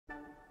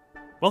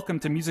Welcome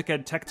to Music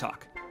Ed Tech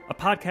Talk, a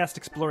podcast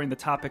exploring the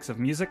topics of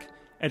music,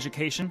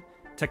 education,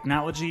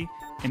 technology,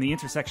 and the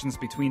intersections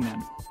between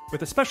them,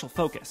 with a special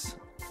focus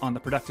on the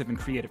productive and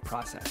creative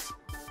process.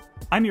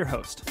 I'm your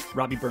host,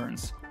 Robby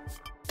Burns.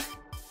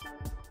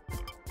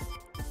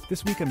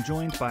 This week I'm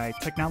joined by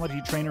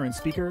technology trainer and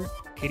speaker,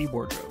 Katie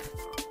Wardrobe.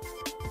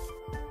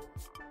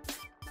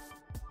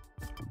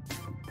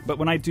 But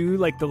when I do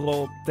like the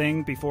little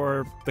thing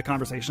before the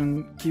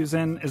conversation cues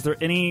in, is there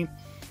any,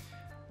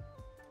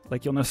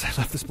 like, you'll notice I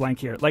left this blank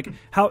here. Like,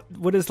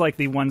 what is like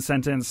the one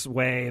sentence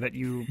way that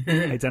you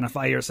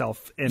identify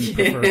yourself and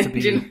prefer to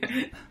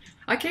be?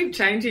 I keep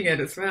changing it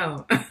as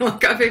well.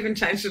 Like, I've even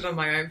changed it on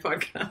my own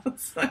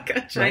podcast. Like,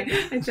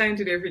 I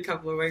change it every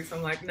couple of weeks.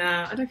 I'm like,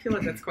 nah, I don't feel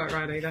like that's quite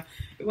right either.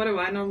 What do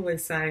I normally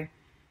say?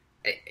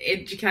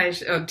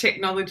 Education, or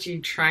technology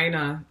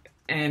trainer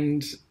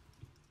and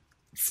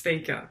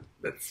speaker.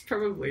 That's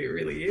probably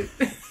really it.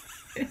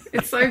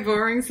 It's so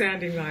boring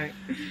sounding, though.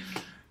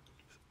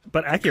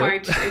 But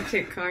accurate.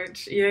 Tech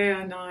coach. Yeah,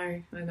 I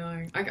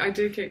know. I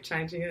do keep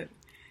changing it.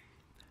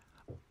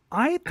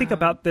 I think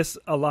about this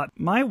a lot.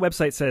 My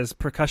website says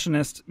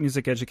percussionist,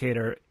 music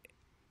educator,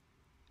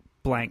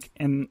 blank.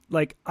 And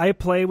like, I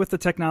play with the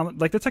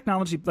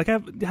technology, like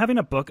having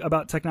a book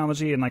about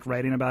technology and like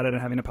writing about it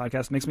and having a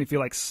podcast makes me feel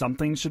like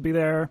something should be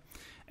there.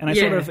 And I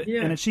sort of,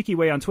 in a cheeky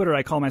way on Twitter,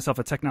 I call myself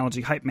a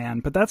technology hype man,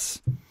 but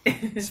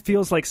it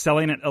feels like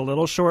selling it a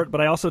little short, but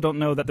I also don't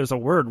know that there's a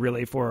word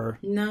really for...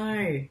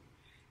 No.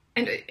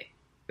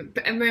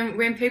 And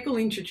when people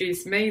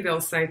introduce me,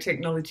 they'll say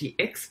technology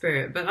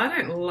expert, but I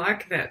don't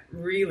like that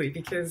really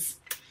because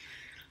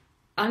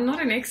I'm not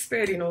an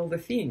expert in all the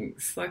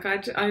things. Like,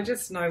 I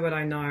just know what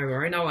I know,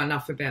 or I know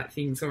enough about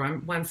things, or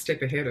I'm one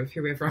step ahead of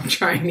whoever I'm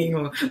training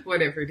or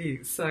whatever it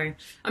is. So,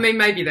 I mean,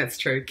 maybe that's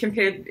true.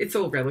 It's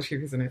all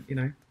relative, isn't it? You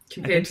know,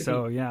 compared to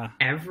the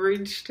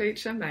average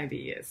teacher, maybe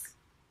yes.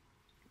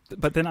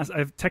 But then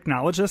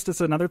technologist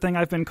is another thing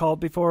I've been called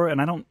before,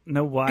 and I don't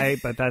know why,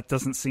 but that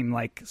doesn't seem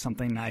like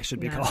something I should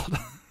be called.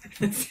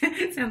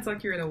 It sounds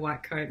like you're in a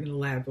white coat in a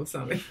lab or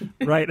something.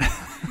 Right.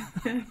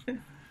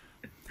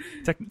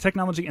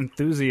 Technology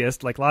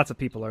enthusiast, like lots of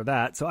people are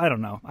that, so I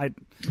don't know.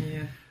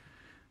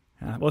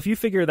 Well, if you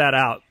figure that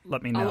out,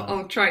 let me know.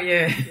 I'll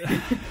try,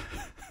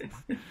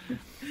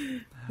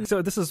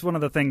 So this is one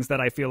of the things that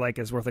I feel like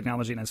is worth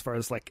acknowledging as far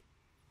as like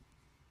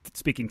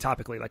speaking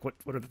topically, like what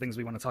are the things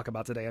we want to talk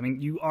about today? I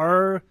mean, you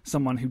are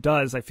someone who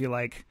does, I feel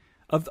like,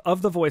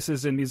 of the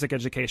voices in music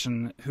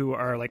education who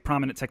are like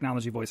prominent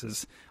technology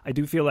voices, I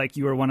do feel like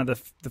you are one of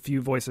the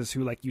few voices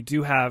who like you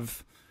do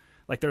have,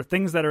 like there are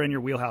things that are in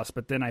your wheelhouse,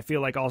 but then I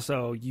feel like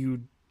also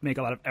you make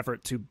a lot of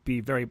effort to be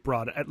very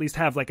broad, at least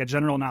have like a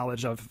general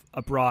knowledge of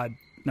a broad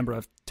number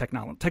of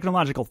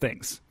technological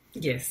things.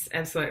 Yes,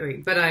 absolutely.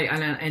 But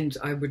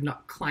I would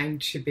not claim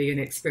to be an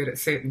expert at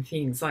certain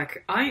things.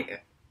 Like I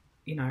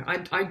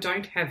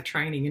don't have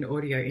training in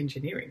audio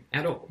engineering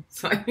at all.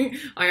 So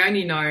I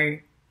only know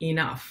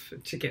enough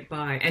to get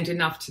by and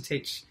enough to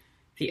teach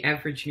the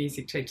average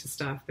music teacher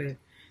staff. But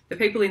the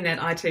people in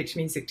that I Teach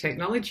Music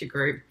Technology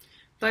group,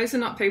 those are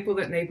not people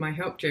that need my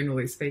help,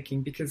 generally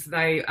speaking, because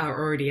they are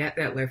already at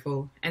that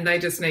level and they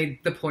just need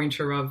the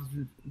pointer of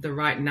the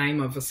right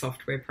name of a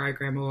software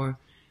program or,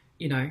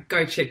 you know,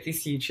 go check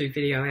this YouTube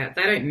video out.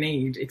 They don't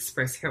need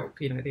express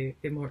help. You know,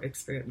 they're more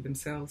expert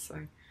themselves. So,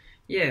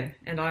 yeah,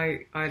 and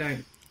I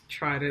don't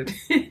try to...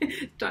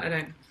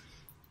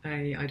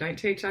 I don't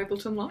teach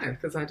Ableton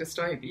Live because I just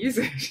don't use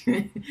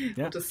it.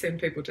 I'll just send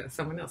people to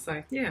someone else.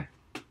 So, yeah.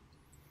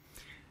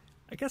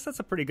 I guess that's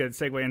a pretty good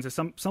segue into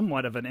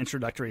somewhat of an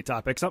introductory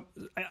topic. So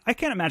I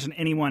can't imagine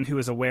anyone who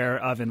is aware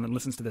of and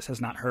listens to this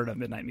has not heard of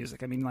Midnight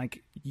Music. I mean,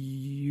 like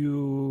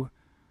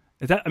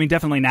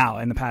definitely now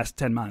in the past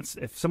 10 months.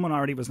 If someone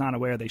already was not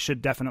aware, they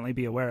should definitely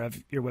be aware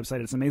of your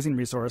website. It's an amazing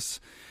resource.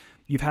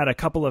 You've had a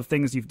couple of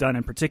things you've done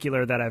in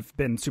particular that have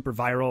been super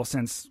viral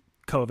since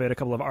COVID, a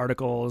couple of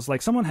articles.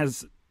 Like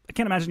I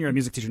can't imagine you're a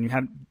music teacher and you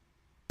haven't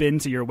been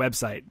to your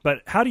website,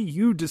 but how do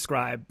you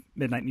describe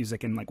Midnight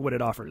Music and like what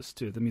it offers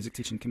to the music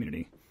teaching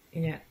community?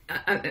 Yeah,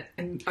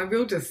 and I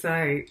will just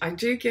say, I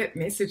do get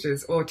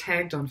messages or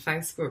tagged on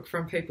Facebook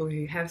from people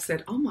who have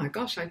said, oh my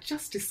gosh, I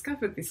just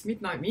discovered this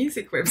Midnight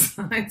Music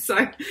website.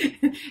 So,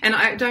 and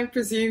I don't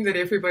presume that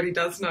everybody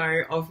does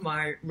know of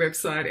my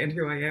website and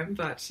who I am,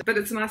 but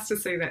it's nice to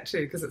see that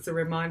too, because it's a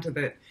reminder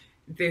that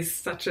there's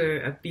such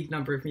a big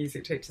number of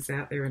music teachers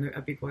out there in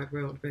a big wide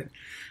world. But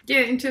yeah,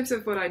 in terms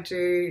of what I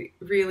do,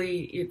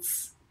 really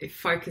it's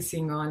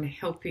focusing on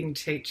helping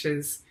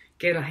teachers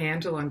get a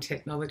handle on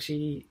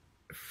technology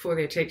for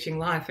their teaching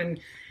life. And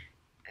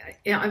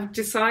I've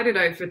decided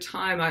over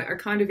time, I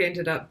kind of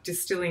ended up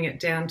distilling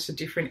it down to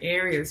different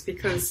areas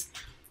because,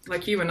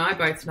 like you and I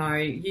both know,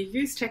 you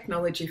use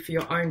technology for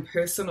your own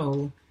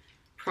personal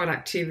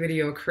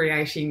productivity or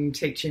creating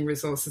teaching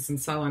resources and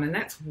so on, and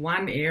that's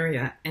one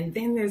area. And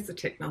then there's the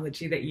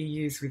technology that you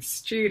use with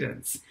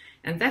students,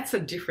 and that's a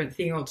different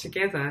thing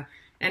altogether.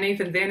 And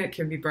even then it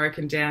can be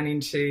broken down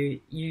into,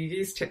 you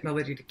use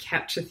technology to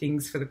capture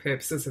things for the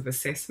purposes of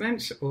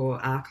assessment or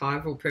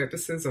archival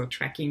purposes or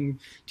tracking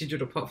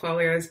digital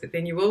portfolios, but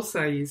then you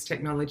also use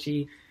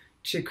technology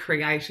to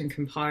create and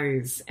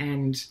compose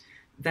and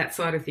that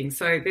side of things.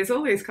 So there's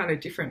all these kind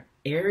of different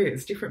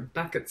areas, different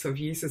buckets of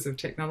uses of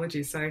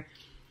technology. So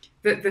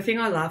the thing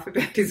I laugh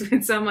about is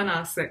when someone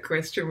asks that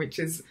question, which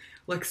is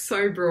like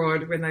so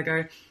broad, when they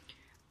go,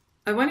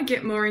 I want to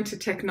get more into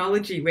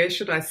technology, where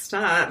should I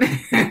start?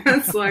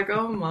 It's like,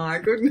 oh my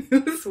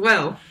goodness,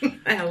 well,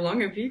 how long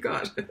have you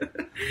got?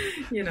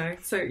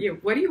 So yeah,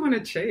 what do you want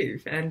to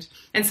achieve? And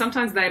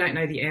sometimes they don't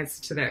know the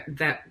answer to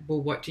that well,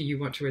 what do you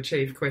want to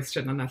achieve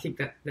question? And I think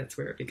that's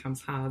where it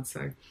becomes hard.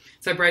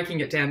 So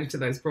breaking it down into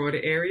those broader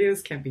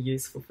areas can be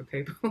useful for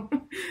people.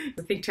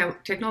 I think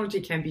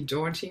technology can be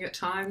daunting at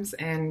times,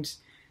 and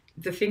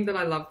the thing that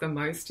I love the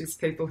most is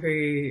people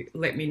who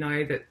let me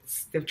know that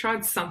they've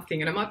tried something,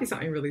 and it might be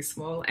something really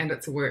small, and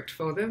it's worked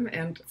for them.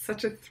 And it's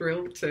such a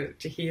thrill to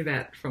hear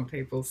that from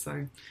people.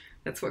 So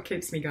that's what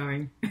keeps me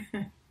going.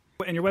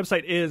 And your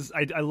website is,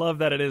 I love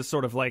that it is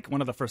sort of like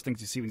one of the first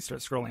things you see when you start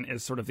scrolling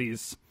is sort of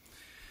these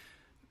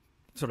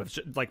sort of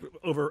like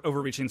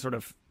overreaching sort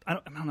of, I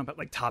don't know about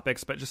like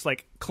topics, but just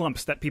like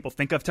clumps that people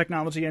think of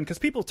technology in, because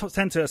people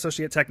tend to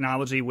associate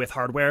technology with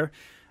hardware.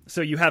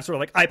 So you have sort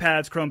of like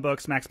iPads,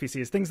 Chromebooks, Macs,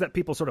 PCs, things that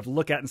people sort of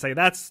look at and say,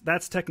 that's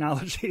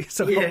technology.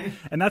 So, yeah.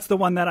 And that's the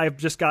one that I've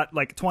just got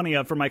like 20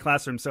 of for my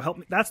classroom. So help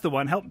me. That's the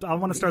one. I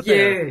want to start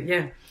there.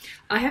 Yeah.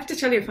 I have to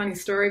tell you a funny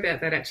story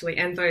about that actually,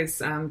 and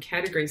those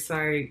categories.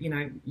 So,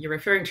 you're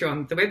referring to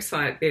on the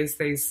website, there's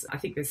these, I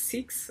think there's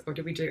 6, or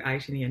did we do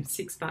 8 in the end?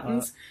 6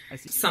 buttons,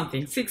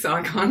 6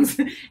 icons,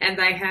 and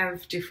they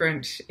have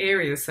different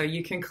areas. So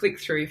you can click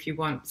through if you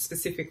want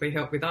specifically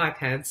help with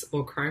iPads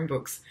or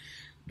Chromebooks.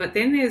 But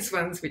then there's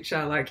ones which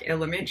are like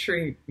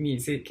elementary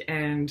music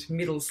and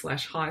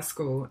middle/high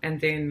school, and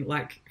then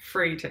like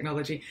free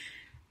technology.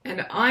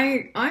 And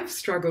I've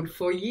struggled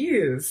for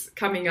years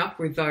coming up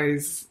with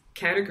those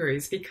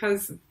categories,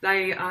 because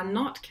they are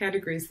not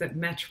categories that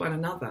match one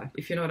another,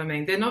 if you know what I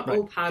mean. They're not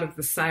all part of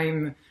the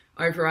same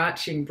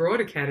overarching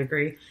broader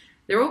category.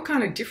 They're all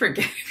kind of different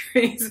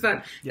categories,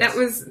 but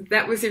yes.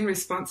 that was in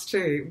response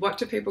to, what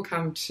do people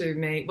come to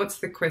me, what's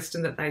the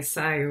question that they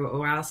say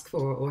or ask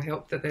for or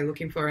help that they're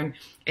looking for? And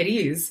it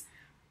is,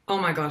 oh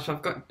my gosh,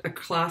 I've got a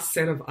class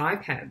set of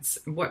iPads.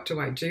 What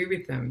do I do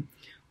with them?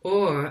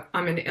 Or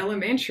I'm an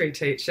elementary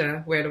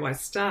teacher, where do I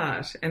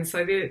start? And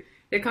so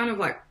they're kind of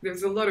like,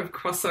 there's a lot of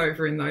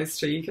crossover in those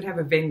two. You could have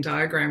a Venn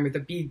diagram with a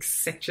big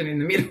section in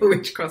the middle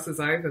which crosses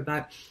over,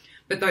 but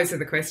those are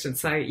the questions.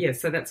 So, yeah,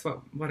 so that's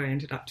what I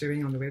ended up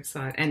doing on the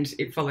website. And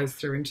it follows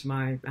through into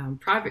my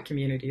private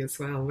community as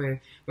well,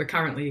 where we're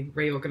currently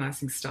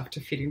reorganising stuff to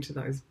fit into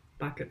those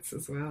buckets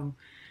as well.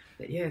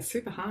 But, yeah,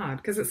 super hard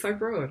because it's so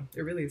broad.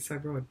 It really is so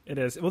broad. It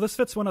is. Well, this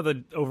fits one of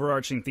the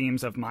overarching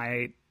themes of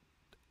my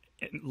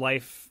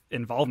life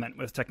involvement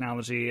with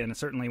technology, and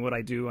certainly what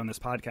I do on this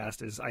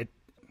podcast is I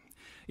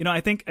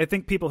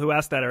think people who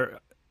ask that are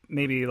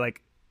maybe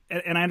like,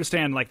 and I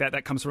understand like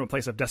that comes from a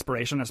place of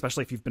desperation,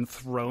 especially if you've been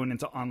thrown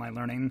into online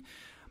learning.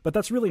 But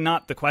that's really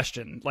not the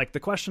question. Like, the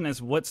question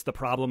is, what's the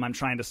problem I'm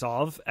trying to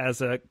solve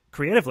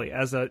creatively,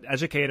 as an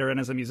educator and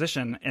as a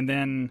musician? And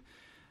then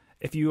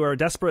if you are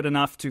desperate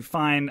enough to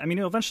find,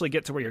 you'll eventually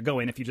get to where you're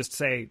going if you just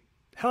say,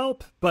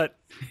 help. But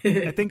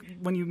I think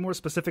when you more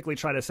specifically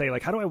try to say,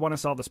 like, how do I want to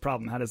solve this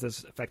problem? How does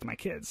this affect my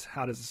kids?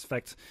 How does this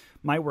affect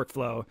my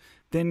workflow?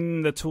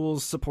 Then the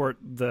tools support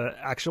the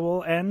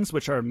actual ends,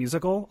 which are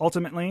musical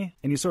ultimately,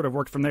 and you sort of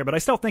work from there. But I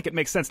still think it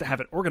makes sense to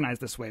have it organized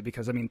this way,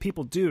 because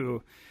people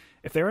do,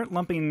 if they aren't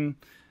lumping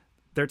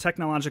their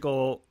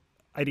technological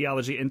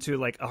ideology into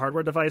like a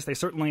hardware device, they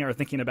certainly are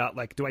thinking about,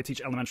 like, do I teach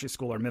elementary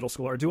school or middle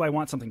school, or do I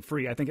want something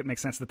free? I think it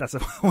makes sense that that's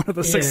one of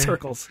the 6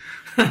 circles.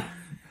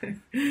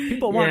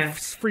 People want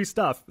free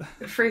stuff.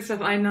 Free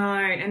stuff, I know.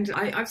 And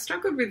I've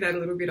struggled with that a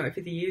little bit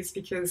over the years,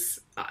 because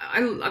I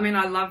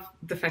love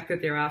the fact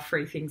that there are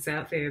free things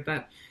out there,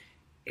 but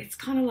it's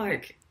kind of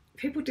like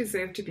people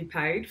deserve to be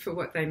paid for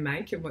what they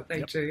make and what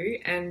they do.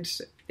 And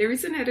there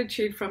is an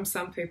attitude from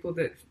some people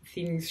that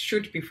things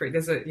should be free.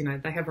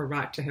 They have a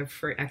right to have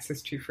free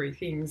access to free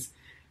things,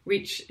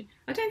 which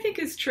I don't think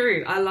is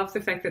true. I love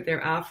the fact that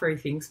there are free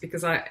things,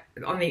 because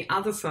on the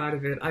other side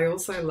of it, I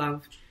also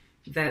love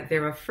that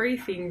there are free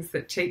things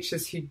that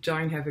teachers who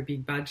don't have a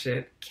big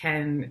budget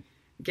can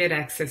get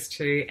access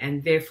to,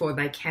 and therefore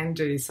they can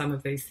do some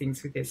of these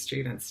things with their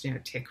students,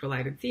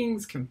 tech-related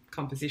things,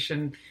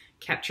 composition,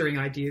 capturing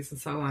ideas and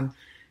so on.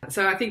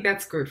 So I think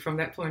that's good from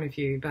that point of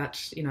view.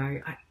 But,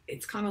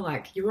 it's kind of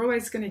like you're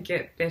always going to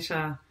get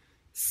better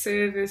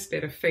service,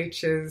 better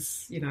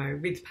features,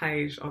 with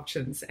paid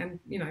options. And,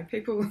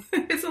 people,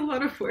 there's a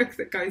lot of work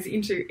that goes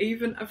into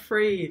even a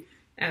free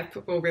app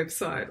or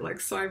website, like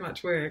so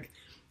much work.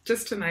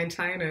 just to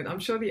maintain it. I'm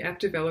sure the app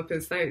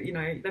developers,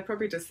 they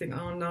probably just think,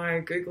 oh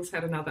no, Google's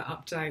had another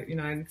update,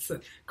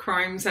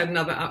 Chrome's had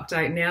another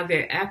update. Now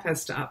their app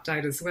has to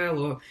update as well,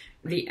 or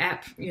the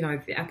app,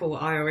 the Apple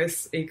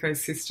iOS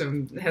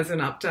ecosystem has an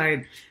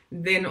update.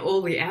 Then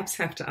all the apps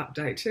have to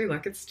update too.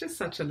 Like, it's just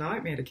such a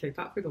nightmare to keep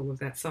up with all of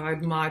that. So I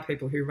admire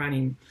people who run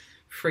in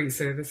free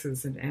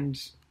services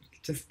and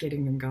just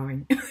getting them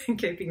going and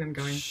keeping them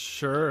going.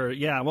 Sure.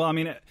 Yeah. Well, I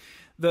mean,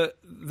 the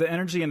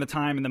energy and the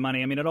time and the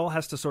money, I mean, it all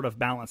has to sort of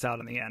balance out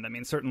in the end. I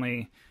mean,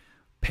 certainly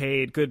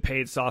good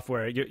paid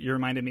software. You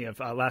reminded me of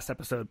last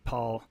episode,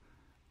 Paul.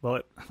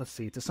 Well, let's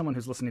see. To someone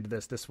who's listening to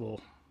this,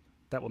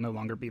 that will no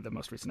longer be the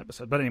most recent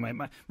episode. But anyway,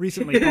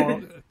 recently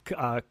Paul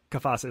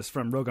Kafasis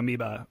from Rogue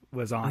Amoeba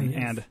was on,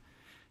 yes. and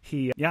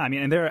he,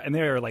 and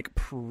they're like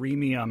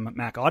premium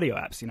Mac audio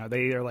apps.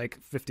 They are like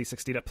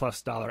 $50, $60+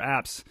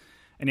 apps.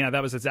 And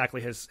that was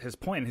exactly his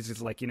point. He's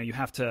just like, you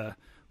have to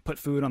put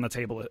food on the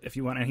table if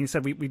you want. And he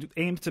said, we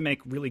aim to make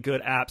really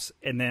good apps,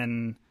 and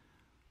then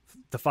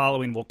the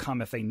following will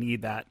come if they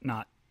need that.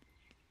 Not,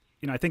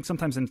 I think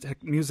sometimes in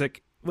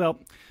music, well,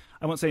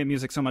 I won't say in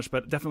music so much,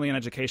 but definitely in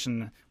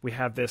education, we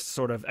have this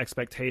sort of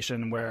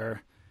expectation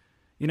where,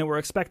 we're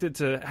expected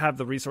to have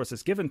the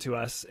resources given to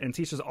us, and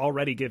teachers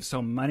already give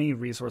so many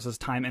resources,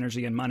 time,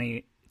 energy, and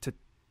money to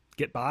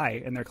get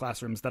by in their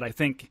classrooms that I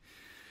think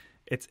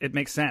it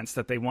makes sense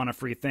that they want a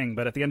free thing.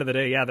 But at the end of the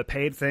day, the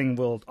paid thing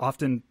will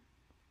often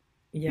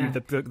be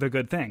the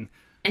good thing.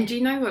 And do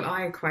you know what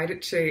I equate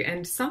it to?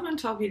 And someone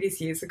told me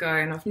this years ago,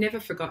 and I've never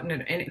forgotten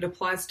it, and it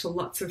applies to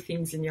lots of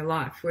things in your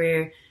life,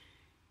 where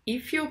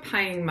if you're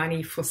paying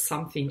money for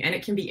something, and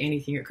it can be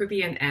anything, it could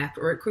be an app,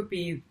 or it could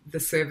be the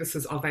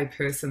services of a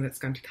person that's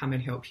going to come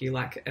and help you,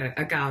 like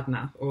a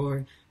gardener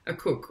or a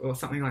cook or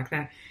something like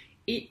that.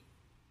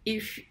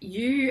 If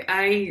you,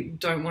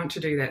 don't want to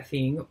do that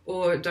thing,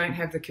 or don't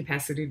have the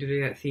capacity to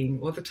do that thing,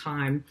 or the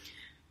time,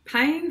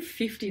 paying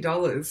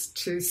 $50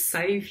 to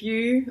save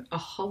you a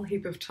whole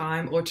heap of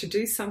time, or to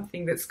do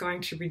something that's going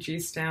to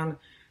reduce down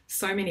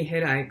so many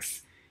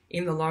headaches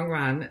in the long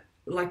run,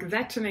 like,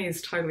 that to me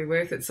is totally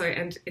worth it. So,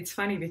 and it's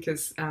funny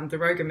because the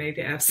Rogue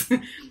Amoeba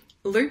apps,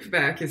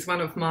 Loopback is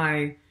one of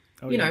my,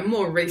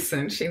 more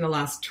recent, in the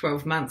last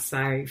 12 months,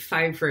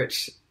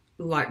 favourite,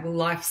 like,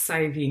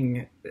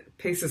 life-saving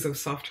pieces of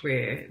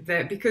software.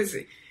 That, because,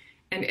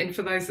 and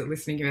for those that are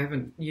listening who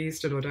haven't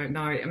used it or don't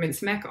know, I mean,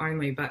 it's Mac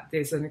only, but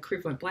there's an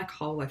equivalent, Black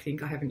Hole, I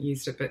think. I haven't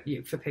used it, but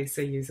for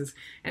PC users.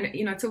 And,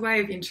 it's a way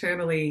of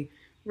internally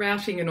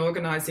routing and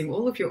organising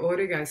all of your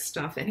audio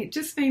stuff, and it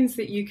just means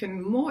that you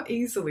can more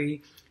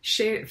easily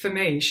share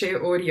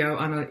audio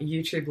on a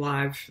YouTube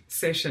live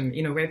session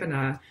in a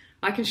webinar.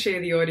 I can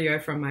share the audio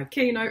from my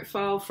Keynote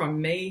file,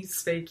 from me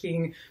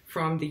speaking,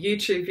 from the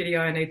YouTube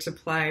video I need to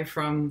play,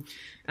 from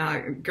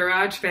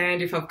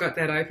GarageBand if I've got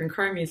that open,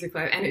 Chrome Music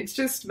Lab, and it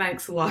just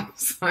makes life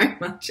so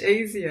much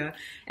easier.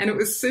 And it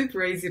was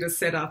super easy to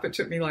set up. It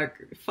took me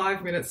like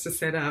 5 minutes to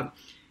set up.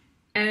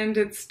 And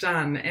it's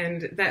done.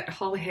 And that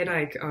whole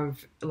headache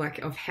of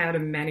how to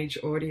manage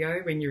audio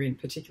when you're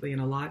particularly in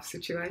a live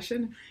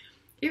situation,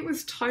 it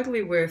was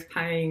totally worth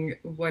paying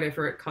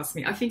whatever it cost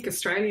me. I think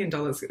Australian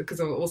dollars,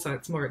 because also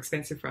it's more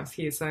expensive for us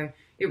here. So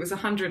it was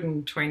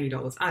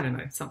 $120. I don't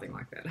know, something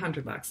like that,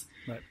 $100.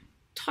 Right.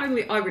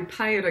 Totally, I would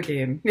pay it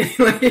again.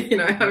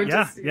 I would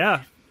just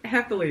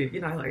happily,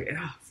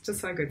 it's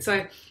just so good.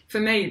 So for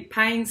me,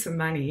 paying some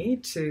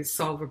money to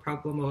solve a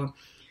problem, or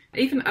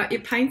even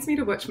it pains me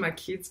to watch my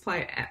kids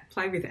play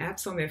with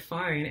apps on their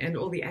phone, and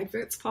all the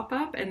adverts pop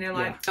up, and they're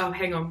like, "Oh,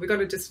 hang on, we've got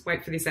to just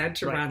wait for this ad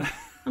to run."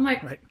 I'm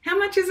like, "How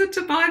much is it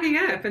to buy the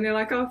app?" And they're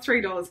like, "Oh,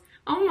 $3."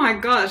 Oh my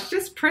gosh,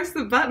 just press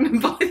the button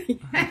and buy the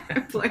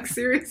app. Like,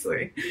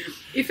 seriously,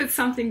 if it's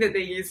something that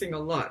they're using a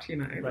lot,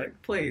 like,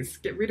 please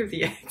get rid of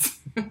the ads.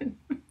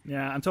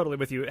 Yeah, I'm totally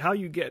with you. How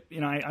you get,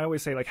 I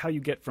always say, like, how you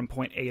get from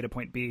point A to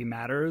point B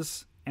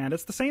matters. And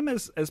it's the same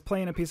as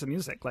playing a piece of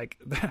music. Like,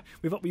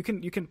 you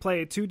can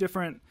play two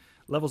different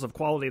levels of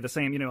quality. The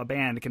same, a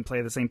band can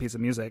play the same piece of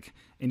music,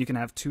 and you can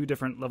have two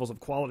different levels of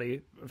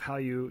quality of how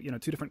two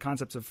different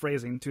concepts of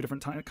phrasing, two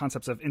different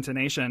concepts of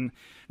intonation.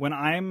 When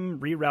I'm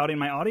rerouting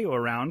my audio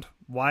around,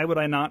 why would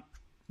I not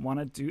want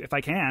to do, if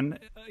I can,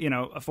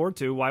 afford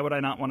to, why would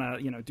I not want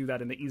to, do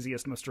that in the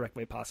easiest, most direct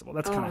way possible?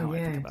 That's kind of how I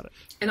think about it.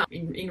 And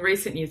in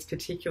recent years,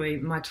 particularly,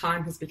 my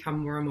time has become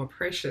more and more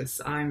precious.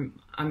 I'm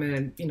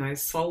a,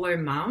 solo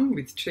mum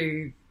with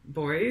 2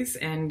 boys,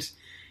 and,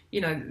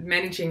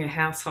 managing a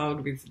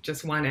household with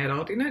just one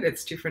adult in it,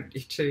 it's different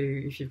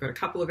to if you've got a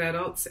couple of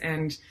adults,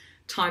 and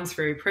time's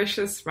very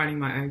precious, running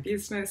my own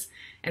business.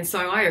 And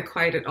so I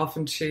equate it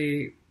often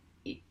to,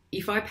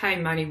 if I pay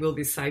money, will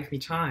this save me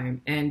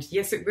time? And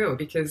yes, it will,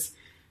 because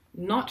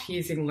not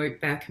using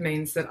Loopback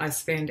means that I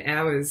spend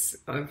hours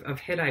of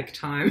headache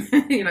time,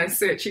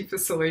 searching for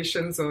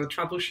solutions or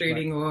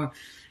troubleshooting, or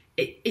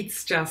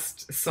it's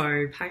just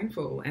so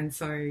painful. And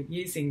so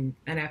using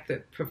an app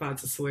that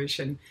provides a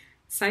solution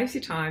saves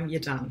you time, you're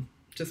done.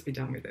 Just be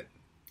done with it.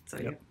 So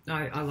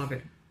I love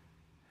it.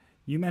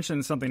 You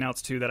mentioned something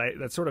else too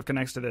that sort of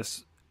connects to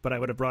this. but I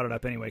would have brought it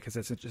up anyway because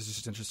it's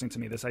just interesting to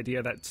me, this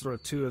idea that sort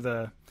of two of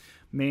the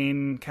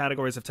main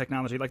categories of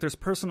technology, like there's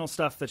personal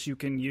stuff that you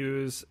can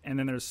use, and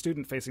then there's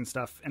student-facing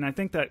stuff. And I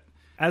think that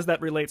as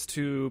that relates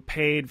to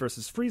paid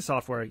versus free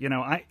software, you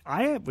know,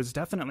 I was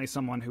definitely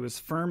someone who was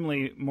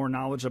firmly more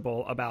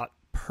knowledgeable about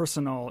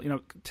personal, you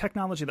know,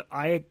 technology that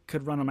I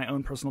could run on my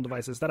own personal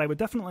devices that I would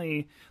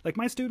definitely, like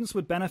my students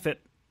would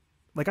benefit.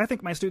 Like I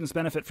think my students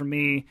benefit from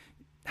me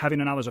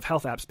having a knowledge of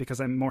health apps because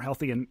I'm more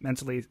healthy and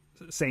mentally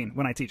sane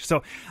when I teach.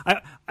 So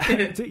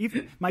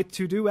my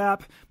to-do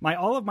app,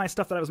 all of my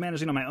stuff that I was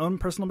managing on my own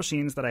personal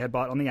machines that I had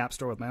bought on the App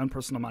Store with my own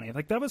personal money,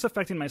 like that was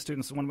affecting my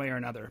students one way or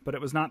another, but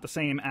it was not the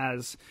same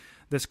as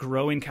this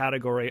growing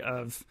category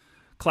of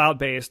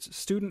cloud-based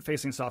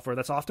student-facing software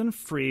that's often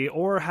free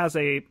or has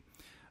a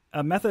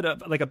method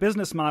of like a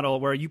business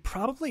model where you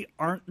probably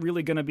aren't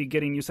really going to be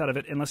getting use out of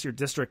it unless your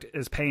district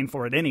is paying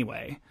for it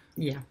anyway.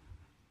 Yeah.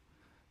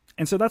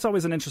 And so that's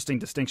always an interesting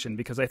distinction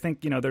because I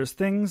think, you know, there's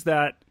things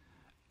that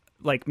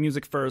like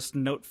Music First,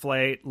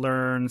 Noteflight,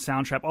 Learn,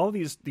 Soundtrap, all of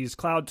these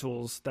cloud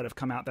tools that have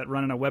come out that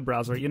run in a web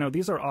browser, you know,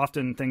 these are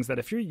often things that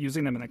if you're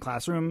using them in the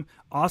classroom,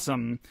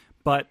 awesome.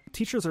 But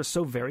teachers are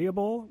so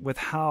variable with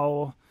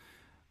how,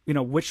 you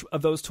know, which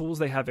of those tools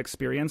they have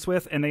experience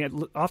with, and they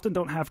often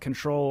don't have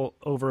control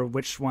over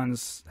which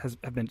ones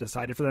have been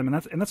decided for them.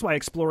 And that's why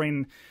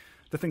exploring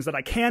the things that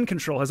I can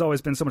control has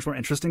always been so much more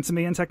interesting to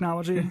me in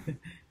technology.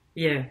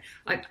 Yeah,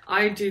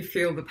 I do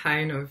feel the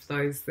pain of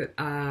those that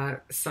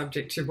are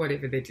subject to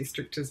whatever their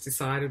district has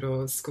decided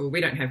or school. We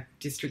don't have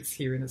districts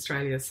here in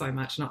Australia so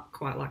much, not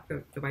quite like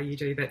the way you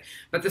do,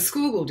 but the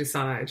school will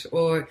decide,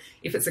 or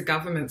if it's a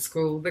government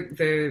school,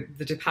 the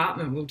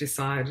department will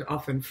decide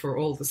often for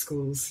all the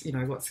schools, you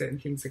know, what certain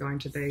things are going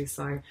to be.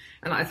 So,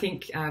 and I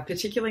think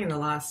particularly in the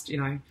last, you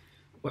know,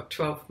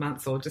 12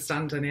 months or just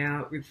under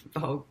now with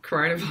the whole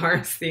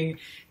coronavirus thing,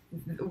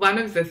 one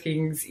of the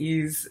things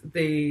is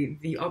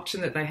the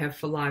option that they have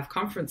for live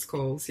conference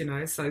calls, you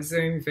know, so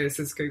Zoom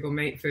versus Google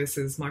Meet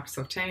versus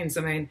Microsoft Teams.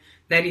 I mean,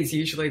 that is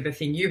usually the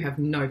thing you have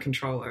no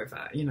control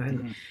over, you know.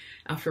 Mm-hmm.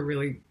 I feel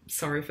really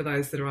sorry for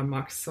those that are on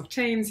Microsoft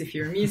Teams if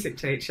you're a music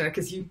teacher,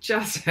 because you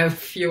just have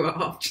fewer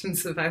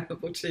options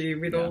available to you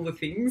with all the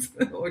things,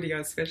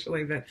 audio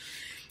especially. But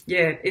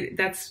yeah,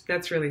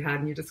 that's really hard,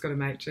 and you just got to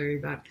make do.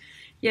 But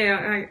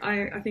yeah,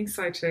 I think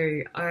so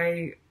too.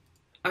 I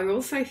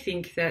also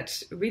think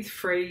that with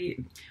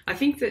free, I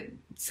think that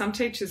some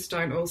teachers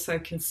don't also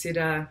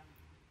consider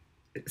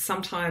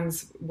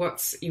sometimes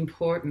what's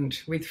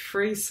important with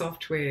free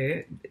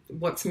software,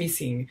 what's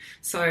missing.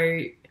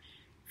 So,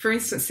 for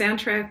instance,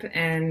 Soundtrap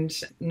and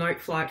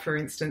Noteflight, for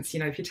instance, you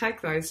know, if you take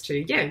those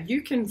two, yeah,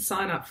 you can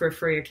sign up for a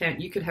free account.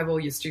 You could have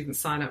all your students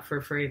sign up for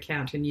a free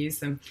account and use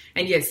them.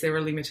 And yes, there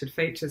are limited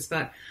features,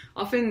 but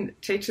often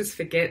teachers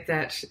forget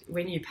that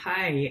when you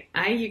pay,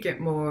 you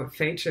get more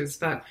features.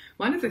 But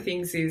one of the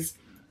things is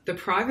the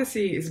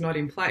privacy is not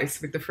in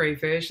place with the free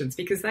versions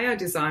because they are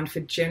designed for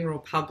general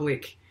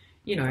public,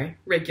 you know,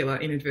 regular,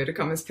 in inverted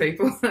commas,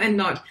 people and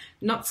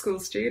not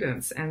school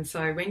students. And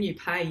so when you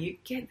pay, you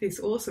get this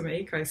awesome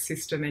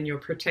ecosystem and you're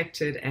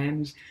protected,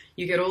 and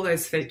you get all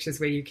those features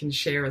where you can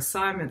share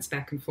assignments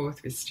back and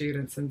forth with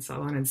students and so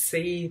on and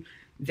see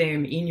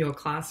them in your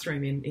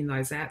classroom in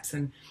those apps.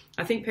 And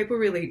I think people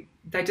really,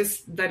 they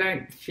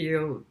don't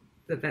feel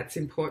that that's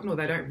important, or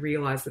they don't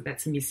realise that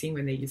that's missing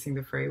when they're using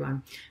the free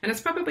one. And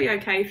it's probably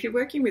okay if you're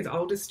working with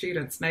older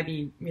students,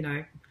 maybe, you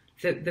know,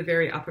 the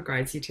very upper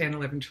grades, year 10,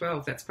 11,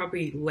 12, that's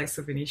probably less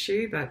of an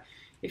issue. But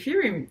if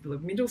you're in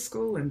middle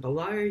school and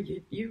below,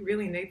 you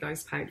really need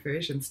those paid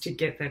versions to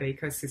get that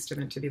ecosystem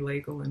and to be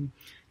legal and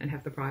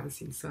have the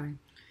privacy. So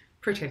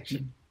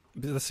protection.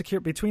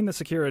 Between the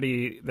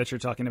security that you're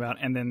talking about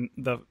and then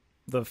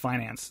the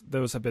finance,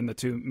 those have been the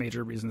two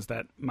major reasons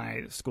that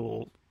my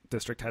school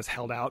district has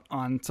held out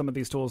on some of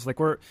these tools. Like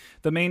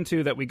the main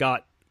two that we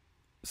got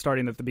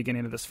starting at the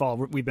beginning of this fall,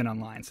 we've been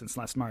online since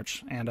last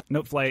March, and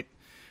Noteflight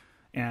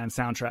and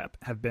Soundtrap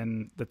have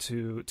been the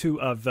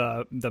two of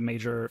the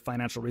major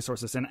financial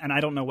resources. And I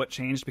don't know what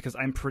changed, because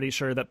I'm pretty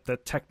sure that the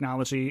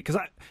technology, because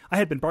I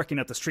had been barking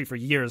at this tree for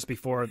years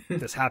before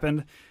this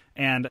happened,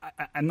 and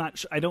I'm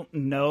not I don't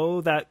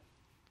know that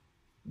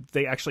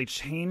they actually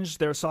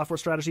changed their software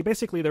strategy.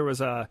 Basically, there was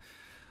a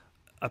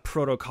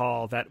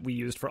protocol that we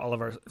used for all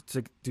of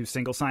to do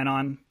single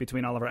sign-on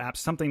between all of our apps.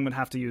 Something would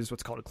have to use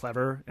what's called a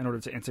Clever in order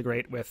to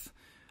integrate with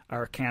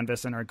our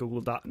Canvas and our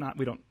Google Doc.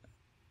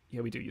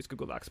 We do use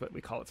Google Docs, but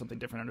we call it something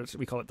different.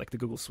 We call it like the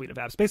Google Suite of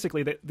apps.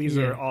 Basically, these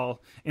are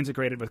all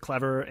integrated with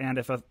Clever, and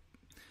if a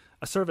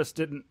service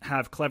didn't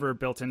have Clever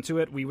built into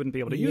it, we wouldn't be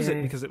able to use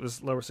it because it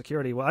was lower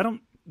security. Well, I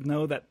don't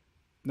know that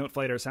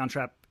Noteflight or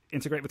Soundtrap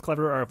integrate with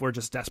Clever, or if we're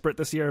just desperate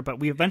this year, but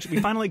we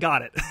finally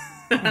got it.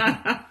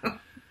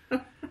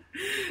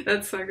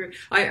 That's so good.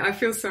 I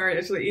feel sorry,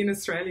 actually. In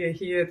Australia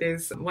here,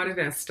 there's one of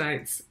our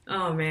states,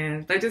 oh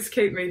man, they just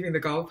keep moving the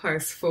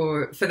goalposts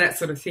for that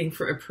sort of thing,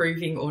 for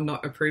approving or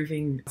not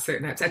approving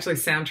certain apps. Actually,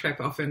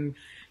 Soundtrap often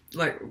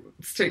like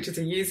teachers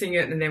are using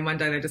it and then one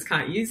day they just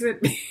can't use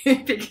it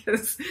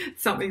because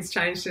something's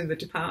changed in the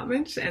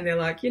department, and they're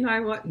like, you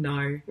know what,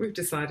 no, we've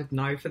decided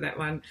no for that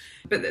one.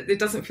 But it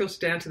doesn't filter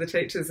down to the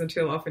teachers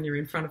until often you're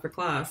in front of a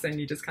class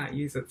and you just can't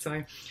use it.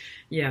 So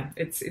yeah,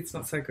 it's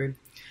not so good.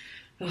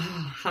 Oh,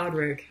 hard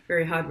work,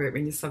 very hard work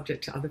when you're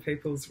subject to other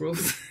people's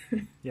rules.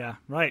 Yeah,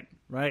 right.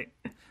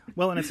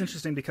 Well, and it's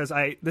interesting because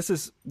this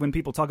is when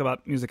people talk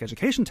about music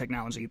education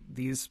technology,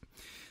 these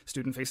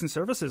student-facing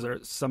services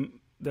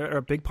they're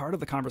a big part of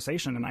the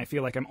conversation, and I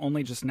feel like I'm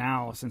only just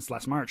now, since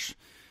last March,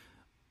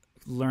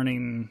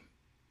 learning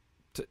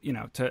to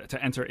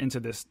enter into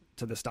this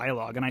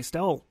dialogue, and I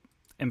still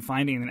am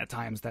finding at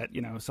times that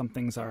some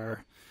things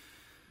are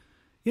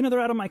they're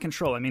out of my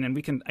control. I mean, and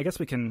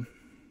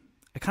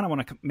I kind of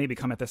want to maybe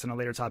come at this in a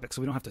later topic,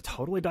 so we don't have to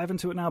totally dive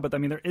into it now. But I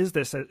mean, there is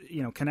this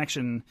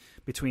connection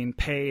between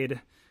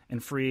paid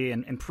and free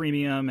and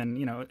premium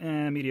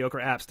and mediocre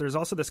apps. There's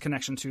also this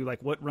connection to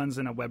like what runs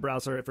in a web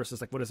browser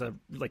versus like what is a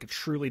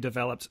truly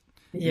developed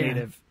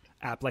native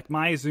app. Like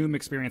my Zoom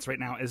experience right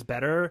now is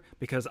better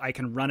because I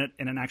can run it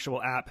in an actual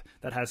app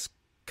that has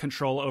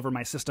control over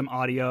my system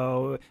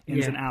audio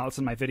ins and outs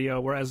and my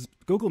video, whereas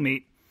Google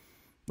Meet,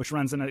 which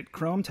runs in a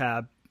Chrome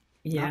tab,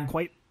 not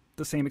quite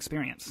the same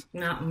experience.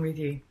 No, I'm with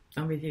you.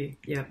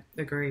 Yeah,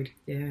 agreed.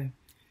 Yeah,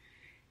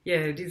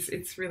 it is.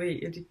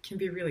 It can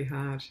be really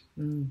hard.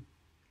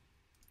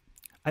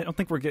 I don't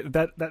think we're getting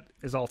that. That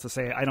is all to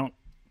say. I don't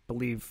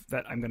believe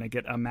that I'm going to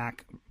get a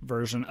Mac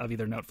version of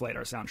either Noteflight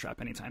or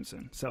Soundtrap anytime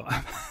soon. So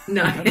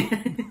no,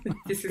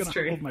 this is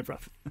true. Hold my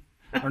breath,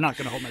 or not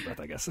going to hold my breath,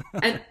 I guess.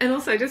 and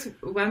also, just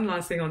one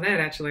last thing on that.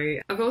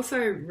 Actually, I've also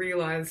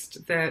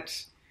realised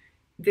that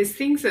there's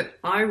things that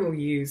I will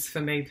use for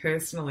me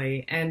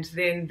personally, and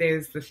then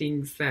there's the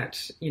things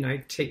that,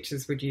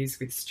 teachers would use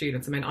with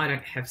students. I mean, I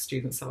don't have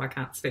students, so I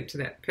can't speak to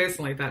that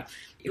personally, but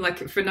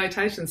like for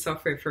notation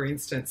software, for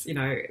instance,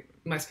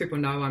 most people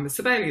know I'm a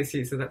Sibelius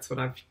user. That's what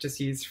I've just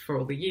used for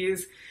all the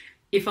years.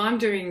 If I'm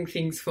doing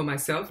things for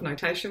myself,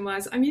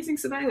 notation-wise, I'm using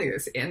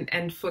Sibelius,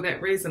 and for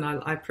that reason,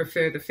 I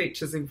prefer the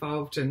features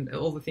involved and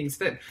all the things.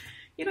 But,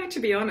 to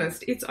be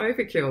honest, it's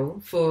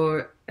overkill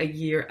for a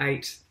year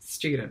 8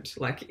 student.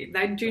 Like,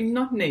 they do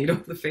not need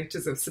all the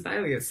features of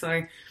Sibelius.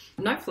 So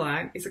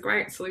Noteflight is a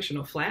great solution,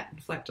 or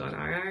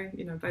flat.io.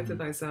 Both of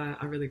those are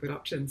really good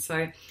options.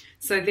 So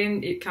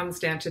then it comes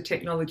down to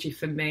technology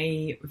for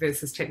me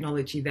versus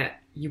technology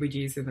that you would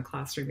use in the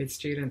classroom with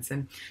students.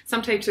 And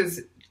some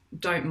teachers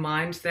don't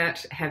mind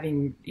that,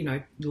 having,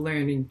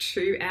 learning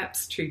two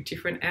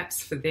different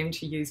apps for them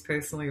to use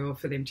personally or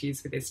for them to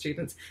use with their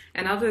students.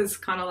 And others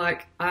kind of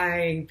like,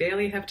 I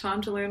barely have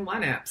time to learn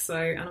one app.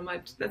 And I'm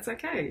like, that's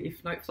okay.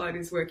 If Noteflight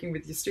is working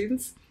with your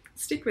students,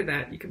 stick with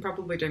that. You can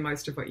probably do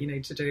most of what you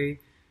need to do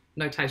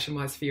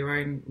notation-wise for your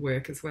own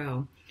work as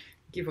well,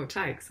 give or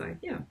take. So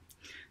yeah,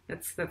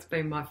 that's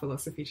been my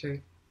philosophy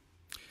too.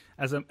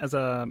 As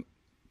a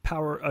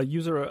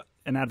user,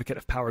 an advocate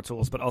of power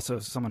tools, but also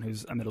someone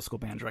who's a middle school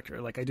band director,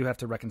 like I do have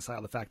to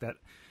reconcile the fact that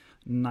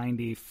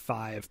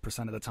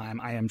 95% of the time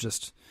I am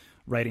just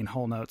writing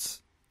whole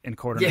notes and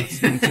quarter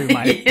notes into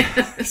my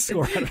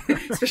score editor.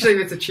 Especially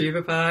if it's a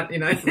tuba part,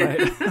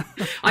 Right.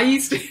 I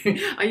used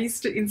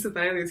to in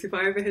Sibelius, if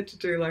I ever had to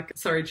do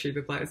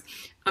tuba players,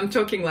 I'm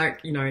talking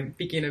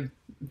beginner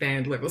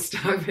band level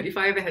stuff, but if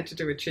I ever had to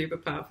do a tuba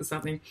part for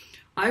something,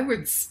 I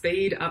would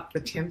speed up the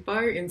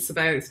tempo in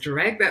Sibelius,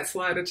 drag that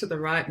slider to the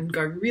right and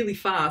go really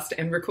fast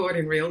and record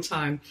in real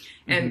time.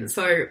 And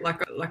so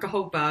like a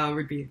whole bar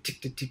would be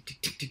tick, tick, tick,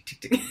 tick, tick, tick,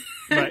 tick, tick.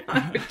 Right.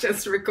 I would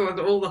just record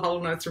all the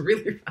whole notes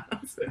really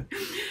fast.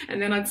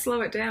 And then I'd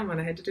slow it down when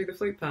I had to do the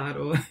flute part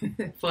or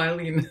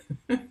violin.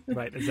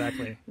 Right,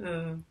 exactly.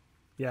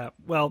 Yeah,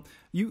 well,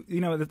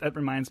 that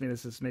reminds me,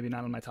 this is maybe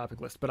not on my topic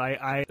list, but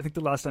I think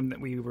the last time that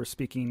we were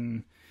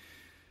speaking,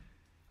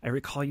 I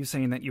recall you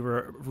saying that you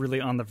were really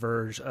on the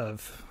verge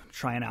of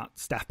trying out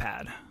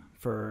StaffPad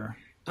for...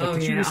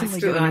 did you recently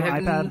get an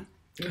iPad?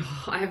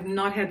 I have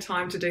not had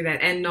time to do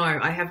that, and no,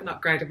 I haven't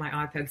upgraded my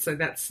iPad, so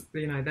that's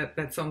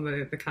that's on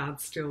the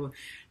cards still.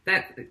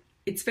 That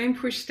it's been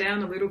pushed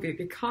down a little bit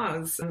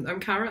because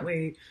I'm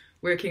currently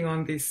working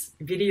on this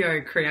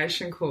video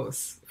creation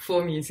course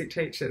for music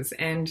teachers,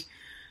 and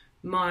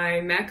my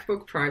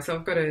MacBook Pro, so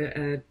I've got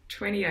a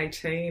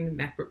 2018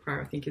 MacBook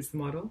Pro, I think is the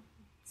model,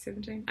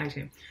 17,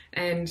 18.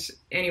 And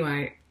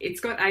anyway, it's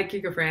got 8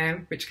 gig of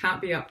RAM, which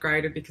can't be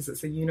upgraded because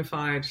it's a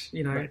unified,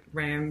 right.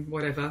 RAM,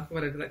 whatever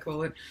they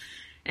call it.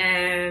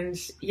 And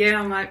yeah,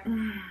 I'm like,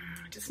 I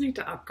just need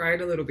to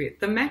upgrade a little bit.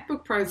 The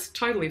MacBook Pro is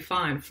totally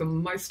fine for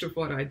most of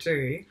what I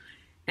do.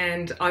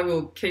 And I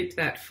will keep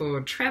that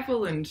for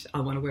travel, and I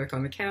want to work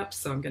on the couch,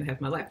 so I'm going to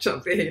have my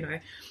laptop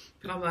there,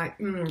 But I'm like,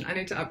 I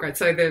need to upgrade.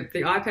 So the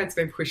iPad's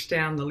been pushed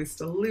down the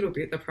list a little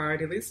bit, the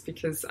priority list,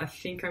 because I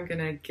think I'm going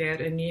to get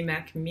a new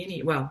Mac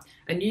Mini. Well,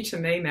 a new to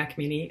me Mac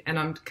Mini, and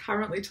I'm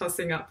currently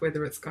tossing up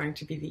whether it's going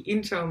to be the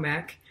Intel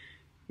Mac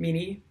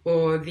Mini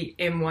or the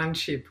M1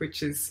 chip,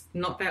 which is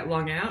not that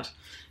long out.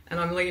 And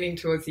I'm leaning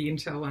towards the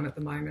Intel one at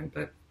the moment,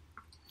 but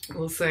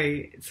We'll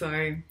see.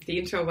 So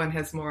the Intel one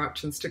has more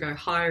options to go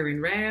higher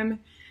in RAM,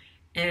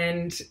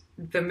 and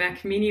the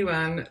Mac Mini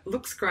one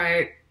looks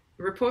great.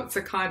 Reports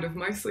are kind of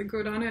mostly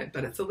good on it,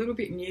 but it's a little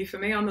bit new for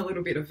me. I'm a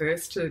little bit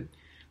averse to,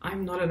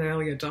 I'm not an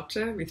early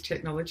adopter with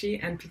technology,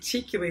 and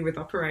particularly with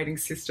operating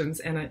systems.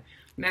 And a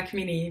Mac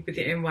Mini with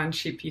the M1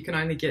 chip, you can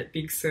only get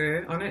Big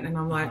Sur on it. And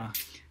I'm like,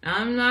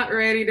 I'm not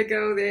ready to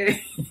go there.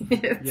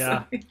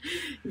 Yeah. So,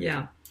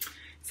 yeah.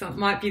 So it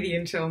might be the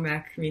Intel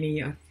Mac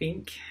Mini, I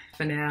think,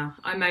 for now.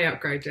 I may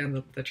upgrade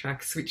down the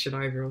track, switch it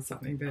over or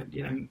something, but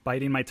yeah. I'm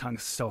biting my tongue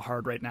so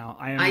hard right now.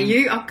 Are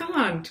you? Oh, come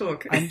on,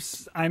 talk.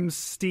 I'm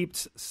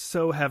steeped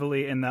so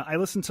heavily in I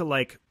listen to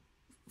like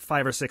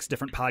 5 or 6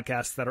 different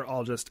podcasts that are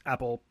all just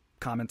Apple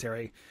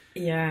commentary.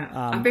 Yeah.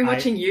 I've been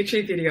watching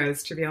YouTube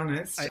videos, to be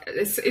honest.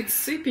 It's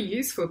super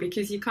useful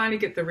because you kind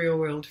of get the real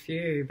world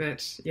view,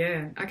 but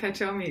yeah. Okay,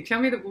 tell me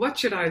what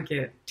should I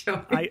get?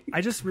 Tell me. I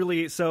just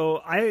really,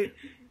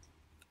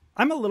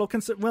 I'm a little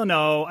well,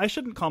 no, I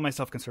shouldn't call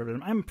myself conservative.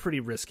 I'm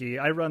pretty risky.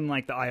 I run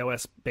like the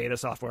iOS beta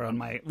software on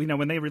my,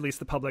 when they release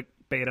the public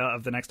beta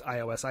of the next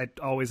iOS, I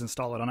always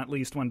install it on at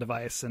least one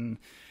device. And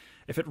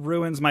if it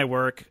ruins my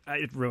work,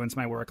 it ruins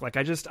my work. Like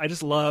I just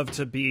love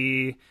that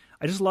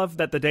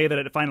the day that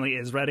it finally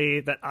is ready,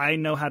 that I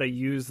know how to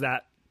use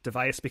that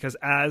device, because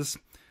as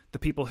the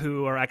people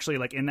who are actually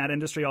like in that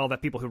industry, all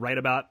that people who write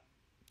about,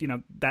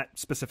 that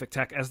specific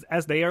tech,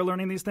 as they are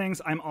learning these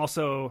things, I'm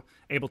also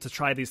able to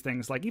try these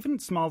things, like even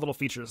small little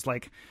features.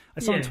 Like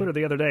I saw on Twitter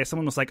the other day,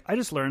 someone was like, I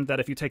just learned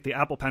that if you take the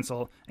Apple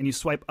Pencil and you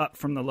swipe up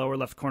from the lower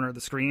left corner of the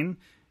screen,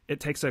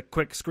 it takes a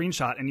quick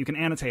screenshot and you can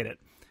annotate it.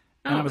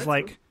 And I was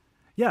like, cool.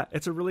 Yeah,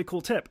 it's a really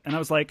cool tip. And I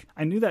was like,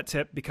 I knew that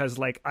tip because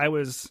like I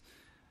was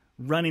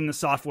running the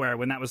software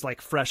when that was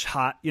like fresh,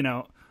 hot,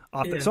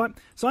 off the,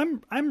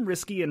 so I'm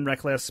risky and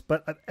reckless,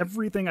 but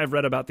everything I've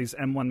read about these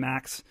M1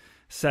 Macs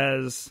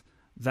says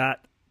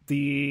that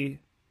we're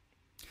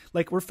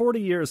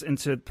 40 years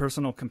into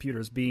personal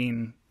computers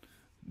being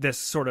this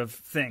sort of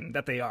thing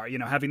that they are,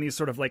 having these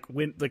sort of like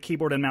the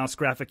keyboard and mouse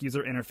graphic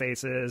user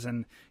interfaces,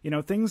 and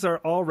things are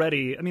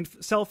already,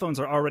 cell phones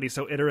are already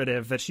so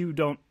iterative that you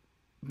don't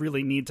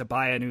really need to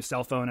buy a new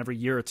cell phone every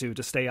year or two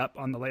to stay up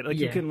on the latest.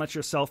 You can let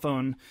your cell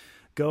phone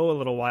go a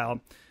little while,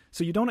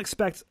 so you don't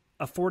expect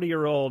a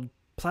 40-year-old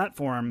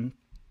platform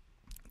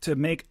to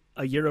make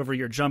a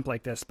year-over-year jump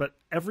like this. But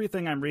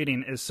everything I'm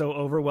reading is so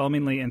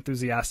overwhelmingly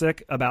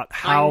enthusiastic about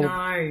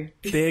how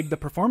big the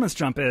performance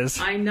jump is.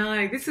 I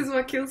know. This is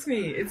what kills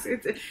me. It's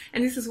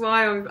and this is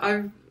why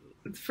I've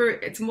for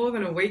it's more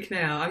than a week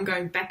now, I'm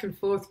going back and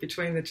forth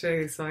between the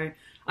two. So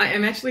I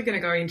am actually going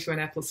to go into an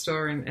Apple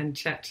store and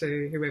chat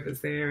to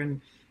whoever's there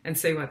and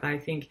see what they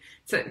think.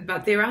 So,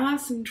 but there are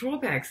some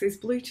drawbacks. There's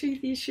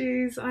Bluetooth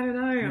issues. I don't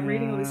know. I'm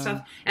reading all this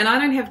stuff, and I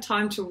don't have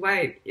time to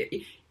wait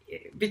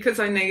because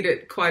I need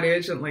it quite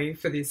urgently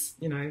for this,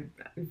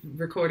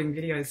 recording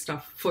video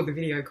stuff for the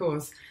video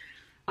course.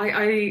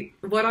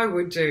 What I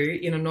would do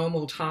in a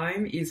normal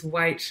time is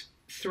wait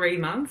 3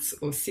 months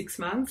or 6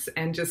 months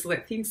and just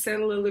let things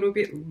settle a little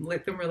bit,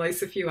 let them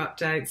release a few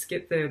updates,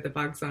 get the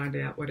bugs ironed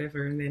out,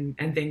 whatever, and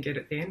then get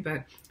it then.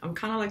 But I'm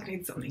kind of like, I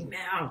need something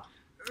now.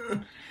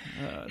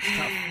 It's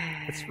tough.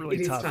 It's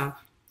really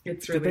tough.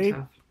 It's really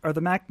tough. Are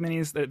the Mac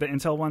Minis, the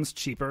Intel ones,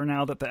 cheaper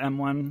now that the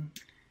M1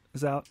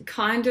 is out?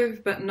 Kind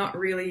of, but not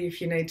really if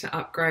you need to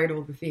upgrade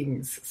all the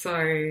things.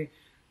 So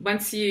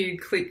once you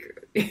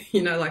click,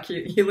 like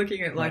you're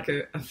looking at like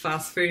a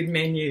fast food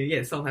menu.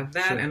 Yes, I'll have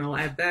that, and I'll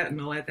add that,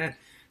 and I'll add that.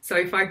 So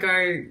if I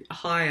go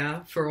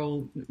higher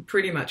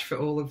pretty much for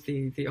all of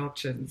the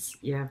options,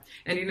 yeah.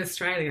 And in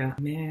Australia,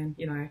 man,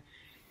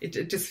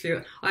 it just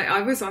feels...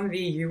 I was on the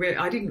US...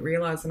 I didn't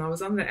realise, and I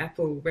was on the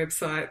Apple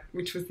website,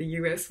 which was the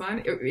US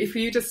one. If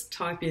you just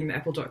type in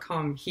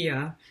apple.com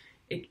here,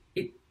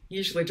 it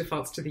usually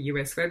defaults to the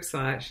US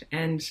website.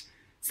 And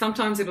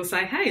sometimes it'll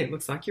say, hey, it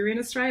looks like you're in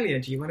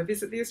Australia. Do you want to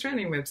visit the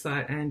Australian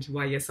website? And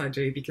why, yes, I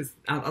do, because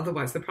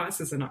otherwise the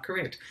prices are not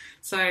correct.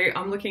 So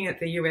I'm looking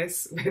at the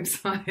US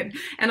website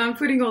and I'm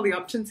putting all the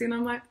options in.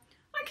 I'm like,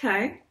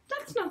 okay,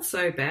 that's not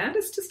so bad.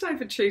 It's just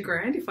over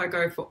 $2,000 if I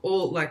go for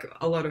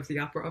a lot of the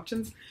upper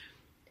options.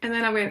 And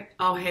then I went,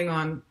 oh, hang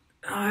on.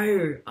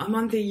 Oh, I'm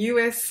on the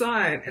US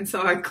side. And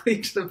so I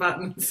clicked the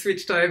button,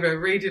 switched over,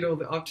 redid all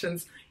the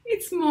options.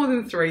 It's more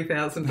than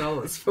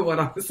 $3,000 for what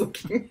I was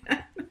looking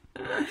at.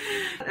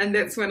 And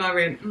that's when I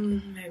went,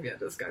 maybe I'll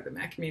just go the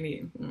Mac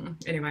Mini.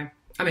 Anyway,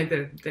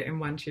 the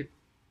M1 chip.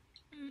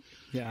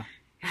 Yeah.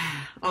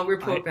 I'll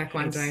report back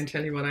one day and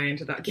tell you what I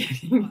ended up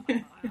getting.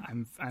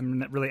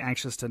 I'm really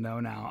anxious to know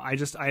now.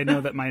 I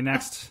know that my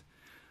next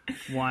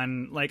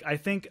one, I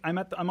think I'm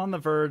on the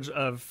verge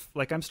of,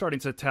 I'm starting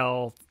to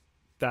tell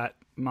that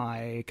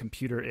my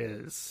computer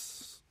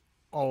is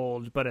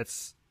old, but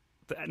it's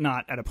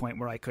not at a point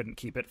where I couldn't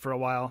keep it for a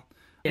while.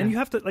 Yeah. And you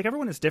have to,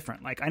 everyone is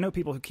different. I know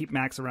people who keep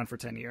Macs around for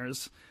 10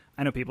 years.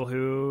 I know people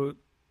who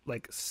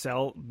like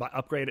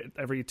upgrade it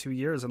every 2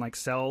 years and like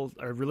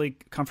are really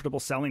comfortable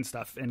selling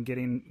stuff and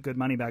getting good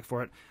money back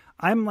for it.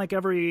 I'm like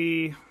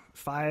every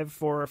 4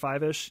 or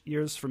 5-ish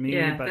years for me.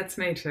 Yeah, but that's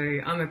me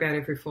too. I'm about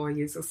every 4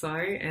 years or so.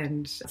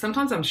 And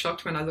sometimes I'm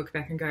shocked when I look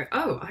back and go,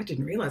 oh, I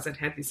didn't realize I'd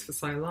had this for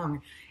so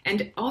long.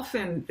 And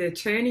often the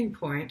turning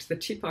point, the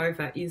tip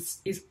over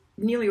is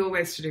nearly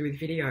always to do with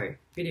video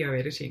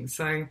editing.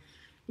 So,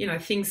 you know,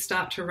 things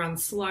start to run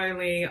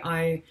slowly.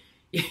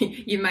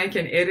 You make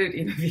an edit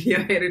in a video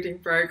editing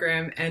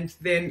program and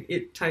then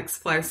it takes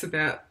place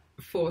about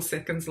 4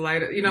 seconds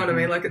later. You know what I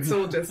mean? Like it's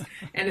all just,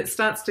 and it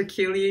starts to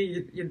kill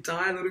you. You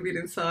die a little bit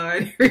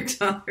inside every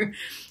time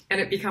and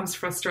it becomes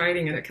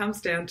frustrating. And it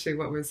comes down to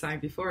what we were saying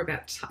before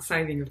about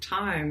saving of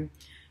time.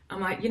 I'm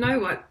like, you know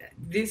what?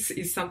 This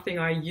is something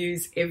I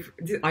use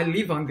I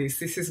live on this.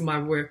 This is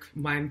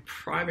my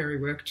primary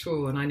work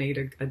tool, and I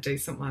need a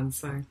decent one.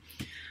 So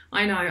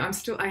I know I am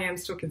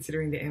still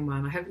considering the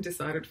M1. I haven't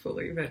decided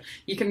fully, but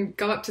you can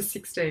go up to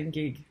 16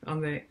 gig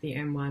on the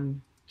M1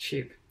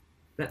 chip.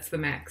 That's the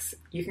max.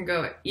 You can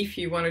go, if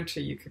you wanted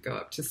to, you could go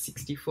up to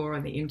 64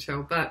 on the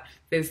Intel, but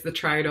there's the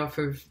trade-off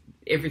of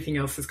everything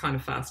else is kind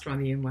of faster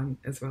on the M1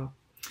 as well.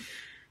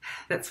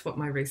 That's what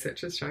my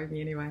research has showed me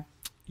anyway.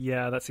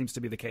 Yeah, that seems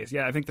to be the case.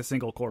 Yeah, I think the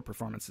single core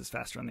performance is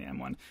faster on the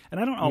M1. And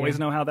I don't always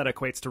know how that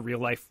equates to real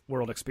life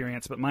world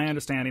experience, but my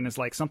understanding is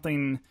like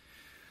something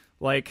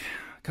like,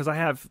 because I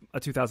have a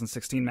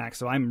 2016 Mac,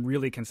 so I'm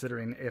really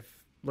considering if,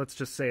 let's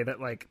just say that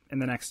like in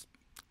the next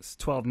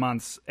 12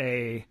 months,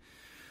 a,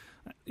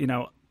 you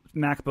know,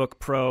 MacBook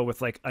Pro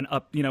with like an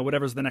up, you know,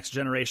 whatever's the next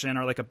generation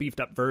or like a beefed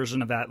up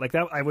version of that, like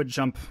that, I would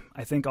jump,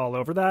 I think, all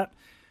over that.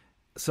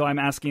 So I'm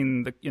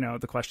asking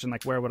the question,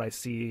 like, where would I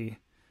see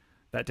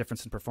that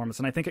difference in performance?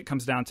 And I think it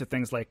comes down to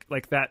things like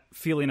that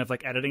feeling of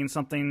like editing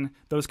something,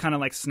 those kind of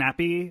like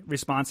snappy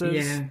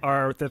responses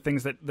are the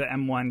things that the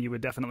M1 you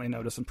would definitely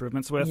notice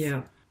improvements with.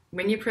 Yeah.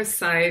 When you press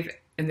save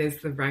and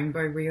there's the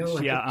rainbow wheel,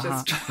 like it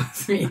just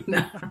drives me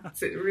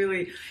nuts. It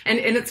really, and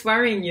it's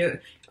worrying you.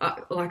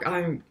 Like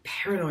I'm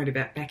paranoid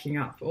about backing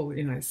up all,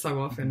 you know,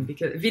 so often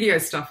because video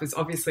stuff is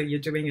obviously you're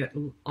doing it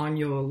on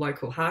your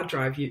local hard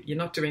drive. You're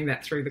not doing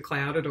that through the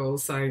cloud at all.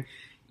 So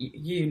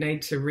you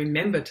need to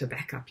remember to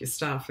back up your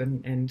stuff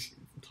and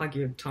plug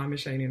your time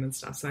machine in and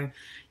stuff. So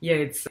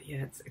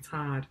it's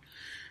hard.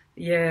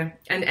 Yeah,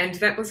 and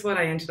that was what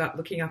I ended up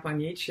looking up on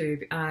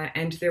YouTube.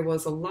 And there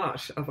was a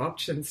lot of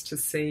options to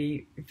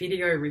see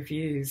video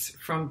reviews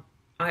from.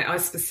 I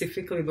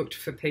specifically looked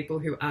for people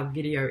who are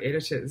video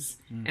editors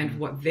and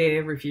what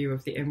their review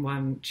of the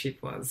M1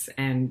 chip was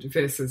and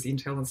versus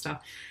Intel and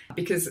stuff,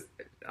 because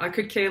I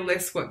could care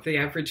less what the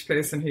average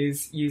person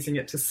who's using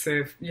it to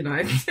surf, you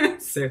know,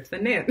 surf the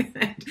net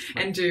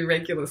and do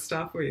regular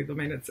stuff with. I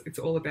mean, it's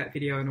all about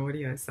video and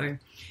audio. So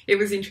it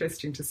was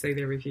interesting to see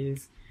their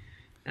reviews.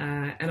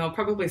 And I'll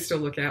probably still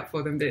look out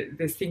for them.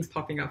 There's things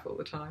popping up all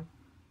the time.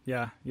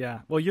 Yeah.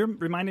 Well, you're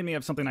reminding me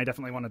of something I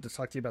definitely wanted to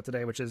talk to you about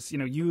today, which is, you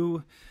know,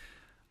 you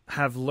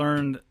have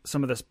learned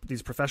some of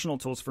these professional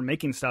tools for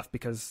making stuff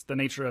because the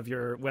nature of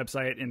your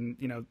website and,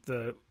 you know,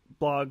 the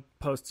blog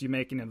posts you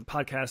make, you know, the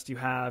podcast you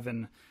have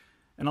and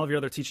all of your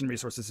other teaching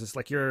resources is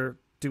like you're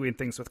doing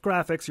things with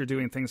graphics, you're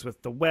doing things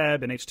with the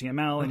web and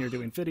HTML, and you're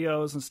doing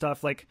videos and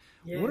stuff. Like,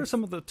 what are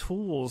some of the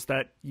tools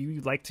that you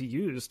like to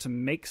use to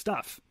make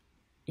stuff?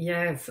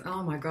 Yes.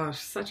 Oh my gosh,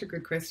 such a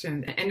good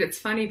question. And it's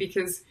funny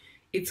because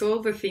it's all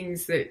the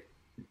things that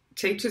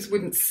teachers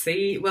wouldn't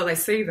see. Well, they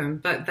see them,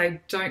 but they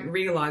don't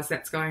realise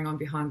that's going on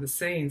behind the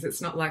scenes.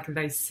 It's not like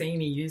they see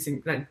me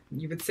using that.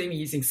 You would see me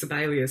using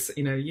Sibelius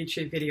in a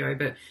YouTube video,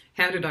 but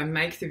how did I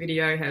make the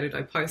video? How did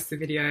I post the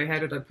video? How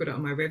did I put it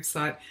on my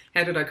website?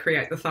 How did I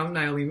create the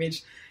thumbnail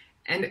image?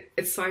 And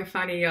it's so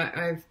funny.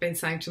 I've been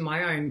saying to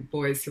my own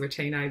boys who are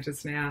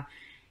teenagers now,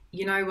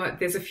 you know what,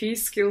 there's a few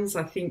skills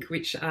I think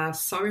which are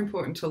so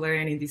important to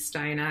learn in this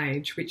day and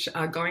age, which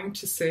are going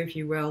to serve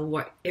you well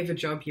whatever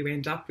job you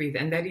end up with,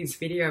 and that is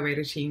video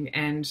editing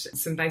and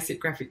some basic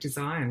graphic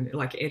design,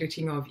 like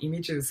editing of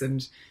images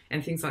and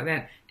things like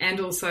that, and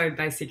also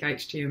basic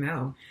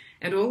HTML.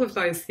 And all of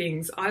those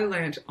things I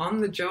learnt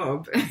on the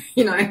job,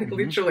 you know,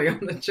 literally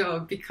on the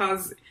job,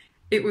 because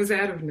it was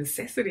out of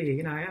necessity,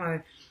 you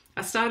know.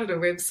 I started a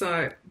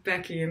website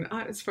back in,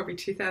 it's probably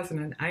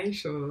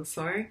 2008 or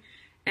so.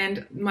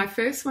 And my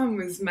first one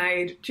was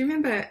made. Do you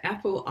remember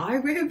Apple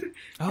iWeb?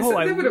 Oh,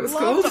 I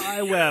loved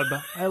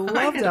iWeb. I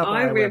loved Apple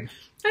iWeb.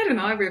 I had an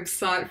iWeb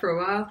site for a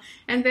while,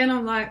 and then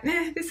I'm like,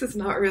 this is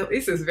not real.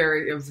 It was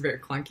very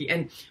clunky.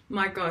 And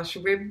my gosh,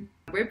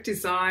 web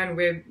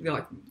design,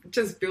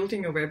 just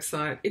building a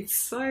website, it's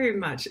so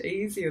much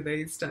easier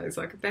these days.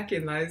 Like back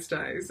in those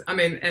days, I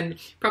mean, and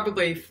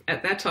probably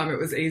at that time it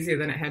was easier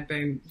than it had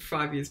been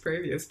 5 years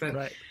previous, but.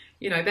 Right.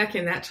 You know, back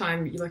in that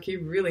time, like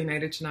you really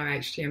needed to know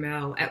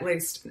HTML, at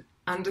least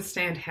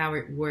understand how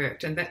it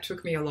worked. And that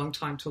took me a long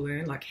time to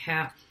learn, like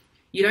how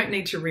you don't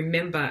need to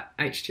remember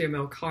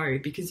HTML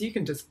code because you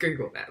can just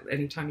Google that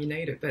anytime you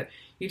need it. But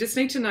you just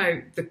need to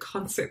know the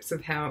concepts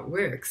of how it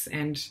works.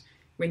 And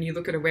when you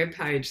look at a web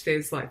page,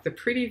 there's like the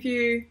pretty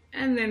view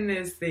and then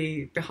there's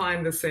the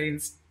behind the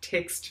scenes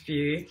text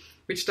view,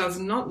 which does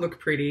not look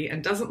pretty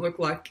and doesn't look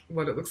like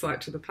what it looks like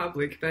to the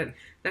public, but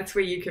that's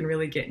where you can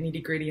really get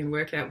nitty-gritty and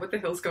work out what the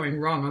hell's going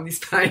wrong on this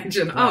page.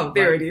 And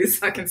there it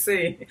is. I can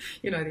see,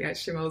 the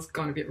HTML's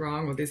gone a bit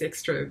wrong, or there's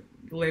extra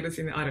letters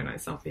in there, I don't know,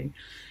 something.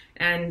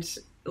 And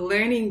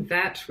learning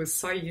that was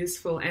so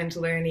useful, and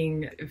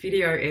learning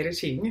video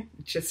editing,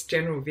 just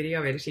general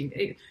video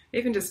editing,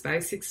 even just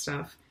basic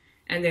stuff,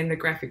 and then the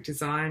graphic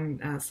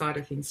design side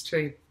of things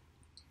too.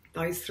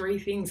 Those three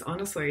things,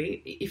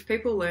 honestly, if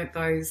people learnt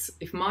those,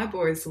 if my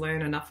boys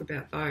learn enough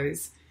about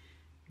those,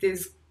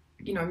 there's,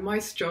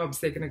 most jobs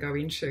they're going to go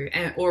into,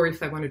 or if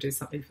they want to do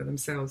something for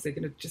themselves, they're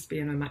going to just be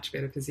in a much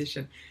better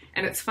position.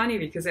 And it's funny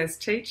because as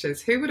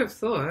teachers, who would have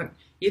thought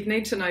you'd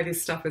need to know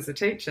this stuff as a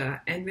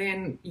teacher? And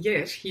then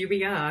yet here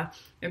we are,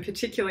 and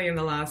particularly in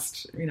the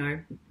last,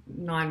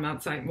 9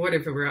 months,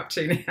 whatever we're up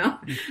to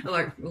now,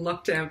 like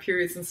lockdown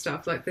periods and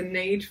stuff, like the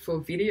need for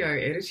video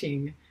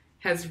editing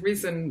has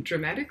risen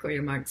dramatically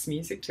amongst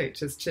music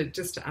teachers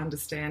to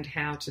understand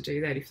how to do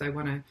that if they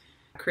want to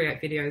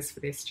create videos for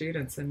their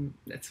students. And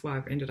that's why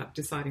I've ended up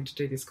deciding to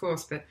do this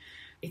course. But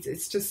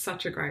it's just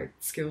such a great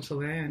skill to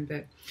learn.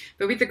 But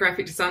with the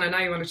graphic design, I know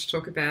you wanted to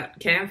talk about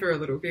Canva a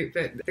little bit,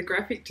 but the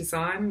graphic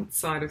design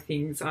side of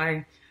things,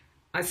 I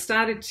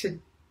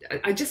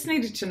just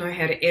needed to know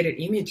how to edit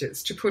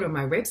images to put on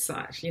my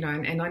website,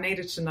 and I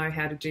needed to know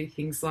how to do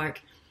things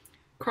like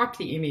crop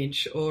the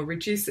image or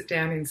reduce it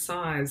down in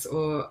size,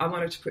 or I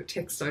wanted to put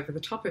text over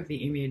the top of the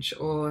image,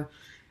 or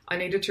I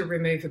needed to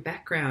remove a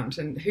background.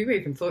 And who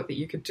even thought that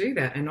you could do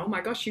that? And oh my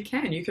gosh, you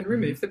can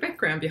remove the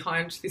background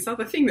behind this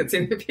other thing that's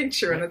in the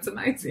picture, and it's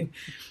amazing.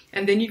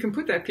 And then you can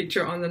put that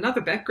picture on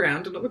another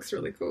background and it looks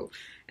really cool.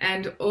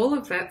 And all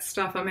of that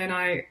stuff,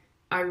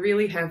 I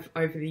really have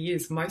over the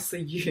years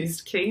mostly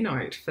used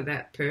Keynote for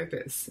that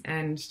purpose,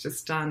 and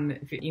just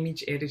done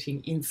image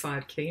editing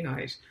inside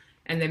Keynote,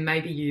 and then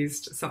maybe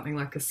used something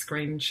like a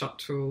screenshot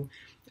tool.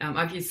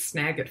 I've used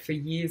Snagit for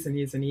years and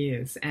years and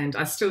years, and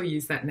I still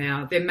use that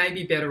now. There may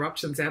be better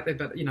options out there,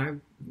 but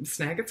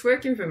Snagit's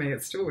working for me.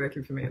 It's still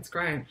working for me. It's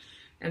great.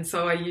 And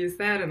so I use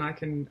that, and I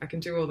can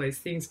do all these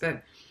things.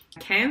 But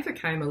Canva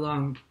came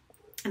along,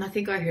 and I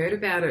think I heard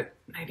about it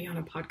maybe on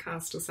a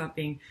podcast or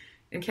something.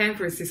 And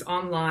Canva is this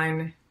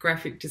online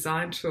graphic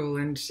design tool,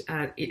 and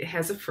it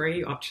has a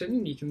free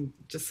option. You can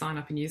just sign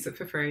up and use it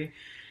for free.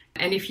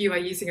 And if you are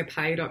using a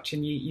paid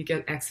option, you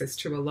get access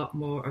to a lot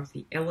more of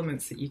the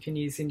elements that you can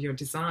use in your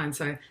design.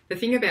 So the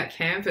thing about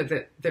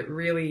Canva that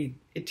really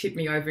it tipped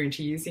me over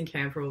into using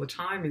Canva all the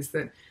time is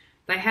that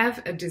they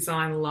have a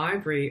design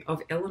library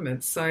of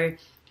elements. So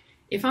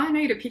if I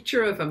need a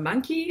picture of a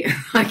monkey,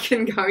 I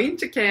can go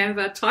into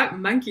Canva, type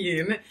monkey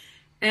in,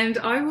 and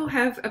I will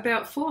have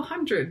about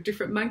 400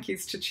 different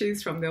monkeys to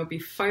choose from. There'll be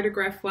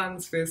photograph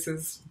ones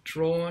versus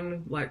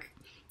drawn,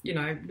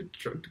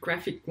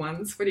 graphic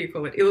ones,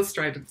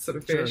 illustrated sort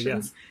of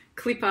versions, sure, yeah.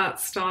 Clip art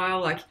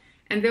style,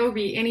 and there will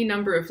be any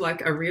number of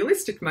a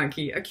realistic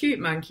monkey, a cute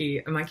monkey,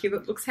 a monkey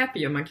that looks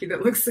happy, a monkey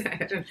that looks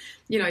sad, and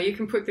you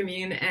can put them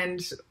in,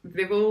 and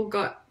they've all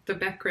got the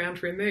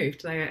background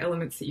removed. They are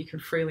elements that you can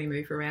freely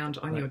move around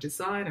on your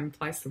design and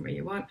place them where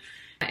you want.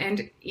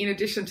 And in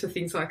addition to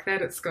things like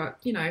that, it's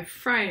got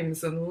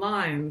frames and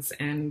lines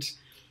and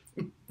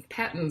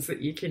patterns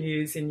that you can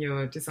use in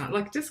your design.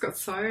 Just got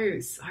so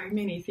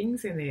many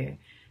things in there,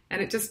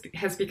 and it just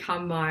has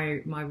become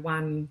my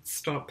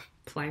one-stop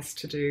place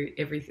to do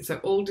everything. So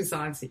all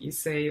designs that you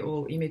see,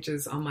 all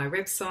images on my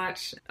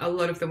website, a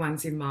lot of the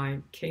ones in my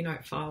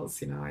Keynote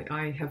files,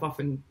 I have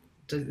often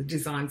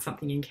designed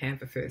something in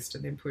Canva first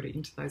and then put it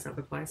into those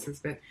other places.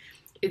 But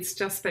it's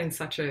just been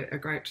such a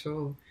great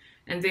tool.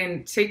 And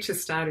then teachers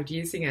started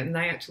using it, and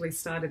they actually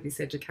started this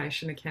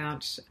education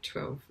account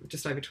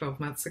just over 12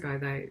 months ago.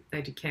 They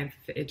did Canva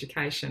for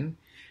Education,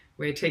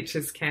 where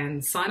teachers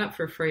can sign up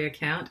for a free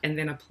account and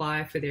then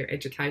apply for their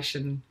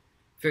education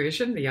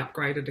version, the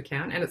upgraded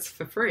account, and it's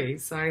for free.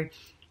 So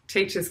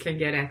teachers can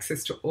get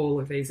access to all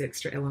of these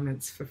extra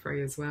elements for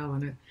free as well.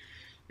 And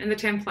the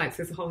templates,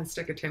 there's a whole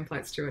stack of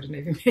templates too. I didn't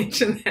even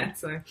mention that.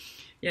 So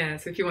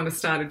if you want to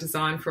start a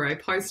design for a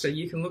poster,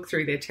 you can look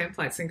through their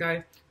templates and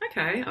go,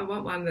 okay, I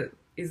want one that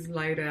is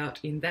laid out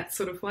in that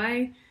sort of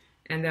way,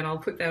 and then I'll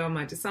put that on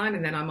my design,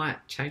 and then I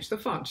might change the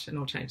font, and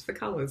I'll change the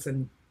colours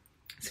and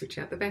switch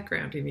out the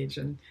background image.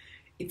 And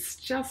it's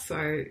just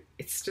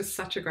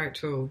such a great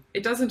tool.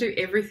 It doesn't do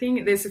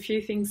everything. There's a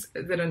few things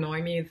that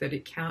annoy me that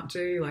it can't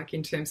do,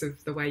 in terms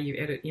of the way you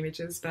edit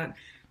images, but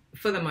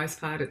for the most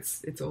part,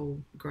 it's all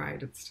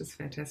great. It's just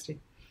fantastic.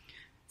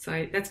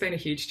 So that's been a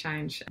huge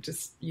change,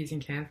 just using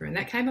Canva. And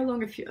that came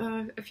along a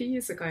few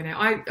years ago now.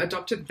 I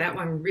adopted that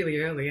one really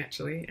early,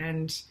 actually,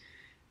 and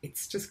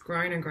it's just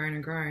grown and grown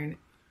and grown.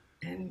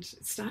 And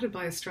it started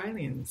by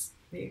Australians.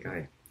 There you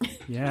go.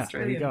 Yeah,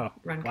 there you go.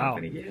 Run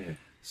company, yeah.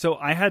 So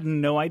I had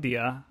no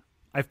idea.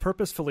 I've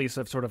purposefully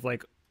sort of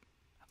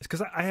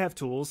because I have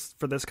tools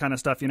for this kind of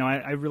stuff. You know,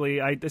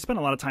 I spent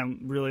a lot of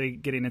time really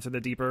getting into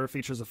the deeper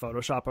features of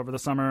Photoshop over the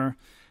summer.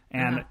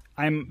 And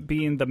I'm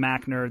being the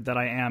Mac nerd that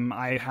I am.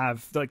 I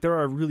have, like, there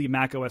are really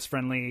Mac OS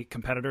friendly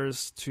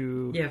competitors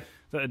to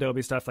the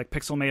Adobe stuff. Like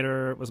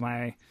Pixelmator was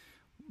one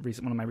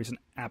of my recent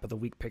app of the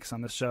week picks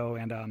on this show.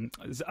 And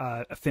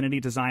Affinity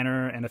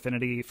Designer and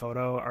Affinity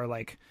Photo are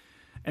like,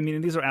 I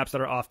mean, these are apps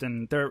that are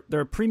often,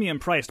 they're premium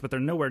priced, but they're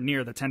nowhere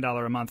near the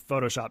 $10 a month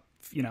Photoshop.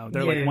 You know,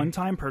 they're like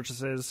one-time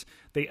purchases.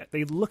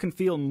 They look and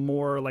feel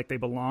more like they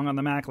belong on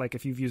the Mac. Like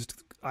if you've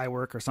used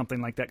iWork or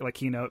something like that, like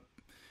Keynote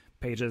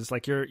pages,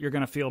 like you're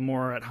going to feel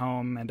more at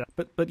home. And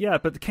but the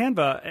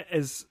Canva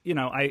is, you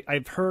know,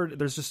 I've heard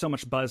there's just so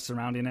much buzz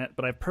surrounding it,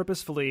 but I've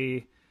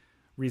purposefully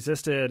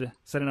resisted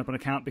setting up an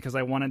account because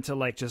I wanted to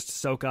like just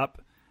soak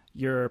up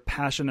your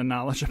passion and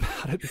knowledge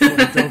about it before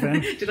I dove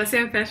in. Did I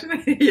sound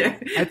passionate? Yeah,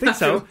 I think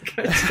so.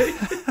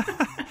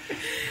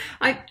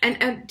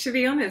 And to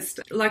be honest,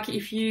 like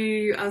if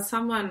you are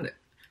someone,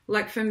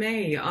 like for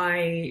me,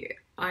 I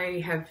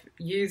have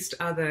used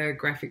other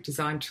graphic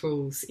design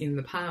tools in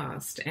the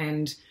past,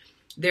 and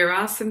there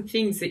are some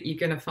things that you're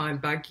going to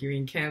find bug you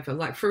in Canva.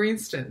 Like for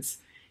instance,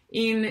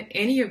 in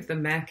any of the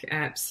Mac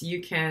apps,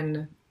 you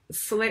can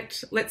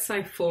select, let's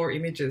say, 4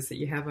 images that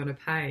you have on a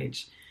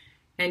page,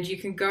 and you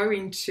can go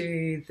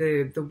into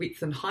the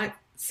width and height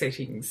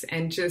settings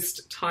and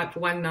just type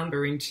one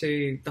number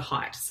into the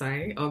height,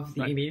 say, of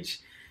the image,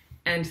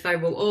 and they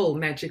will all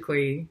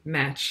magically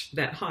match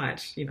that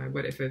height, you know,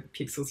 whatever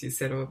pixels you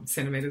set or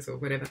centimeters or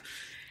whatever.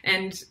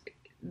 And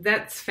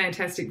that's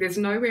fantastic. There's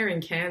nowhere in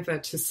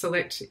Canva to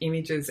select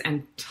images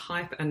and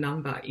type a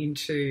number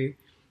into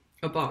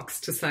a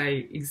box to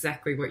say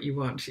exactly what you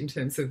want in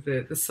terms of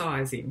the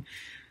sizing.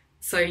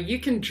 So you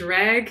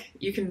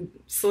can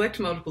select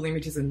multiple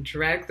images and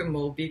drag them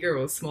all bigger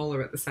or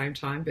smaller at the same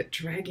time, but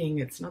dragging,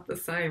 it's not the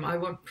same. I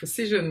want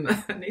precision.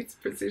 It needs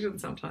precision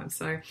sometimes.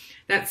 So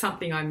that's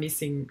something I'm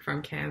missing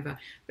from Canva.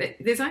 But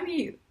there's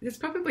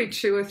probably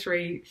 2 or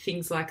 3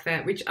 things like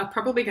that, which are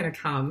probably going to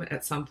come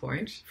at some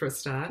point for a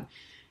start.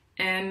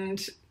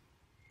 And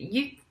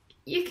you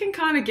can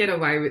kind of get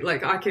away with,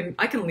 like, I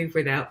can live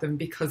without them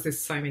because there's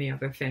so many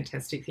other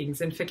fantastic things.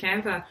 And for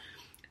Canva,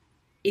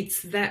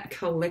 it's that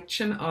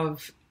collection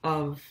of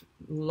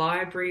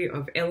library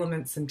of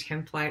elements and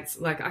templates.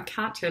 Like, I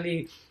can't tell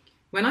you,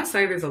 when I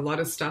say there's a lot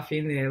of stuff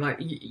in there, like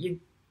you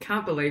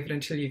can't believe it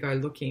until you go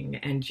looking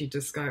and you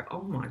just go,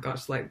 oh my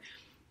gosh, like,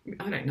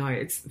 I don't know,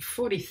 it's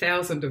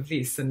 40,000 of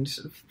this and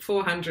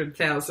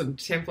 400,000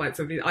 templates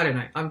of this. I don't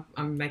know.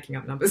 I'm making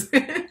up numbers,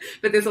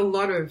 but there's a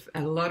lot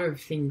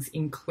of things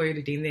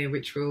included in there,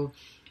 which will,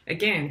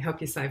 again, help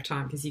you save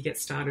time because you get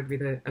started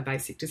with a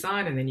basic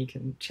design and then you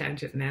can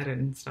change it and add it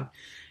and stuff.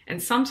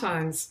 And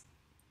sometimes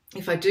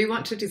if I do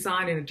want to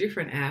design in a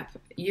different app,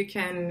 you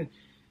can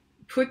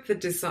put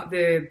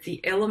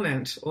the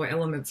element or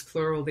elements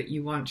plural that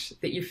you want,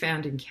 that you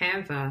found in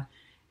Canva,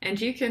 and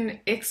you can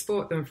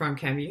export them from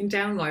Canva. You can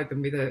download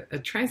them with a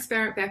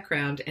transparent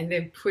background and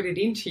then put it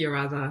into your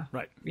other,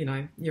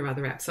 your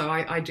other app. So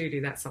I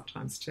do that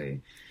sometimes too.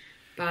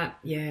 But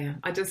yeah,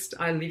 I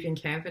live in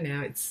Canva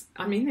now.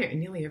 I'm in there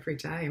nearly every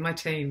day. And my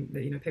team,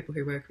 people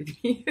who work with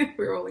me,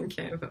 we're all in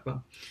Canva.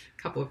 Well,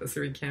 a couple of us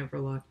are in Canva a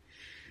lot.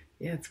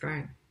 Yeah, it's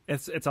great.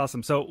 It's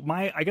awesome. So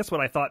I guess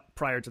what I thought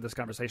prior to this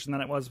conversation that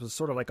it was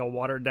sort of like a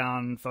watered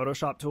down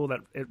Photoshop tool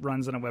that it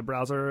runs in a web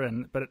browser.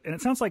 And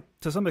it sounds like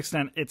to some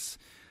extent it's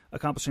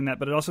accomplishing that,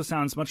 but it also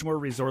sounds much more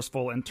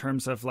resourceful in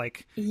terms of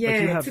like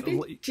it's a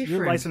bit different.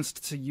 You're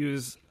licensed to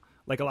use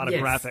like a lot of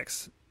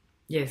graphics.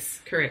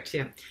 Yes, correct,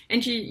 yeah.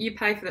 And you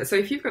pay for that. So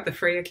if you've got the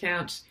free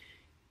account,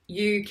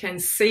 you can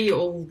see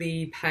all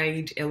the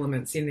paid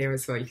elements in there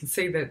as well. You can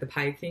see the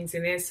paid things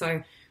in there.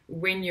 So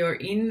when you're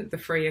in the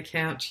free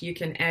account, you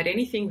can add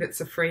anything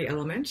that's a free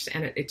element,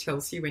 and it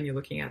tells you when you're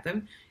looking at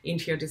them,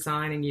 into your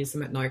design and use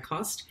them at no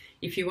cost.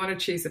 If you want to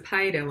choose a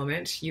paid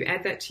element, you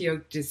add that to your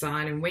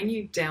design, and when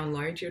you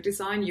download your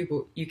design,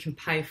 you can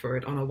pay for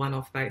it on a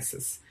one-off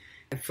basis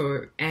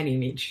for an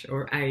image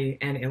or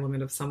an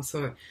element of some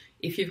sort.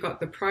 If you've got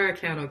the pro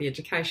account or the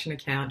education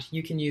account,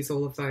 you can use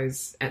all of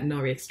those at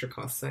no extra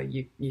cost. So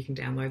you can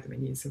download them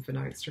and use them for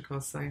no extra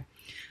cost. So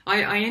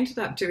I ended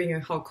up doing a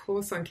whole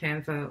course on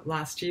Canva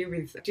last year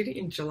I did it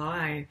in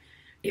July.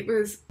 It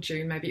was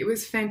June maybe. It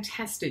was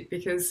fantastic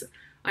because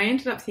I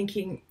ended up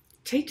thinking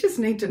teachers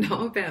need to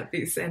know about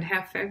this and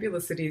how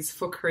fabulous it is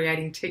for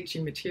creating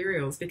teaching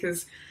materials,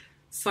 because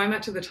so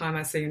much of the time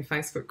I see in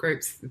Facebook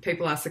groups,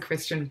 people ask the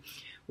question,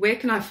 where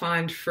can I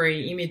find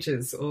free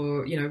images,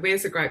 or,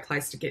 where's a great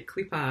place to get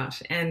clip art?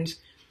 And,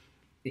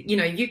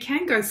 you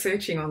can go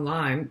searching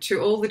online to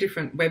all the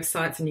different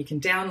websites and you can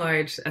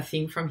download a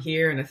thing from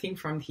here and a thing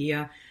from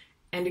here.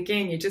 And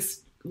again, you're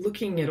just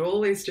looking at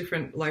all these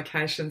different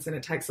locations and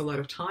it takes a lot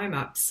of time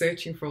up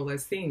searching for all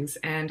those things.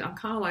 And I'm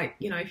kind of like,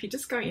 if you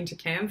just go into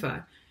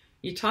Canva,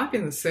 you type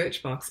in the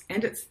search box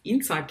and it's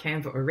inside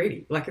Canva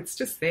already. Like, it's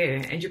just there,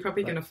 and you're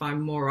probably going to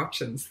find more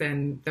options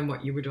than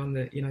what you would on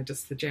the,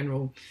 just the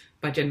generally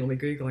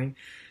Googling.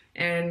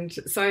 And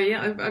so,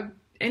 yeah,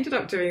 ended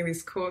up doing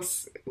this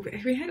course. I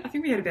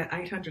think we had about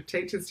 800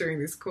 teachers doing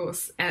this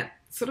course at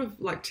sort of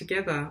like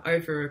together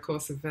over a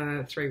course of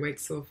 3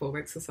 weeks or 4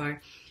 weeks or so.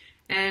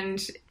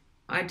 And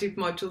I did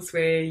modules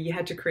where you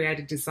had to create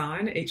a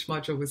design. Each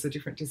module was a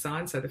different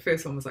design. So the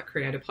first one was like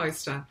create a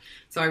poster.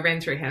 So I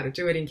ran through how to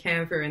do it in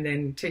Canva, and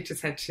then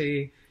teachers had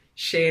to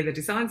share the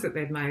designs that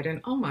they'd made.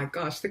 And oh my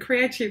gosh, the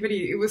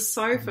creativity, it was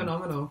so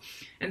phenomenal.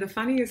 And the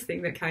funniest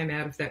thing that came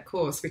out of that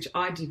course, which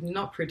I did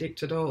not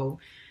predict at all,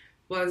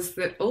 was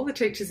that all the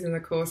teachers in the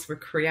course were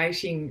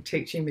creating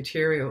teaching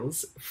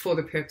materials for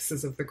the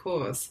purposes of the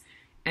course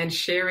and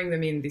sharing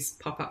them in this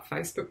pop-up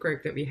Facebook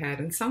group that we had.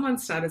 And someone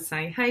started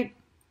saying, hey,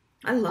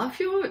 I love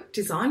your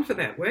design for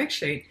that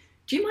worksheet.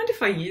 Do you mind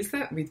if I use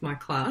that with my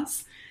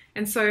class?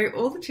 And so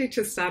all the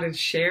teachers started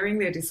sharing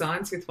their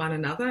designs with one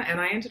another, and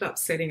I ended up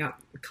setting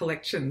up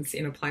collections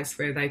in a place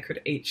where they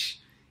could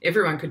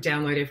everyone could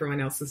download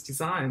everyone else's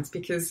designs,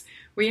 because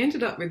we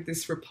ended up with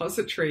this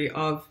repository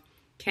of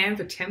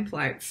Canva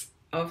templates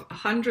of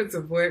hundreds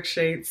of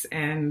worksheets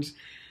and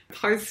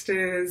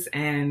posters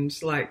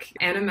and like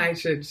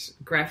animated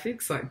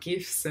graphics like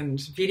GIFs and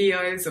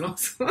videos and all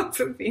sorts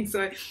of things.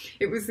 So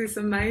it was this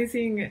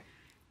amazing,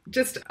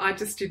 I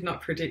just did not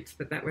predict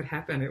that would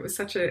happen. It was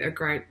such a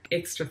great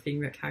extra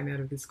thing that came out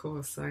of this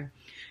course. So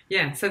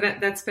yeah, so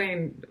that's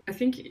been, I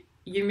think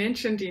you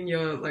mentioned in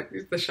your, like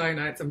the show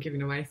notes, I'm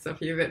giving away stuff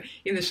here, but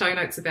in the show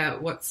notes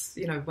about what's,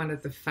 one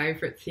of the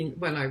favourite things,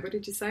 well, no, what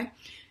did you say?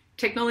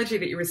 Technology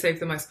that you receive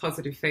the most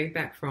positive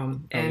feedback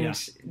from. And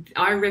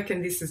I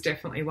reckon this is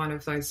definitely one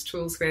of those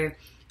tools where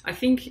I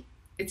think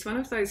it's one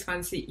of those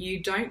ones that you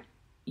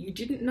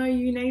didn't know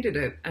you needed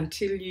it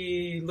until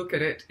you look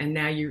at it, and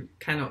now you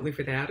cannot live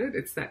without it.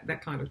 It's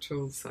that kind of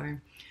tool. So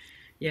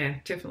yeah,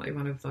 definitely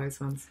one of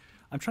those ones.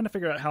 I'm trying to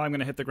figure out how I'm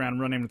going to hit the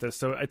ground running with this.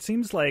 So it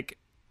seems like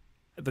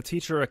the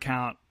teacher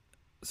account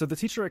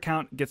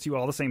gets you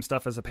all the same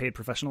stuff as a paid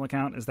professional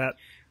account. Is that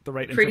the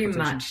right interpretation?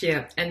 Pretty much,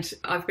 yeah. And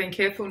I've been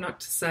careful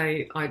not to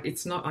say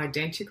it's not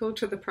identical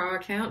to the pro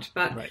account,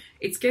 but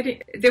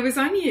there was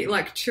only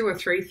like 2 or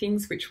 3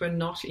 things which were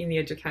not in the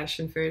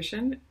education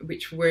version,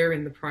 which were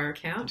in the pro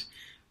account.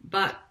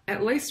 But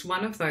at least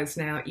one of those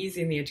now is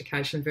in the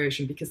education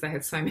version because they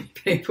had so many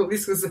people.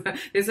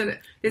 There's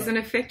an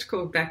effect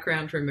called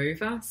background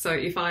remover. So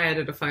if I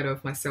added a photo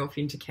of myself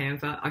into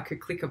Canva, I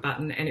could click a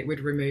button and it would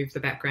remove the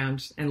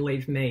background and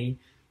leave me,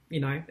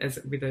 as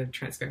with a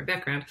transparent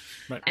background.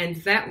 Right. And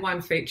that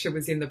one feature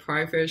was in the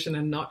pro version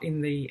and not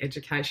in the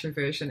education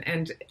version.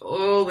 And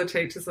all the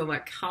teachers are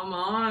like, come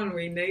on,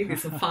 we need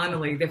this. And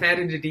finally, they've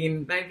added it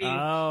in maybe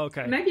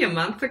a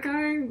month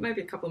ago,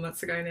 maybe a couple of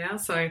months ago now.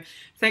 So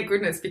thank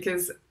goodness,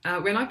 because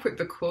when I put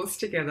the course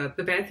together,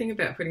 the bad thing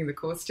about putting the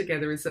course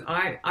together is that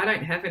I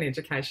don't have an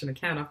education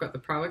account. I've got the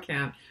pro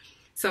account.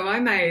 So I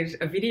made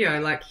a video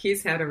like,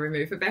 here's how to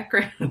remove a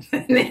background.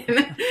 And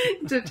then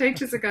the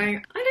teachers are going,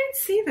 I don't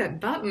see that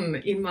button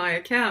in my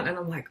account. And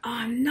I'm like,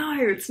 oh no,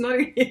 it's not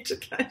in the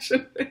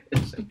education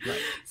version. Right.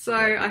 So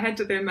I had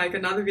to then make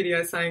another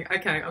video saying,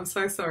 okay, I'm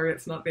so sorry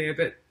it's not there,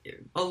 but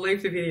I'll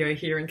leave the video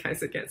here in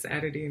case it gets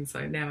added in.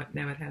 So now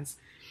it has.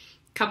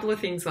 A couple of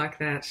things like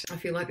that. I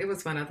feel like there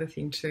was one other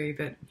thing too,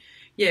 but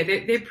yeah,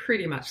 they're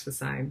pretty much the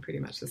same.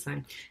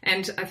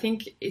 And I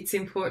think it's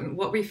important.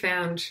 What we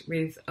found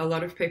with a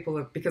lot of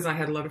people, because I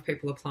had a lot of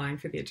people applying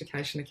for the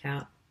education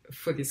account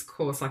for this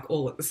course, like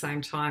all at the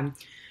same time,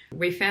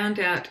 we found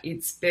out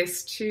it's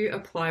best to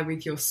apply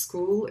with your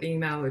school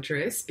email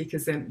address,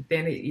 because then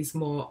it is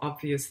more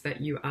obvious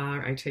that you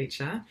are a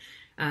teacher.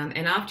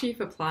 And after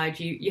you've applied,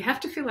 you have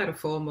to fill out a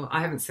form, or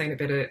I haven't seen a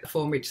better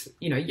form, which,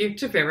 you have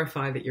to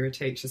verify that you're a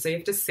teacher. So you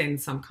have to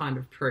send some kind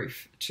of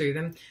proof to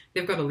them.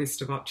 They've got a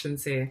list of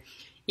options there.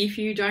 If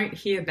you don't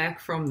hear back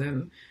from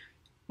them,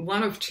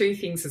 one of 2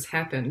 things has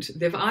happened.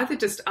 They've either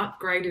just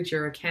upgraded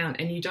your account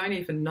and you don't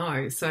even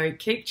know. So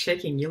keep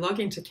checking. You log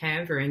into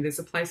Canva and there's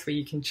a place where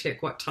you can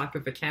check what type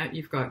of account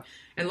you've got.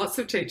 And lots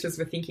of teachers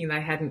were thinking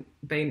they hadn't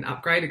been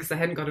upgraded because they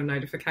hadn't got a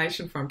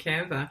notification from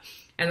Canva.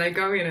 And they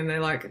go in and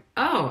they're like,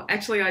 oh,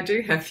 actually, I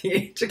do have the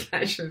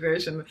education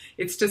version.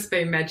 It's just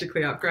been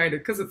magically upgraded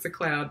because it's a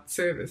cloud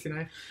service,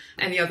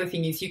 And the other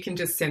thing is you can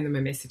just send them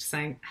a message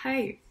saying,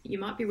 hey, you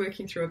might be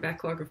working through a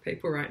backlog of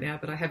people right now,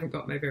 but I haven't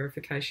got my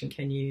verification.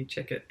 Can you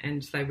check it?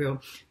 And they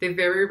will. They're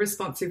very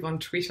responsive on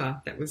Twitter.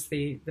 That was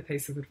the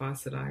piece of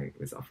advice that I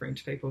was offering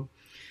to people.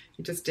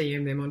 You just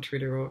DM them on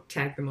Twitter or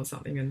tag them or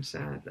something, and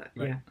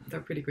they're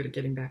pretty good at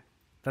getting back.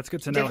 That's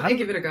good to know. Definitely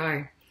give it a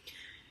go.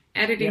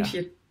 Add it into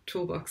your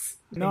toolbox.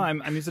 No,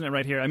 I'm using it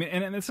right here. I mean,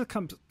 and this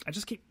comes. I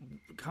just keep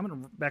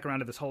coming back around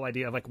to this whole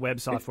idea of like web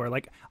software.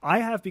 Like I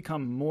have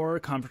become more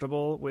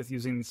comfortable with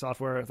using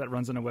software that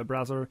runs in a web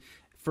browser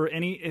for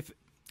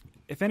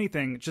if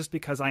anything, just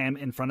because I am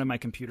in front of my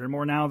computer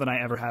more now than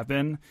I ever have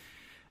been.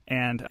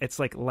 And it's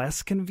like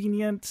less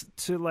convenient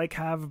to like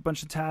have a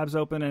bunch of tabs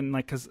open, and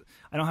like, cause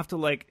I don't have to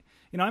like,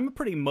 I'm a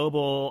pretty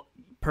mobile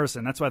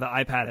person. That's why the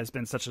iPad has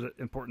been such an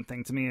important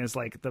thing to me, is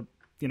like the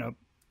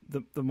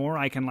more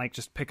I can like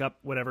just pick up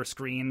whatever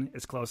screen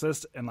is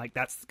closest, and like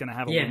that's going to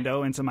have a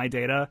window into my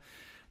data,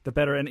 the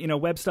better.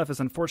 And, web stuff is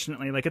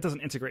unfortunately, like, it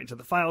doesn't integrate into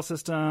the file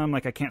system.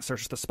 Like, I can't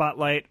search the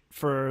Spotlight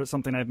for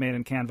something I've made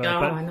in Canva. Oh,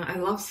 but I know. I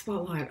love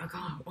Spotlight.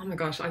 Oh my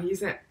gosh, I use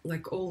that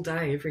like all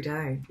day, every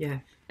day. Yeah.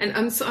 And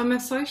I'm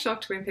so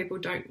shocked when people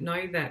don't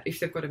know that if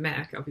they've got a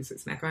Mac. Obviously,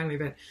 it's Mac only,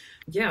 but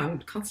yeah, I'm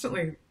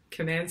constantly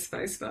Command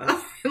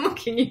spacebar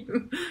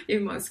looking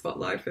in my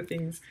Spotlight for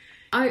things.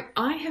 I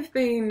have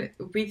been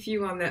with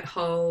you on that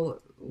whole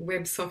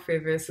web software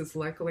versus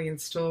locally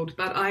installed,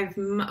 but I've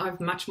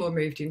much more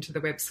moved into the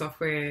web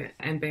software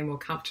and been more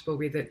comfortable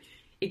with it,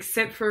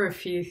 except for a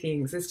few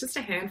things. There's just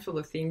a handful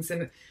of things,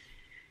 and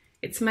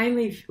it's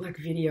mainly like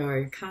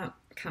video.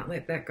 Can't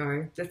let that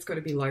go. That's got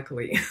to be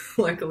locally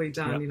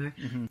done, Yep.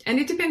 Mm-hmm. And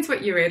it depends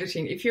what you're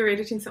editing. If you're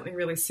editing something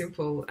really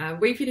simple,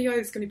 WeVideo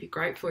is going to be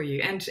great for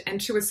you. And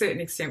to a certain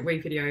extent,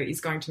 WeVideo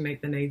is going to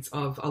meet the needs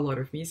of a lot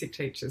of music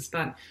teachers.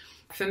 But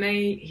for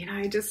me,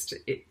 I just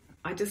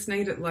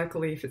need it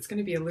locally. If it's going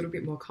to be a little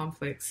bit more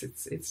complex,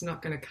 it's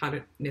not going to cut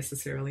it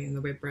necessarily in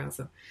the web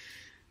browser.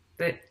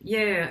 But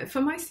yeah, for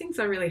most things,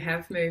 I really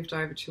have moved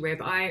over to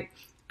web.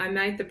 I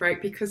made the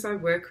break because I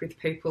work with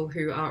people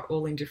who are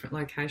all in different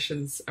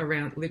locations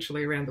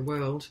literally around the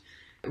world.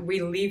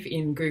 We live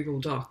in Google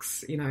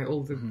Docs,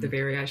 all the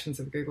variations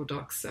of Google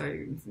Docs.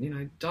 So,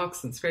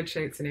 docs and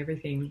spreadsheets and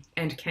everything,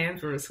 and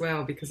Canva as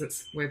well, because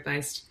it's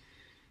web-based.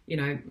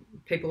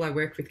 People I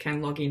work with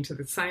can log into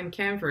the same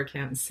Canva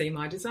account and see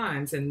my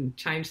designs and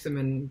change them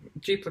and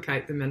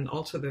duplicate them and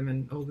alter them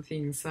and all the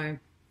things. So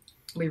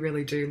we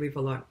really do live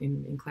a lot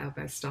in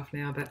cloud-based stuff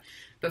now.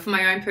 But for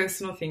my own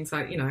personal things,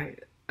 I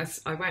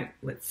won't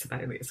let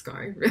Sibelius go,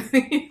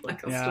 really.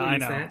 Like, I'll still use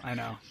that. I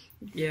know.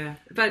 Yeah.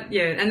 But,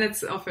 yeah, and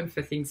that's often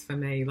for things for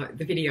me, like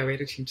the video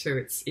editing too.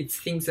 It's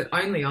things that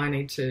only I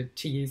need to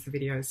use the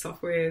video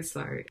software.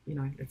 So,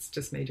 it's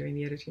just me doing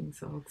the editing,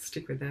 so I'll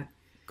stick with that.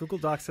 Google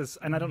Docs has,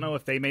 and I don't know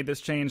if they made this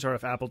change or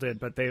if Apple did,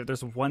 but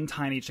there's one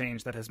tiny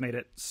change that has made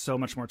it so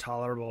much more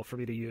tolerable for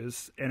me to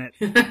use. And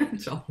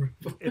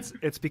tolerable.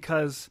 It's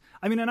because,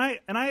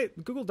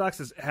 Google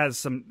Docs has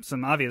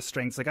some obvious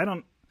strengths. Like, I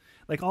don't,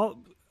 like, all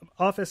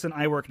Office and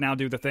iWork now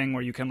do the thing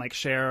where you can like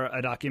share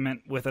a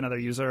document with another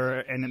user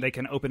and they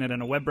can open it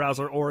in a web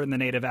browser or in the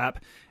native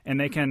app,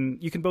 and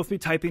you can both be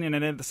typing in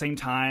it at the same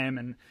time.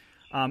 And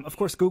of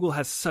course, Google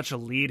has such a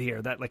lead here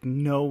that like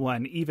no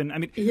one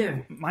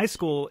my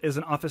school is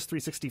an Office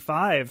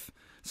 365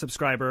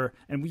 subscriber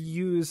and we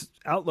use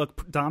Outlook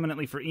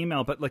predominantly for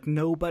email, but like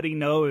nobody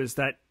knows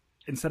that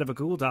instead of a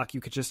Google Doc,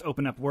 you could just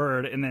open up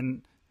Word and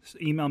then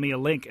email me a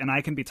link and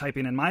I can be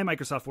typing in my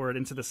Microsoft Word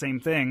into the same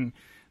thing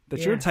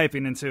that you're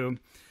typing into.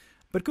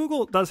 But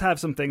Google does have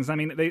some things. I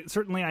mean,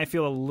 I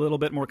feel a little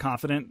bit more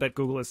confident that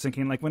Google is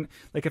syncing.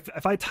 Like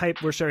if I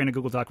type, we're sharing a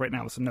Google Doc right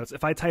now with some notes.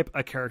 If I type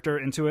a character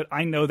into it,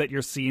 I know that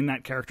you're seeing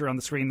that character on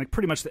the screen, like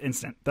pretty much the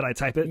instant that I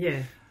type it.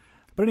 Yeah.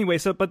 But anyway,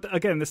 but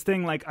again, this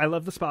thing, like I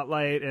love the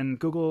Spotlight, and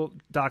Google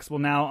Docs will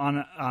now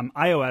on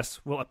iOS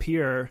will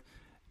appear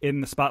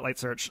in the Spotlight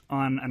search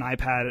on an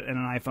iPad and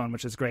an iPhone,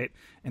 which is great.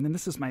 And then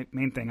this is my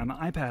main thing. On the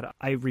iPad,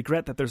 I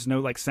regret that there's no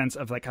like sense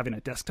of like having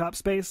a desktop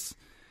space.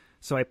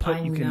 So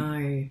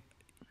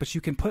but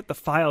you can put the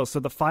files. So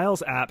the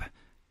Files app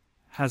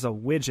has a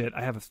widget.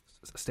 I have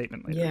a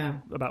statement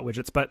later about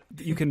widgets, but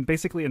you can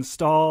basically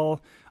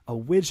install a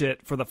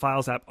widget for the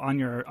Files app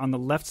on the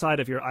left side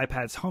of your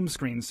iPad's home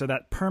screen. So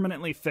that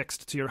permanently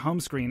fixed to your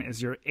home screen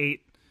is your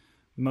 8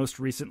 most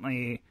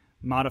recently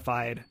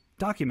modified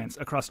documents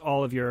across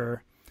all of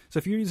your. So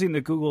if you're using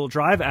the Google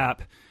Drive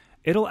app,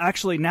 it'll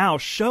actually now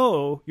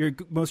show your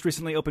most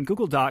recently opened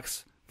Google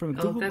Docs from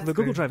the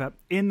Google Drive app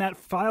in that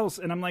Files.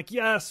 And I'm like,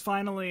 yes,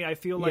 finally, I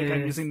feel like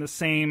I'm using the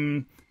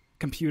same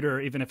computer,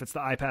 even if it's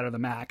the iPad or the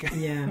Mac.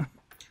 Yeah.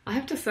 I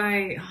have to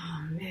say,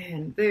 oh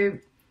man,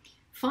 the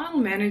file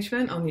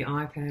management on the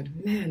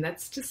iPad, man,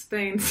 that's just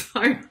been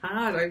so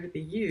hard over the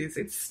years.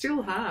 It's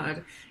still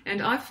hard.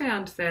 And I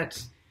found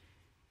that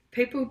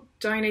people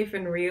don't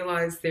even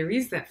realize there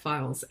is that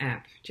Files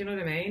app. Do you know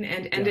what I mean?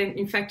 And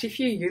in fact, if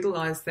you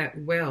utilize that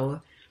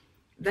well,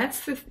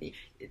 that's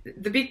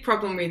the big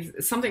problem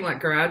with something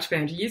like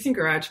GarageBand. You're using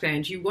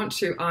GarageBand, you want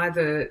to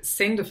either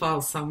send a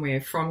file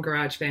somewhere from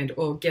GarageBand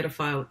or get a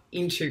file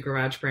into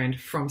GarageBand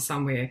from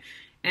somewhere.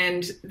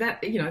 And that,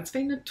 it's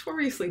been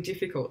notoriously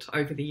difficult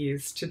over the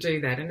years to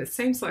do that. And it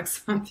seems like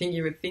something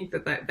you would think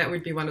that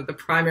would be one of the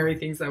primary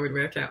things I would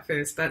work out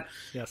first. But,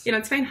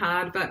 it's been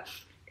hard, but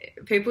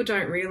people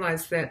don't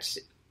realize that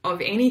of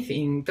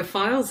anything, the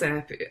Files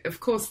app, of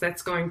course,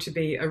 that's going to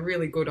be a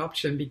really good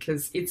option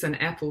because it's an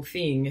Apple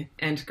thing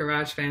and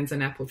GarageBand's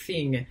an Apple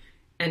thing.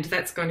 And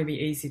that's going to be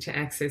easy to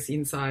access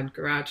inside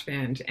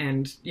GarageBand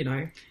and,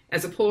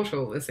 as a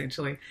portal,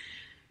 essentially.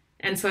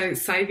 And so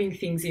saving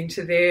things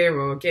into there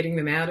or getting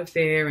them out of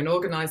there and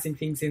organising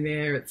things in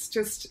there, it's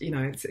just,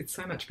 it's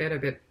so much better.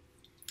 But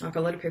like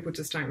a lot of people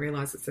just don't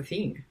realise it's a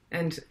thing.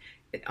 And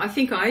I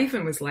think I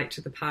even was late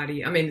to the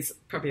party. I mean, it's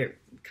probably a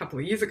couple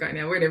of years ago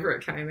now, whenever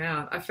it came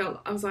out.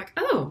 I was like,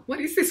 oh, what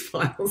is this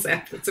Files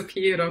app that's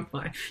appeared on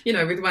my,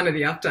 with one of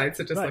the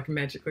updates, it just like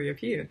magically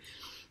appeared.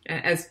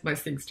 as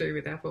most things do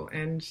with Apple.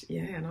 And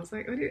yeah, and I was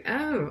like,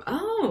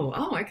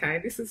 okay,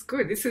 this is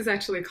good. This is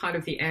actually kind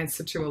of the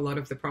answer to a lot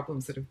of the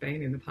problems that have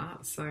been in the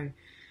past. So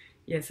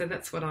yeah, so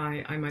that's what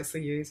I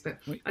mostly use. But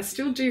I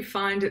still do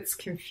find it's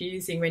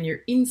confusing when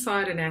you're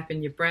inside an app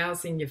and you're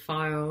browsing your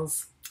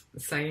files,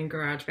 say in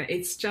GarageBand.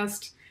 It's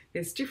just,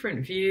 there's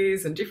different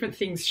views and different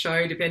things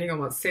show depending on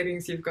what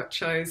settings you've got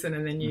chosen.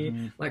 And then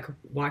you like,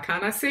 why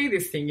can't I see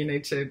this thing? You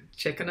need to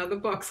check another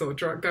box or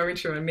go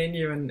into a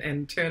menu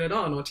and turn it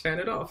on or turn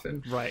it off.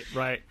 And right.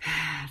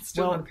 It's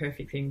still not a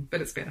perfect thing,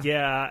 but it's better.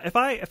 Yeah. If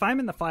I'm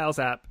in the Files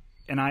app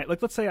and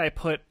let's say I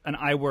put an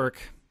iWork,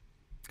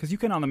 because you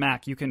can on the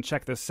Mac, you can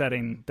check this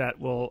setting that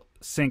will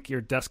sync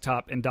your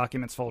desktop and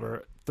documents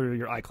folder through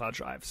your iCloud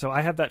drive. So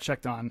I have that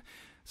checked on.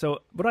 So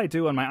what I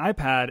do on my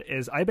iPad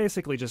is I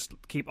basically just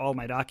keep all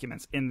my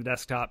documents in the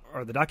desktop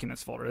or the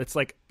documents folder. It's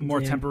like more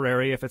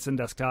temporary if it's in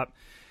desktop.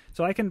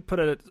 So I can put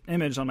an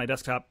image on my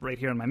desktop right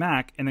here on my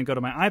Mac and then go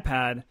to my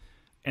iPad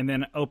and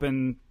then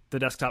open the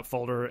desktop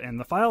folder in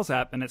the Files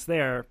app and it's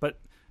there. But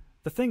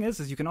the thing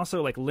is you can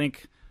also like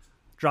link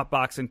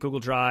Dropbox and Google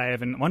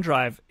Drive and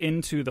OneDrive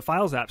into the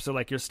Files app. So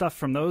like your stuff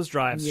from those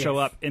drives show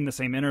up in the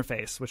same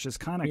interface, which is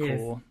kind of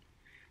cool.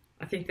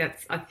 I think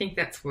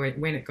that's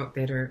when it got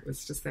better. It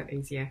was just that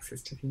easy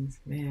access to things,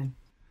 man.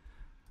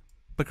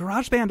 But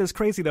GarageBand is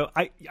crazy, though.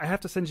 I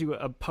have to send you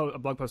a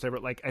blog post I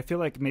wrote, like, I feel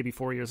like maybe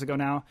 4 years ago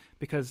now,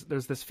 because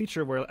there's this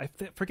feature where I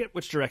forget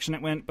which direction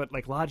it went, but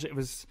like Logic,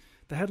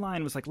 the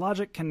headline was like,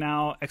 Logic can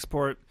now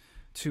export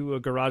to a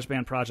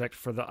GarageBand project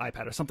for the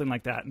iPad or something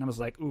like that. And I was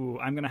like, ooh,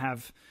 I'm going to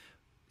have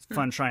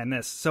fun trying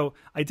this. So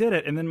I did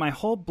it, and then my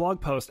whole blog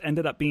post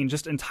ended up being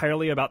just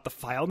entirely about the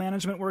file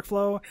management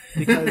workflow,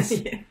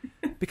 because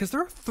because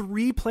there are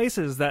 3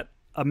 places that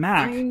a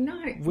Mac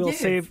will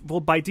save, well,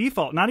 by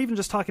default, not even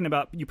just talking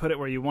about you put it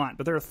where you want,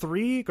 but there are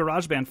 3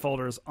 GarageBand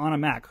folders on a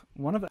Mac.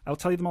 One of them, I'll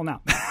tell you them all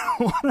now.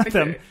 One of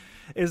them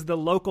is the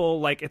local,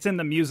 like it's in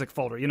the music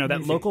folder, you know,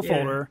 that local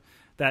folder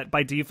that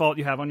by default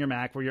you have on your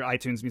Mac where your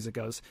iTunes music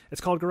goes.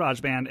 It's called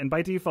GarageBand, and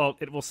by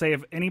default it will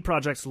save any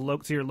projects to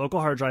your local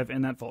hard drive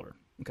in that folder.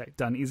 Okay,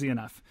 done, easy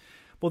enough.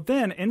 Well,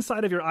 then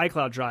inside of your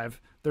iCloud drive,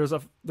 there's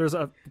a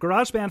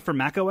GarageBand for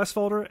macOS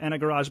folder and a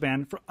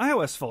GarageBand for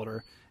iOS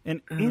folder.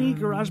 And any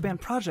GarageBand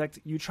project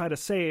you try to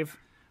save,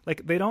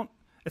 like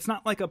it's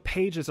not like a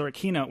Pages or a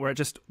Keynote where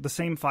the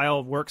same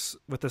file works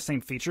with the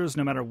same features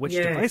no matter which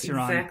device you're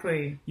on.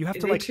 Exactly. You have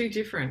to They're too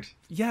different.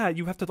 Yeah,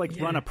 you have to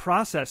run a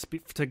process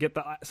to get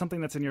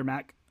something that's in your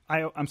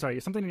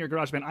something in your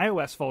GarageBand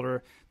iOS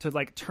folder to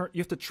you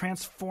have to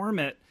transform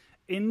it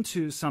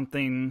into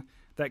something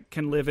that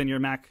can live in your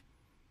Mac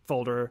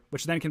folder,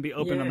 which then can be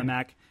opened on the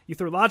Mac. You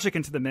throw Logic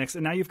into the mix,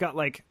 and now you've got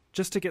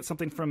just to get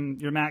something from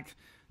your Mac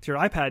to your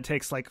iPad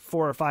takes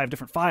 4 or 5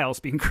 different files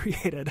being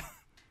created.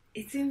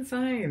 It's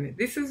insane.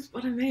 This is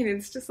what I mean.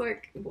 It's just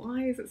like,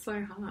 why is it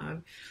so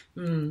hard?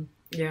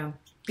 Yeah.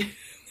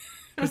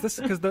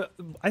 Because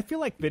I feel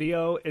like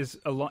video is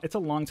it's a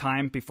long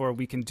time before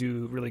we can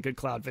do really good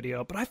cloud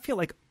video, but I feel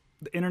like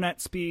the internet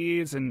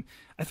speeds, and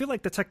I feel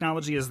like the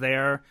technology is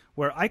there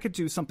where I could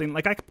do something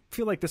I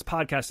feel like this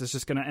podcast is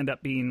just going to end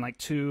up being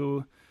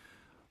 2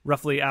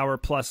 roughly hour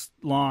plus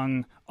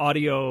long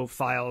audio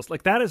files.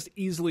 That is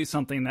easily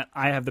something that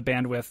I have the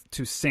bandwidth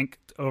to sync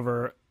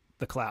over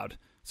the cloud.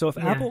 So if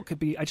Apple could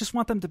be, I just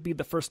want them to be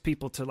the first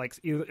people to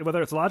either,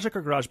 whether it's Logic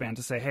or GarageBand,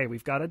 to say, hey,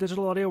 we've got a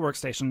digital audio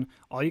workstation.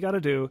 All you got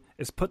to do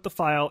is put the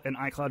file in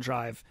iCloud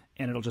Drive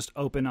and it'll just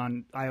open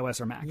on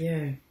iOS or Mac.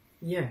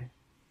 Yeah.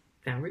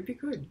 That would be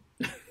good.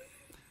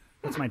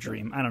 That's my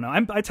dream. I don't know.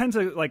 I tend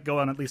to go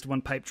on at least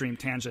one pipe dream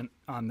tangent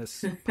on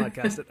this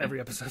podcast at every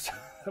episode.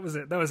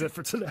 That was it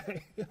for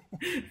today.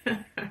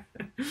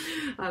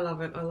 I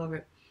love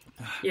it.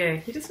 Yeah,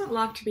 you just want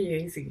life to be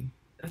easy.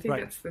 I think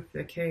that's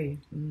the key.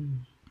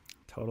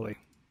 Totally.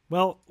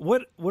 Well,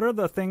 what are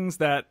the things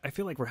that I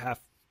feel like we're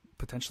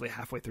potentially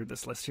halfway through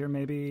this list here?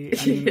 Maybe.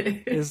 I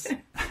mean,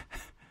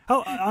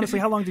 honestly,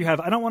 how long do you have?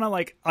 I don't want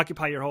to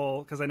occupy your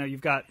whole, because I know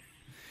you've got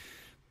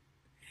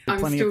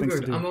plenty of things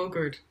to do. I'm all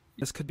good.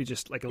 This could be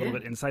just a little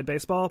bit inside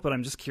baseball, but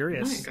I'm just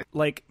curious. Your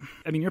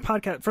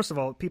podcast, first of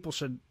all, people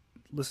should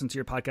listen to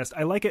your podcast.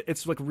 I like it.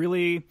 It's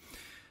really,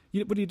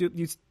 what do?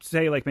 You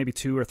say maybe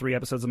 2 or 3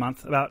 episodes a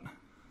month about?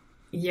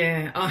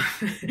 Yeah.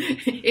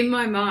 In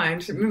my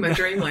mind, in my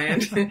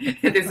dreamland,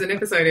 there's an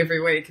episode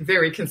every week,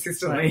 very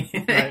consistently.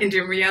 Right. And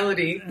in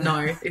reality,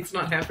 no, it's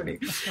not happening.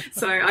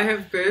 So I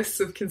have bursts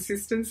of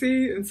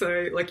consistency. And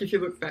so, if you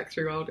look back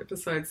through old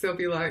episodes, they'll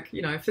be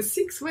for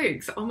 6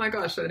 weeks, oh my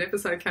gosh, an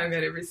episode came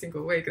out every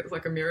single week. It was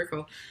like a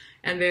miracle.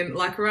 And then,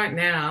 right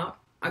now,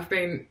 I've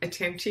been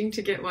attempting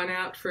to get one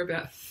out for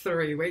about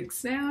 3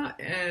 weeks now.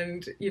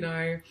 And,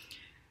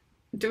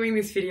 doing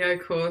this video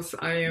course,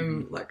 I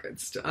am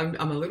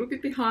I'm a little bit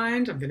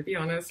behind. I'm going to be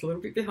honest, a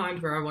little bit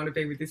behind where I want to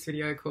be with this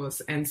video course.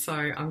 And so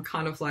I'm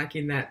kind of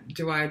in that,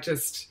 do I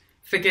just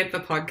forget the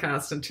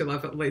podcast until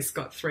I've at least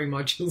got 3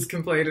 modules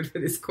completed for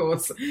this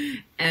course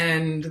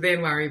and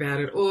then worry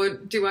about it? Or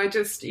do I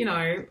just,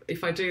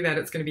 if I do that,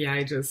 it's going to be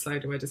ages. So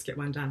do I just get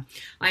one done?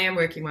 I am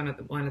working one at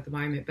the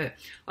moment, but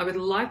I would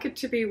like it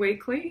to be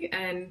weekly.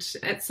 And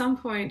at some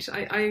point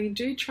I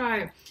do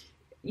try,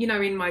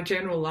 in my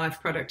general life,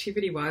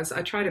 productivity-wise,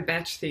 I try to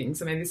batch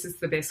things. I mean, this is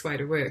the best way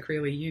to work,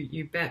 really.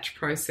 You batch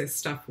process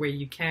stuff where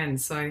you can.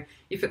 So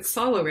if it's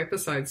solo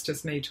episodes,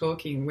 just me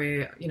talking,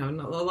 where, a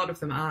lot of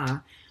them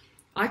are,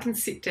 I can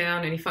sit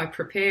down, and if I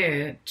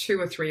prepare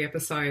 2 or 3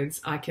 episodes,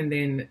 I can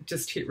then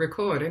just hit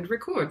record and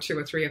record 2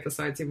 or 3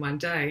 episodes in one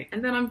day.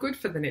 And then I'm good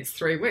for the next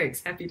 3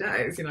 weeks. Happy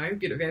days, a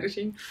bit of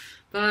editing.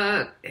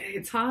 But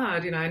it's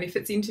hard, and if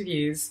it's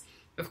interviews,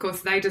 of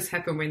course, they just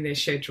happen when they're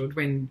scheduled,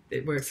 when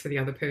it works for the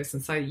other person.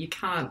 So you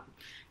can't,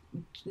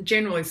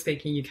 generally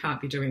speaking, you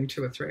can't be doing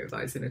 2 or 3 of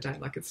those in a day.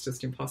 Like, it's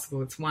just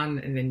impossible. It's one,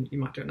 and then you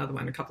might do another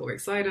one a couple of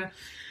weeks later.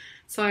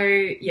 So,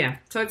 yeah,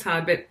 so it's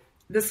hard. But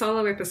the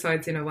solo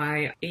episodes, in a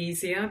way, are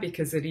easier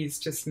because it is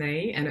just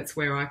me, and it's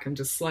where I can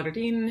just slot it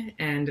in,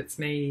 and it's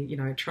me,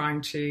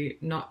 trying to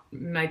not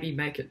maybe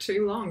make it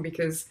too long,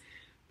 because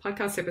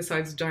podcast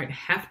episodes don't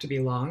have to be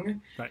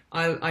long. Right.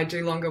 I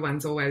do longer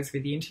ones always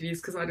with the interviews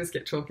because I just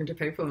get talking to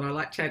people and I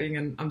like chatting,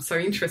 and I'm so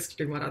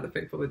interested in what other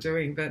people are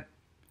doing. But,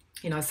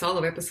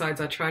 solo episodes,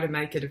 I try to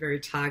make it a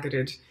very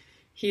targeted,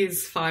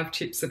 here's 5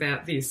 tips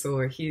about this,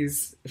 or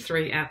here's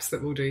 3 apps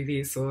that will do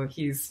this, or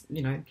here's,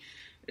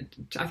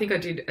 I think I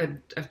did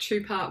a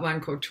 2-part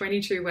one called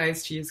 22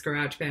 Ways to Use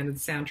GarageBand and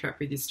Soundtrap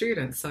with Your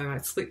Students. So I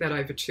split that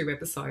over 2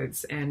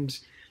 episodes, and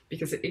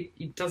because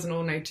it doesn't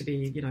all need to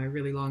be,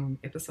 really long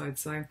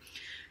episodes.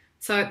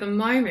 So at the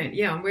moment,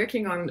 I'm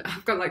working on,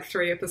 I've got like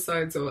 3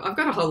 episodes, or I've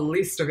got a whole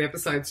list of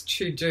episodes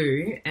to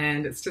do,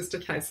 and it's just a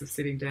case of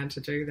sitting down to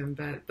do them.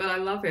 But I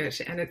love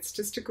it, and it's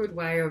just a good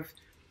way of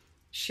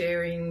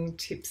sharing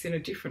tips in a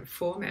different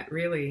format,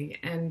 really.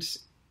 And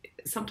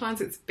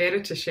sometimes it's better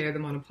to share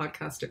them on a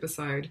podcast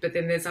episode, but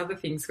then there's other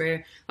things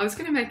where I was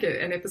going to make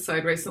an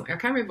episode recently. I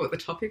can't remember what the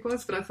topic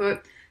was, but I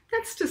thought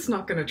that's just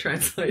not going to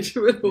translate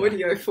to an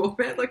audio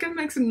format. Like, it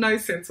makes no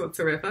sense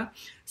whatsoever.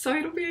 So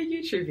it'll be a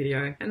YouTube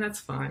video, and that's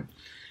fine.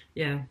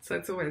 Yeah, so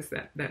it's always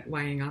that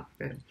weighing up.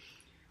 But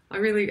I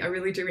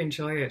really do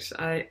enjoy it.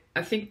 I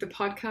think the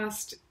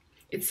podcast,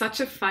 it's such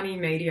a funny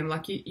medium.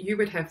 Like, you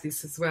would have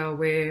this as well,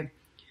 where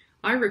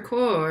I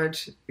record,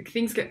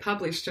 things get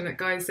published and it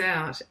goes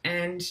out,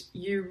 and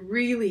you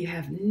really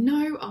have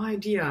no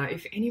idea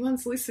if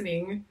anyone's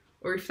listening,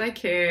 or if they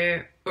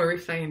care, or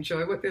if they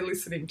enjoy what they're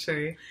listening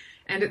to.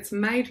 And it's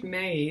made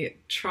me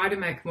try to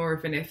make more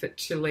of an effort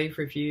to leave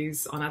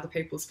reviews on other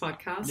people's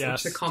podcasts,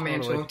 yes, or to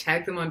comment, totally, or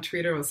tag them on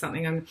Twitter or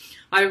something. And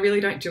I really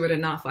don't do it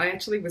enough. I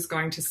actually was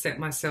going to set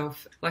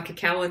myself like a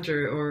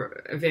calendar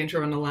or event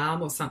or an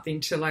alarm or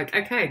something to, like,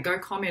 okay, go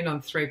comment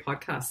on 3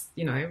 podcasts,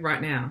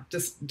 right now.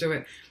 Just do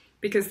it.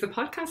 Because the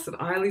podcasts that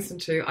I listen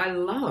to, I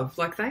love.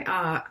 Like, they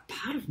are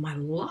part of my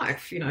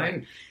life,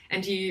 Right.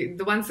 And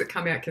the ones that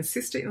come out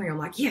consistently, I'm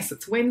like, yes,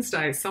 it's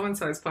Wednesday,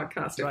 so-and-so's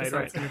podcast episode's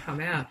Right. going to come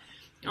out.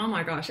 Oh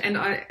my gosh. And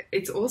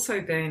it's also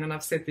been, and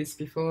I've said this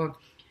before,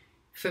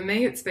 for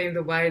me, it's been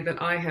the way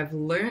that I have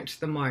learnt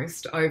the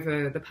most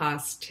over the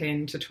past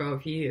 10 to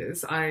 12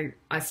 years. I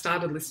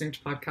started listening to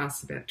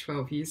podcasts about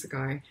 12 years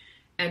ago,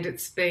 and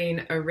it's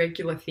been a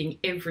regular thing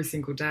every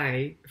single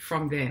day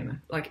from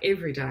them, like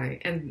every day.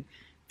 And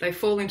they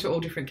fall into all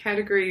different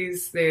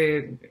categories.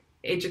 They're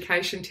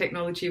education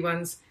technology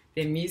ones,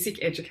 they're music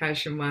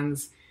education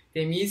ones,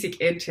 they're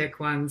music ed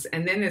tech ones,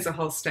 and then there's a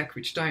whole stack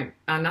which are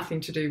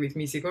nothing to do with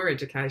music or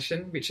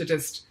education, which are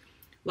just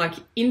like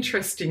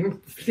interesting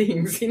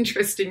things,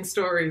 interesting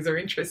stories, or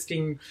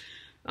interesting,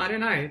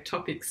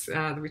 topics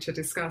which are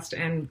discussed.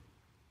 And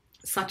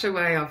such a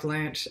way I've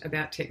learnt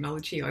about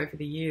technology over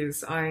the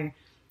years.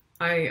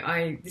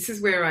 This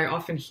is where I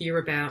often hear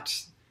about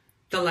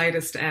the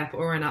latest app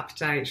or an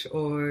update,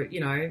 or,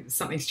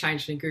 something's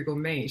changed in Google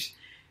Meet.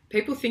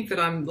 People think that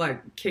I'm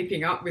like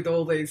keeping up with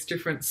all these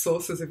different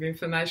sources of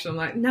information. I'm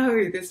like, no,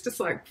 there's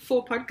just like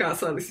 4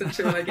 podcasts I listen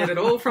to and I get it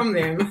all from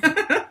them.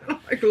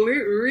 Like,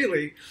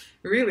 really,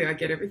 I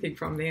get everything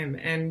from them.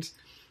 And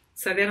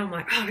so then I'm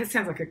like, oh, that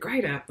sounds like a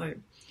great app. Like,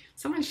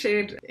 someone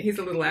shared, here's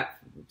a little app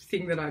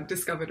thing that I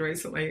discovered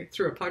recently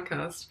through a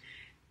podcast.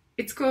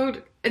 It's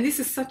called, and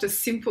this is such a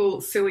simple,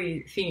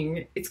 silly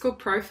thing, it's called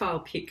Profile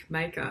Pic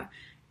Maker.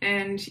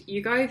 And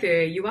you go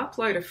there, you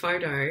upload a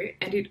photo,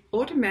 and it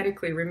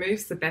automatically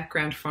removes the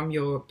background from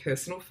your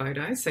personal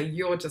photo. So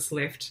you're just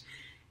left,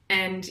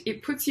 and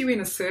it puts you in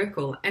a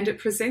circle, and it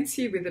presents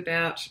you with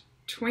about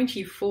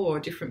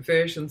 24 different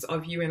versions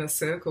of you in a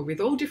circle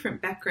with all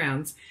different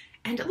backgrounds.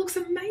 And it looks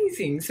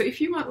amazing. So if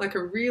you want like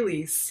a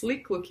really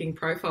slick looking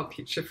profile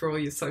picture for all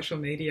your social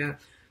media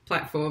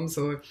platforms,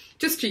 or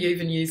just to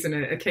even use in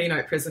a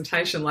keynote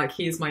presentation, like,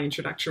 here's my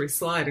introductory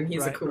slide and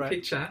here's a cool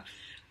picture.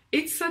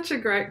 It's such a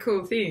great,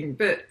 cool thing.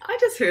 But I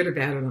just heard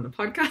about it on a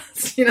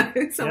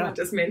podcast, someone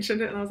just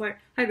mentioned it, and I was like,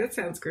 hey, that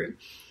sounds good.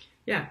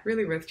 Yeah,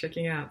 really worth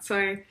checking out.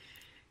 So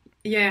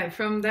Yeah,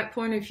 from that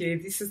point of view,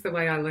 this is the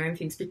way I learn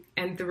things.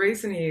 And the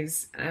reason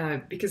is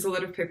because a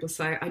lot of people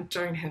say, I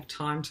don't have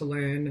time to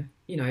learn,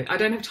 I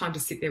don't have time to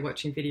sit there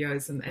watching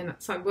videos. And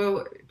it's like,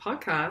 well,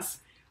 podcasts,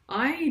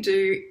 I'm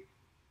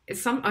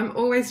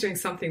always doing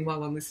something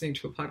while I'm listening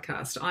to a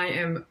podcast. I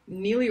am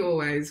nearly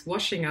always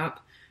washing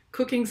up,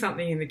 cooking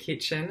something in the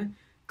kitchen,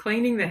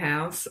 cleaning the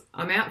house.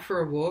 I'm out for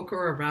a walk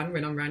or a run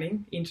when I'm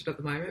running, injured at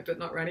the moment, but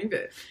not running.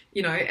 But,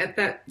 at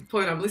that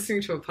point, I'm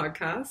listening to a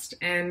podcast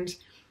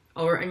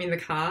or I'm in the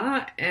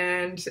car.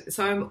 And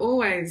so I'm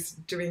always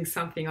doing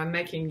something. I'm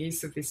making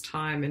use of this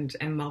time and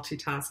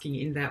multitasking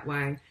in that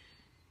way.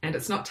 And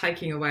it's not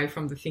taking away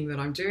from the thing that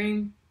I'm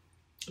doing,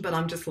 but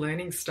I'm just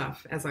learning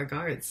stuff as I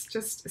go. It's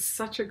just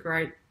such a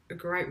great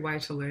way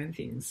to learn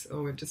things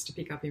or just to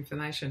pick up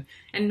information.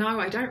 And no,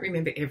 I don't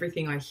remember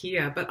everything I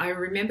hear, but I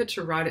remember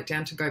to write it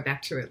down to go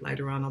back to it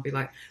later on. I'll be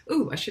like,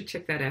 oh, I should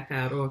check that app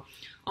out, or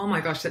oh my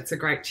gosh, that's a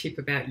great tip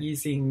about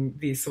using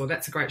this, or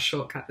that's a great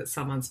shortcut that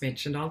someone's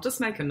mentioned. I'll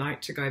just make a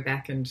note to go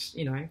back and,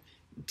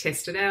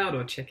 test it out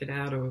or check it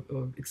out or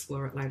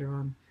explore it later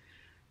on.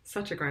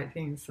 Such a great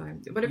thing. So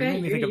what about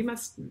you? You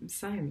must,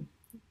 same.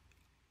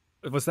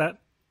 What's that?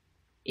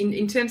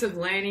 In terms of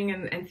learning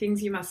and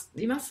things, you must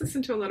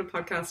listen to a lot of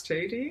podcasts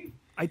too, do you?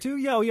 I do,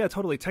 yeah, oh yeah,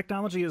 totally.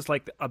 Technology is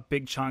like a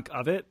big chunk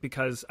of it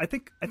because I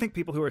think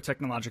people who are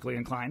technologically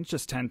inclined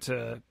just tend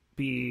to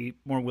be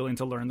more willing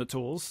to learn the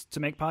tools to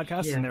make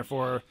podcasts, and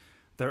therefore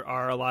there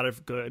are a lot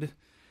of good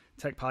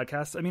tech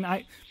podcasts. I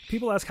mean,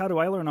 people ask, how do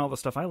I learn all the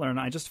stuff I learn?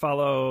 I just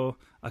follow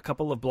a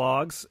couple of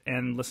blogs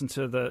and listen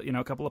to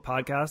a couple of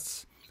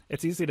podcasts.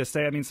 It's easy to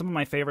say. I mean, some of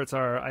my favorites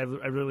are I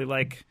really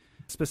like.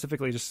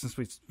 Specifically, just since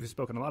we've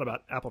spoken a lot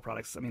about Apple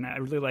products, I mean, I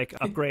really like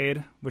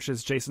Upgrade, which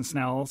is Jason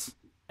Snell's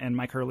and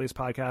Mike Hurley's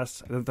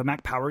podcast. The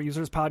Mac Power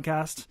Users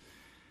podcast.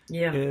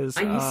 Yeah, I used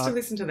to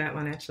listen to that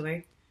one,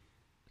 actually.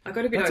 I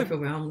got a bit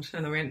overwhelmed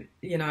and I went,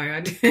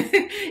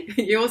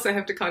 you also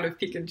have to kind of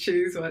pick and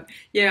choose what.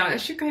 Yeah, I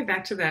should go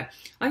back to that.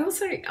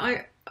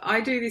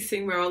 I do this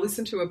thing where I'll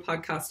listen to a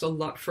podcast a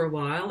lot for a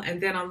while and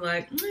then I'm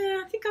like,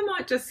 I think I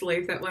might just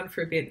leave that one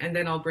for a bit and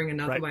then I'll bring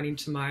another one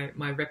into my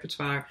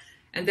repertoire.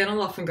 And then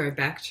I'll often go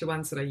back to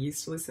ones that I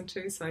used to listen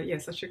to. So,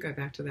 yes, I should go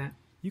back to that.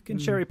 You can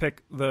cherry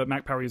pick the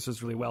Mac Power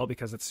Users really well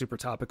because it's super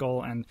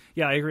topical. And,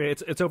 yeah, I agree.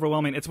 It's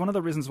overwhelming. It's one of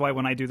the reasons why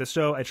when I do this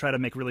show, I try to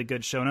make really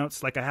good show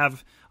notes. Like I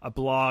have a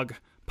blog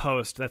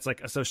post that's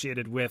like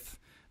associated with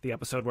the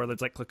episode where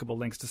there's like clickable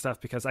links to stuff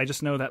because I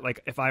just know that like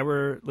if I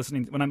were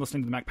when I'm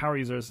listening to the Mac Power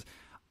Users,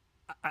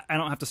 I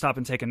don't have to stop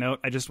and take a note.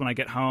 When I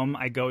get home,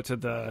 I go to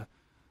the...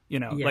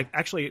 like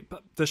actually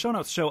the show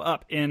notes show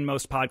up in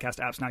most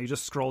podcast apps now. You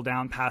just scroll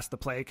down past the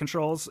play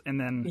controls and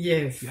then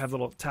you have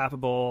little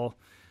tappable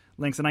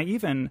links. And I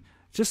even,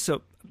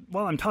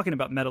 while I'm talking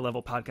about meta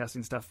level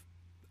podcasting stuff,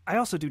 I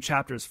also do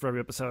chapters for every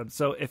episode.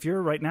 So if you're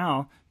right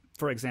now,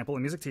 for example, a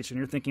music teacher, and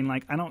you're thinking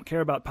like, I don't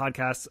care about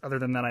podcasts other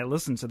than that I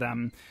listen to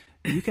them,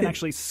 you can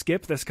actually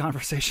skip this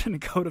conversation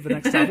and go to the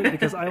next topic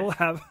because I will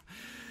have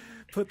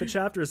put the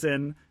chapters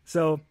in.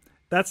 So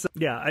that's,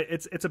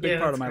 it's a big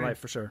part of my life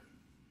for sure.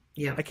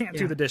 Yeah, I can't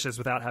do the dishes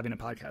without having a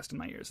podcast in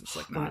my ears. It's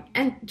like not.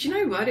 And do you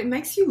know what? It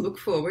makes you look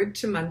forward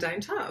to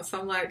mundane tasks.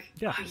 I'm like,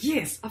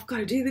 yes, I've got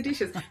to do the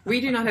dishes.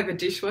 We do not have a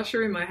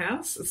dishwasher in my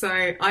house, so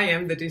I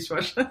am the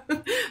dishwasher.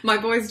 My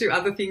boys do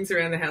other things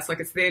around the house, like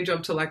it's their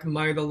job to like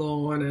mow the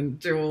lawn and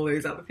do all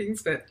these other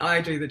things, but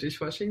I do the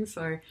dishwashing.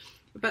 So,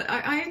 but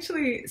I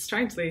actually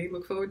strangely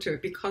look forward to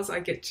it because I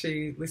get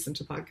to listen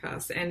to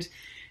podcasts and.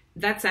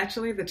 That's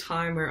actually the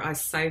time where I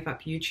save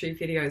up YouTube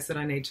videos that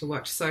I need to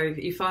watch. So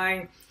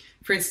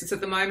for instance,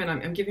 at the moment,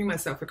 I'm giving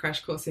myself a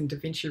crash course in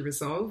DaVinci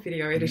Resolve,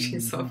 video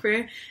editing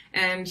software.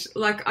 And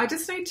like, I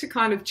just need to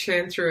kind of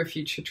churn through a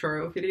few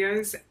tutorial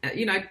videos,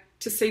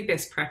 to see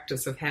best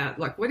practice of how,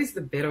 like, what is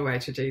the better way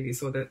to do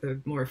this or the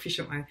more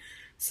efficient way.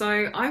 So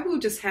I will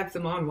just have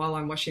them on while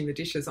I'm washing the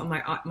dishes. On my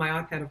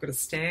iPad, I've got a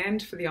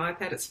stand for the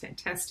iPad. It's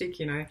fantastic.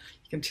 You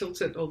can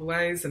tilt it all the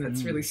ways and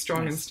it's really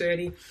strong and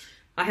sturdy.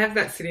 I have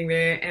that sitting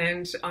there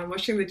and I'm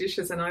washing the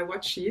dishes and I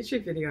watch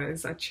YouTube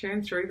videos. I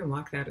churn through them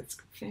like that. It's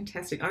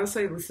fantastic. I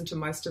also listen to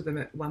most of them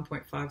at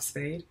 1.5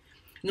 speed.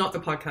 Not the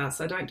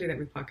podcasts. I don't do that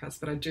with podcasts,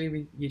 but I do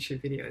with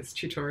YouTube videos,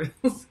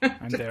 tutorials.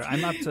 I'm there.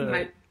 I'm up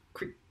to...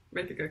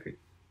 Make it go quick.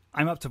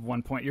 I'm up to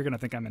 1 point. You're going to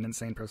think I'm an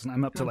insane person.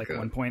 I'm up to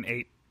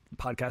 1.8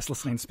 podcast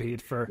listening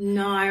speed for...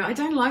 No, I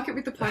don't like it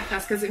with the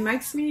podcast because it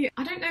makes me...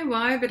 I don't know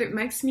why, but it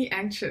makes me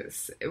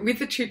anxious. With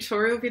the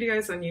tutorial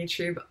videos on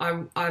YouTube,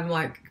 I'm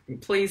like,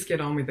 please get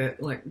on with it.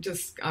 Like,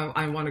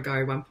 I want to go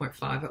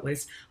 1.5 at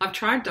least. I've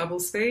tried double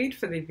speed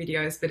for the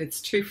videos, but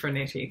it's too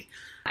frenetic.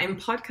 And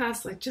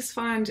podcasts, I just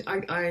find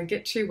I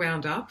get too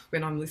wound up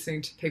when I'm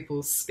listening to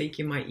people speak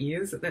in my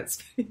ears at that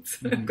speed.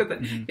 So I've got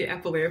the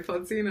Apple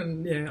AirPods in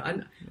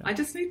and I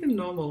just need the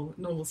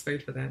normal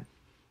speed for that.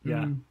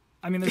 Yeah.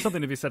 I mean, there's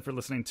something to be said for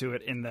listening to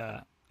it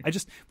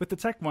with the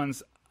tech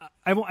ones,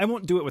 I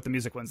won't do it with the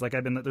music ones. Like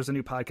there's a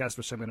new podcast,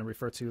 which I'm going to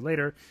refer to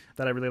later,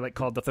 that I really like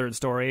called The Third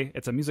Story.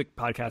 It's a music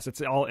podcast.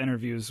 It's all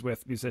interviews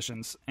with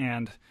musicians.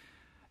 And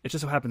it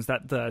just so happens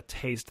that the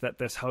taste that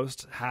this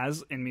host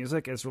has in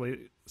music is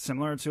really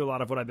similar to a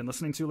lot of what I've been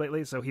listening to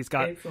lately. So he's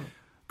got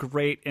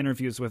great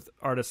interviews with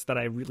artists that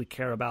I really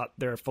care about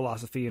their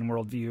philosophy and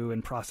worldview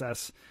and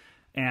process.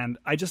 And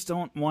I just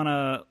don't want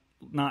to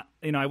not,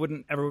 I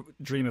wouldn't ever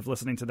dream of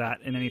listening to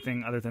that in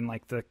anything other than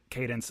like the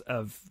cadence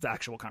of the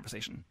actual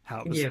conversation,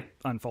 how it was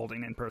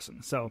unfolding in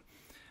person. So,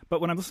 but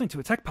when I'm listening to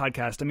a tech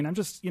podcast, I mean, I'm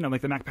just, like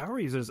the Mac Power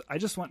users, I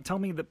just want,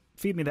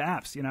 feed me the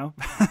apps,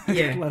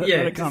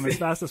 let it come as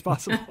fast as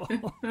possible.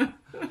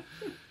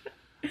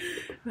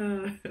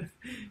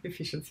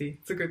 Efficiency.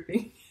 It's a good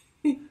thing.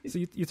 So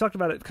you talked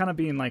about it kind of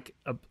being like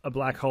a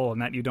black hole,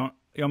 and that you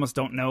almost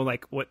don't know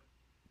like what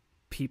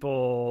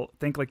people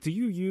think. Like, do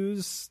you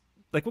use,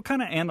 like, what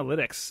kind of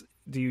analytics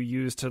do you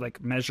use to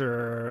like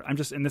measure?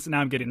 Now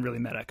I'm getting really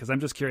meta because I'm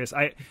just curious.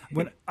 I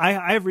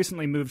have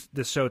recently moved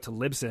this show to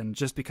Libsyn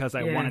just because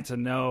I wanted to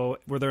know,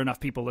 were there enough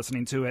people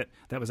listening to it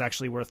that was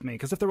actually worth me?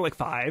 Because if there were like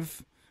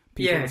 5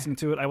 people listening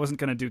to it, I wasn't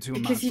going to do too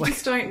much. Because you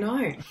just don't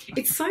know.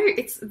 It's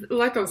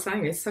like I was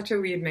saying, it's such a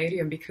weird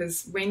medium,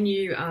 because when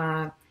you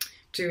are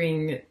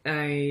when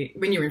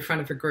you're in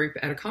front of a group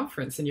at a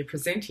conference and you're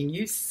presenting,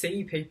 you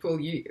see people.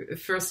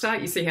 For a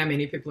start, you see how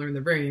many people are in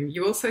the room.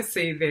 You also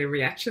see their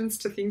reactions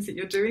to things that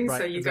you're doing.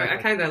 Right, so you go,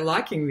 okay, they're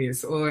liking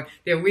this, or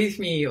they're with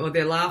me, or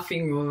they're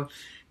laughing, or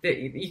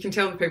you can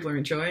tell that people are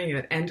enjoying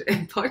it. And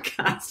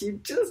podcasts, you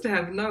just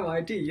have no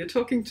idea. You're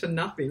talking to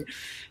nothing.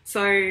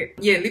 So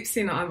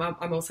Libsyn,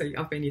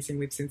 I've been using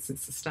Libsyn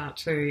since the start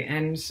too.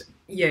 And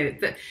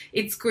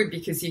it's good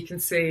because you can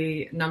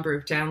see number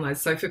of downloads.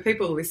 So for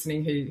people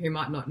listening who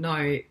might not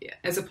know,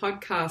 as a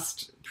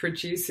podcast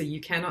producer,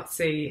 you cannot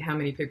see how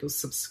many people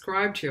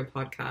subscribe to your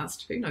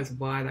podcast. Who knows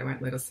why they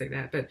won't let us see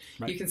that, but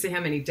you can see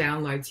how many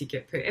downloads you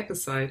get per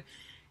episode.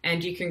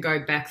 And you can go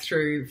back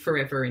through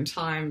forever in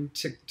time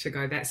to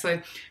go back. So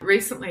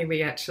recently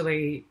we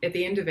actually, at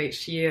the end of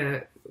each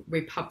year,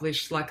 we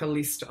published like a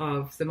list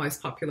of the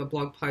most popular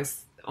blog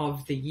posts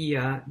of the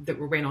year that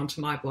went onto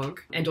my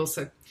blog. And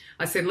also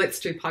I said, let's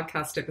do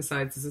podcast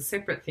episodes as a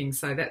separate thing.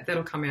 So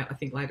that'll come out, I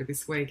think, later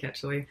this week,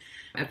 actually,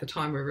 at the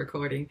time we're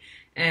recording.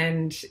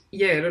 And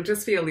it'll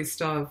just be a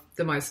list of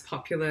the most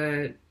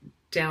popular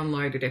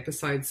downloaded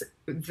episodes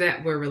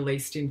that were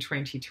released in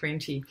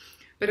 2020.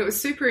 But it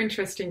was super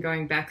interesting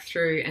going back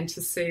through and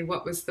to see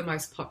what was the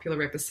most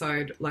popular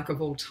episode, like,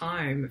 of all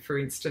time, for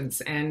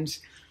instance, and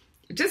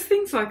just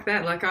things like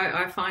that. Like,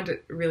 I find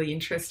it really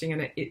interesting,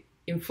 and it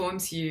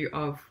informs you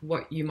of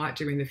what you might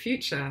do in the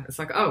future. It's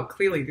like, oh,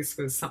 clearly this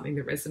was something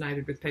that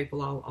resonated with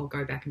people. I'll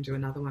go back and do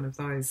another one of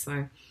those.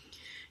 So,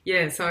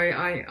 so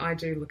I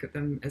do look at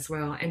them as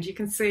well. And you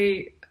can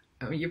see,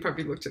 I mean, you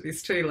probably looked at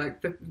this too,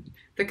 like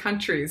the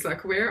countries,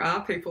 like where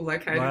are people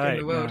located in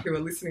the world who are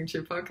listening to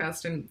your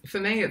podcast? And for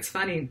me, it's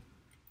funny,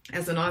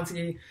 as an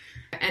Aussie,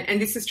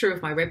 and this is true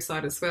of my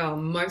website as well,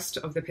 most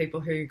of the people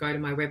who go to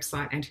my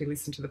website and who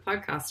listen to the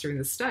podcast are in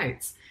the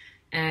States.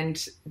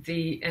 And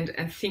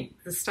I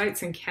think the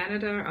States and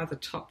Canada are the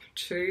top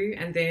 2,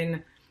 and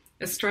then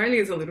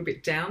Australia is a little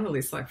bit down the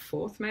list, like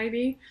 4th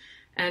maybe.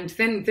 And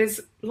then there's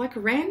like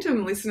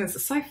random listeners.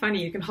 It's so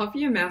funny. You can hover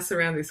your mouse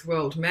around this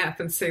world map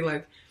and see,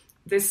 like,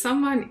 there's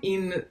someone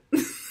in,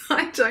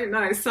 I don't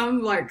know,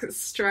 some like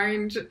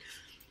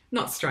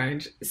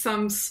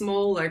some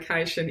small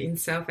location in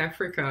South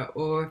Africa,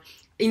 or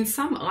in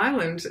some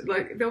island.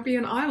 Like, there'll be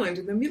an island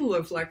in the middle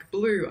of like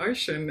blue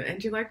ocean,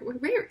 and you're like,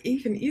 where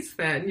even is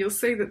that? And you'll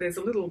see that there's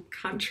a little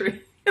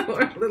country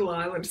or a little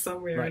island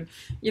somewhere, and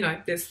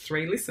there's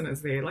 3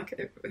 listeners there.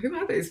 Like, who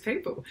are these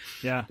people?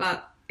 Yeah.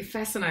 But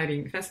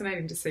fascinating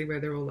to see where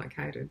they're all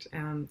located.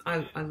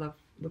 I love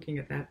looking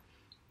at that.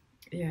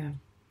 Yeah.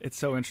 It's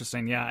so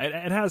interesting. Yeah,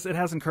 it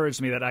has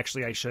encouraged me that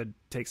actually I should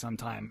take some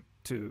time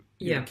to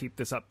keep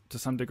this up to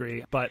some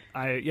degree. But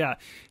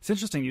it's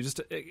interesting.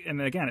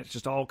 And again, it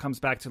just all comes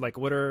back to like,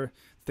 what are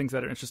things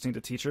that are interesting to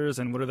teachers,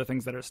 and what are the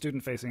things that are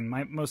student facing?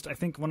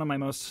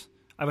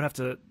 I would have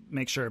to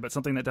make sure, but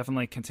something that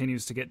definitely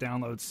continues to get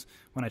downloads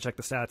when I check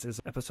the stats is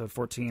episode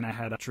 14. I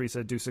had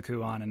Teresa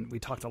Dusaku on, and we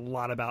talked a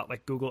lot about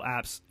like Google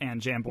Apps and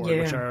Jamboard,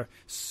 which are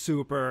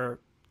super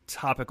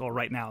topical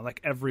right now.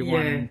 Like,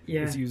 everyone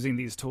is using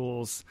these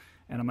tools,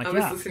 and I'm like, I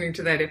was listening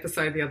to that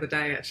episode the other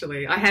day,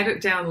 actually. I had it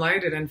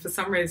downloaded, and for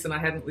some reason I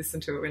hadn't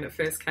listened to it when it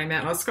first came out.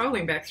 And I was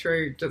scrolling back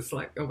through just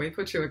like a week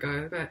or 2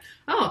 ago, but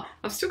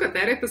I've still got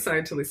that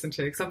episode to listen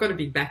to, because I've got a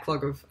big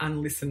backlog of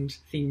unlistened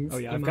things. Oh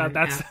yeah,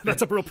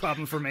 that's a real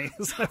problem for me.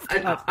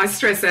 I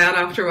stress out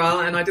after a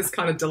while, and I just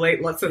kind of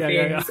delete lots of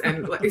things,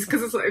 and it's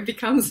because it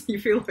becomes, you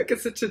feel like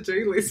it's a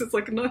to-do list. It's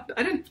like, no,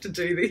 I don't have to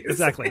do this.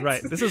 Exactly,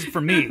 right. This is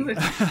for me.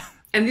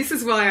 And this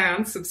is why I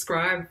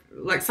unsubscribe.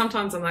 Like,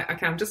 sometimes I'm like,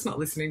 okay, I'm just not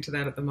listening to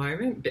that at the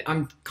moment. But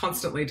I'm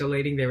constantly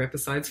deleting their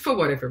episodes for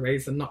whatever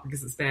reason, not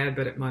because it's bad,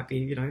 but it might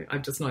be,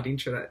 I'm just not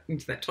into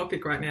that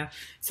topic right now.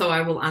 So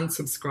I will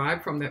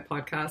unsubscribe from that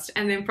podcast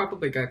and then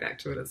probably go back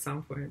to it at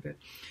some point. But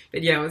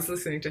I was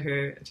listening to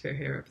her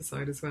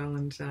episode as well,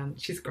 and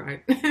she's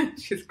great.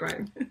 She's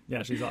great.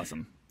 Yeah, she's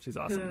awesome. She's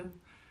awesome.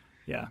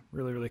 Yeah,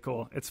 really, really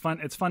cool. It's fun.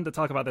 It's fun to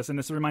talk about this, and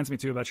this reminds me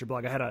too about your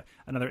blog. I had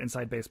another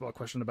inside baseball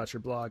question about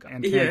your blog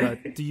and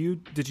Canva. Yeah.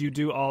 Did you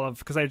do all of?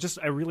 Because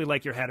I really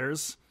like your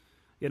headers.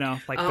 You know,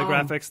 like the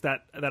graphics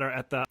that are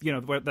at the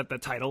where that the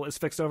title is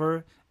fixed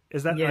over.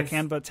 Is that a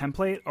Canva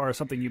template or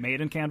something you made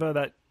in Canva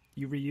that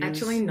you reuse?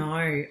 Actually,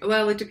 no.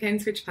 Well, it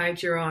depends which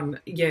page you're on.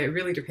 Yeah, it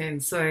really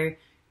depends. So,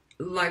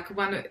 like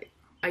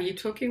are you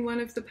talking one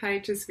of the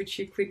pages which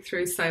you click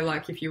through, say,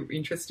 like if you're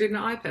interested in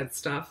iPad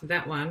stuff,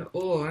 that one,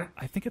 or...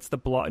 I think it's the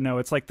blog. No,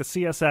 it's like the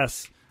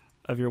CSS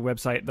of your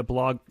website. The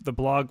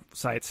blog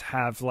sites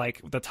have,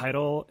 like, the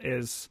title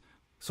is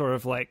sort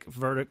of like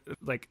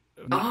like...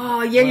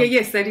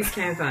 Yes, that is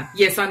Canva.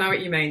 Yes, I know what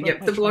you mean.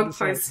 Yep, the blog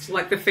post,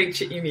 like the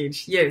feature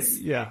image. Yes.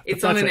 Yeah.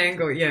 It's on an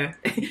angle, yeah.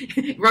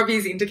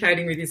 Robby's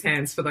indicating with his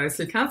hands for those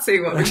who can't see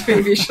what we're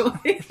doing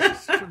visually.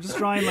 Just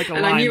drawing like a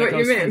line. And I knew what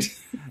you meant.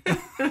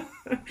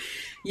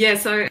 Yeah,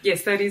 so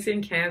yes, that is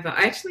in Canva.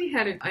 I actually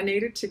I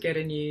needed to get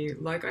a new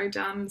logo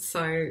done,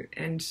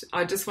 and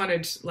I just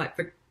wanted like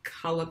the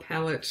color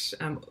palette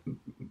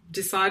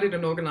decided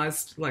and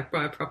organized like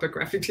by a proper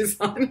graphic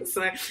designer,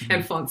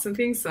 and fonts and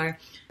things. So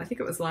I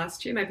think it was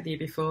last year, maybe the year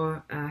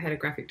before, I had a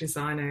graphic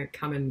designer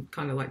come and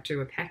kind of like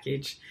do a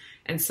package.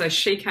 And so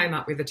she came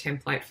up with a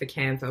template for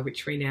Canva,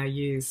 which we now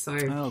use.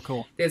 So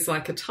cool. There's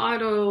like a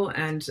title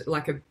and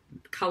like a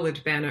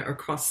coloured banner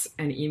across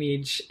an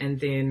image, and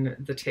then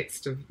the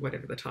text of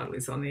whatever the title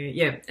is on there.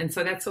 Yeah, and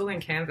so that's all in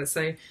Canva.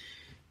 So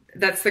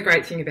that's the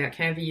great thing about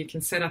Canva. You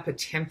can set up a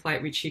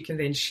template which you can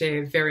then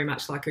share very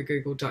much like a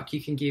Google Doc.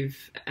 You can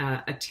give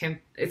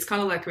it's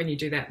kind of like when you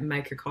do that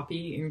make a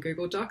copy in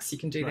Google Docs. You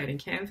can do that in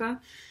Canva.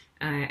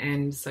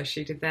 And so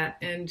she did that.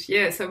 And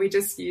yeah, so we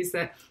just use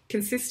that.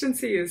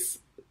 Consistency is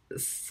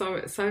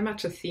so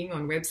much a thing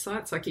on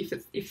websites. Like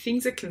if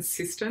things are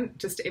consistent,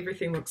 just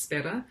everything looks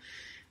better.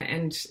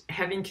 And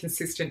having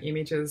consistent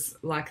images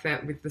like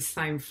that with the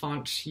same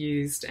font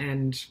used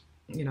and,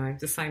 you know,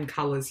 the same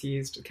colours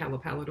used, colour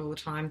palette all the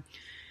time,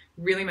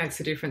 really makes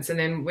a difference. And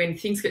then when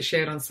things get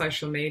shared on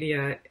social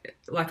media,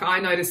 like I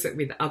notice it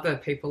with other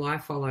people I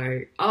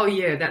follow, oh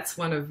yeah, that's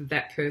one of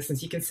that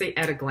person's. You can see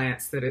at a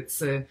glance that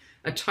it's a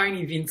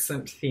Tony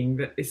Vincent thing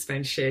that is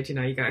being shared. You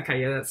know, you go,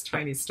 okay, yeah, that's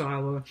Tony's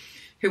style, or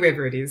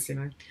whoever it is, you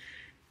know.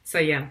 So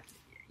yeah,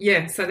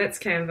 so that's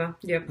Canva.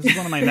 Yep. This is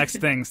one of my next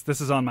things.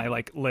 This is on my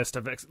like list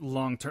of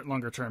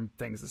longer term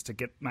things, is to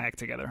get my act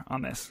together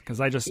on this, because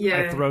I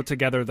throw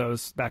together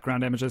those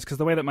background images, because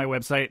the way that my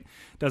website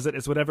does it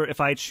is whatever. If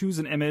I choose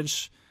an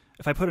image,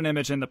 if I put an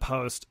image in the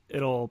post,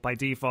 it'll by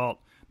default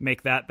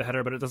make that the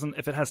header, but it doesn't.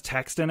 If it has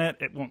text in it,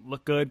 it won't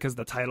look good because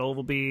the title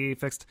will be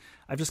fixed.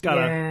 I've just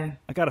I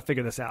gotta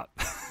figure this out.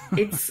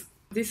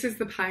 This is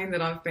the pain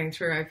that I've been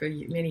through over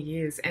many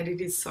years, and it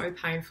is so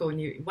painful.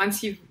 And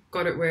once you've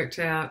got it worked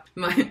out,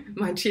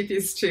 my tip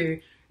is to,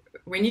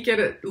 when you get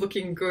it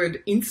looking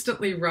good,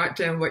 instantly write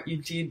down what you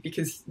did,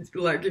 because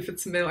like if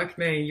it's like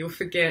me, you'll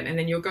forget, and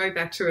then you'll go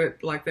back to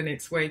it like the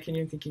next week and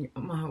you're thinking,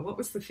 oh my, what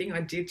was the thing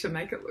I did to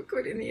make it look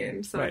good in the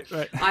end? So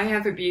right. I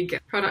have a big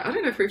product. I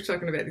don't know if we've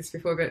talked about this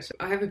before, but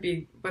I have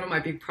one of my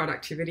big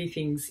productivity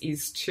things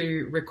is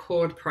to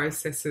record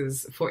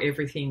processes for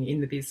everything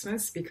in the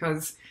business,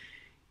 because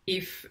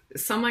if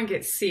someone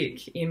gets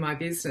sick in my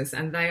business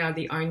and they are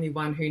the only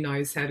one who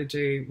knows how to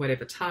do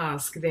whatever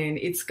task, then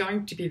it's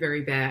going to be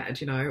very bad,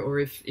 you know, or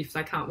if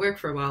they can't work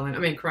for a while. And I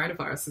mean,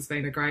 coronavirus has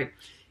been a great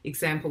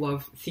example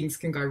of things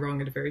can go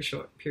wrong in a very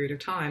short period of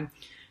time.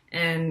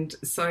 And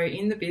so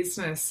in the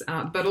business,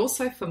 but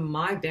also for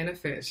my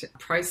benefit,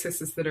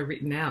 processes that are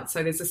written out.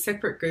 So there's a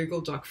separate Google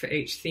Doc for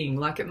each thing.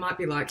 Like it might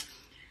be like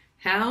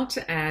how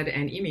to add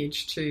an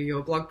image to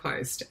your blog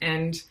post,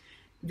 and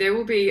there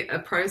will be a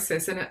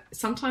process, and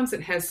sometimes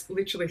it has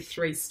literally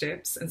 3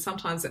 steps, and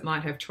sometimes it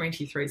might have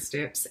 23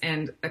 steps,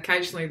 and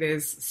occasionally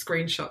there's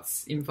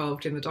screenshots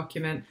involved in the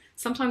document.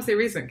 Sometimes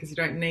there isn't, because you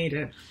don't need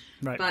it.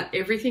 Right. But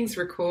everything's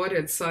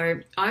recorded.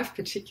 So I've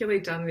particularly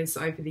done this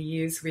over the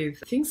years with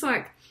things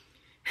like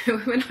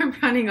when I'm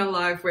running a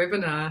live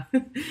webinar,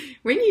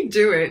 when you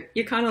do it,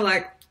 you're kind of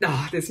like,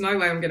 oh, there's no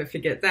way I'm going to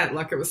forget that.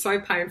 Like it was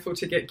so painful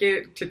to get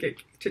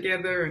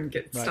together and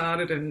get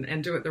started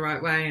and do it the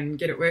right way and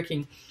get it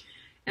working.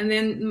 And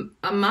then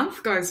a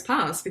month goes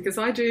past, because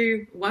I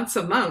do once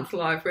a month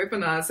live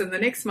webinars, and the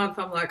next month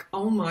I'm like,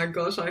 oh my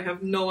gosh, I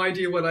have no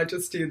idea what I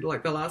just did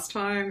like the last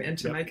time, and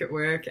to make it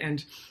work,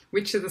 and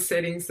which are the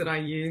settings that I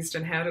used,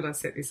 and how did I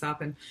set this up.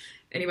 And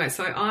anyway,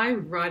 so I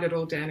write it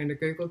all down in a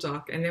Google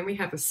Doc, and then we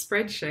have a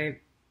spreadsheet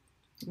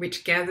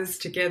which gathers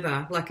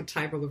together like a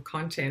table of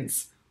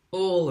contents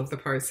all of the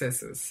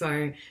processes.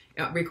 So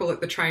we call it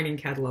the training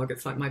catalogue.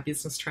 It's like my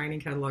business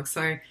training catalogue.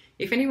 So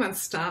if anyone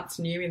starts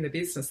new in the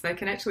business, they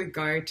can actually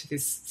go to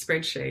this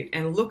spreadsheet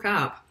and look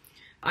up,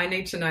 I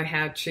need to know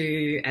how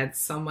to add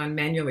someone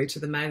manually to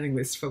the mailing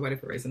list for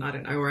whatever reason, I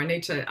don't know, or I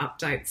need to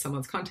update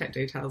someone's contact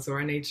details, or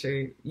I need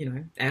to, you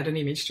know, add an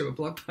image to a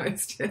blog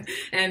post.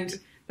 And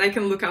they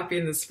can look up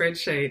in the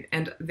spreadsheet,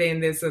 and then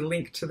there's a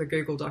link to the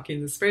Google Doc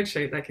in the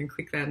spreadsheet. They can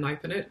click that and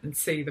open it and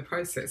see the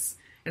process.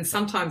 And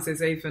sometimes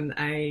there's even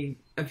a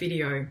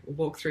video, a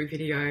walkthrough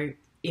video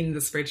in the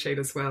spreadsheet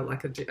as well,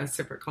 like a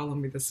separate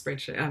column with a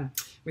spreadsheet,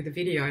 with a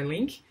video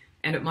link.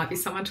 And it might be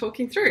someone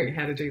talking through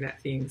how to do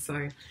that thing.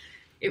 So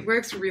it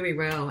works really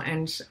well.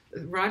 And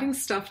writing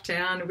stuff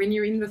down, when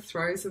you're in the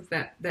throes of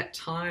that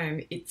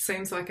time, it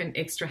seems like an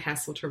extra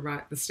hassle to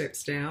write the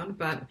steps down.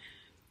 But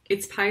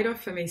it's paid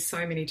off for me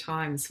so many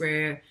times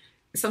where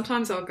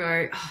sometimes I'll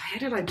go, oh, how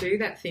did I do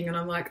that thing? And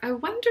I'm like, I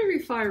wonder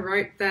if I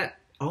wrote that.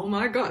 Oh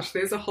my gosh,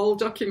 there's a whole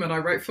document I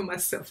wrote for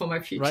myself, for my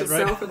future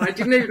self, and I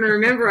didn't even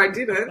remember I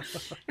did it.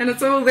 And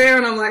it's all there,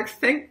 and I'm like,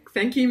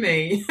 thank you,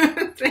 me.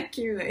 Thank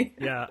you, me.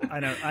 Yeah, I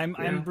know.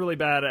 I'm really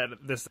bad at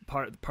this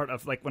part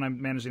of, like, when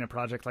I'm managing a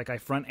project, like, I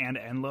front and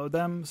end load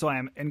them. So I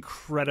am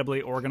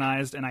incredibly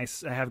organized, and I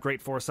have great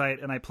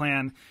foresight, and I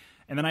plan.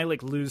 And then I,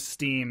 like, lose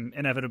steam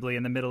inevitably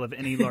in the middle of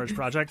any large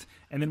project.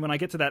 And then when I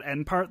get to that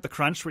end part, the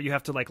crunch, where you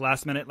have to, like,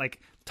 last minute, like,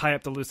 tie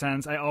up the loose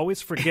ends, I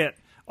always forget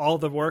all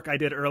the work I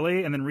did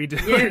early and then redo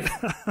it.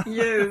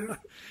 Yes.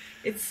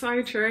 It's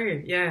so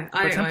true. Yeah.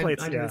 I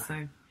do the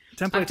same.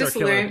 Templates I've just are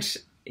killer. learnt,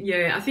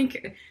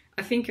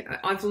 I think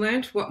I've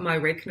learned what my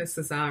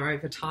weaknesses are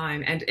over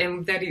time.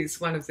 And that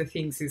is one of the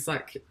things, is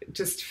like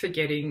just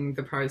forgetting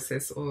the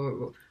process,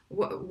 or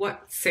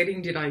what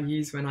setting did I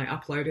use when I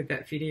uploaded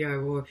that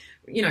video, or,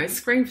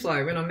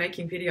 ScreenFlow when I'm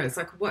making videos,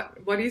 like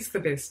what is the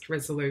best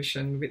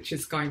resolution, which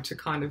is going to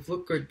kind of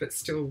look good but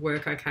still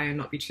work okay and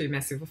not be too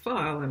massive a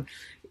file, and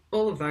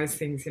all of those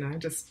things,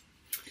 just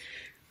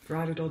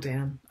write it all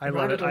down. I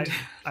love it.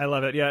 I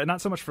love it. Yeah,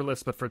 not so much for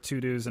lists, but for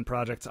to-dos and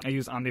projects. I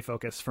use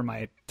OmniFocus for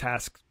my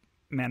task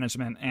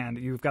management, and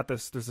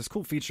there's this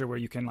cool feature where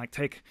you can, like,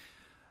 take,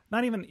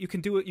 you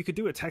could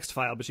do a text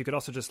file, but you could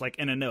also just, like,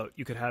 in a note,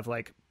 you could have,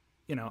 like,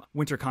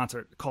 winter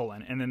concert :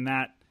 and then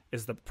that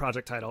is the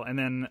project title, and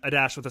then a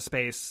dash with a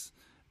space,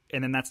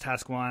 and then that's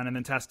task 1, and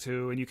then task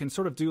 2, and you can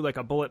sort of do, like,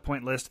 a bullet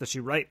point list that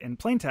you write in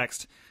plain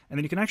text, and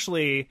then you can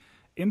actually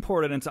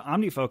import it into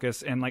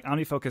OmniFocus, and, like,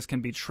 OmniFocus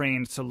can be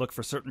trained to look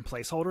for certain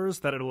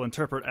placeholders that it will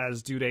interpret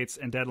as due dates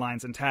and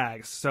deadlines and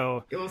tags.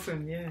 So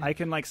awesome, yeah. I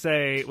can, like,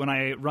 say when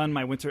I run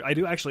my winter, I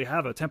do actually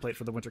have a template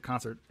for the winter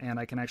concert, and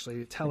I can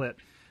actually tell it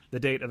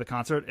the date of the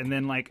concert, and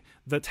then, like,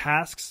 the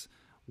tasks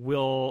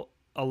will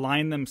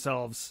align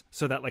themselves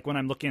so that, like, when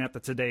I'm looking at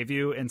the today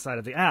view inside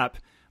of the app,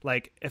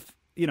 like, if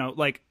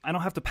like, I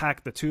don't have to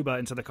pack the tuba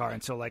into the car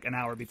until, like, an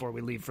hour before we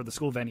leave for the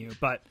school venue,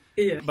 but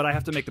I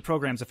have to make the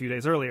programs a few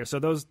days earlier. So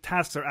those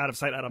tasks are out of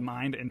sight, out of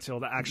mind until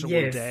the actual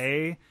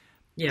day.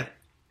 Yeah.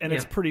 And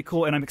it's pretty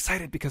cool. And I'm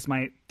excited because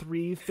my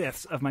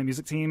 3/5 of my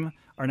music team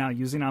are now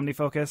using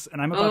OmniFocus,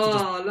 and I'm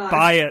about to just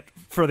buy it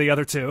for the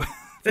other two.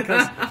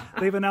 Because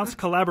they've announced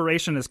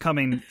collaboration is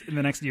coming in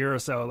the next year or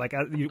so. Like,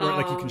 you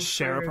can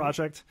share a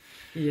project.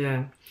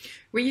 Yeah.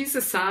 We use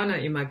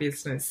Asana in my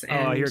business.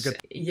 And you're good.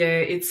 Yeah,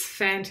 it's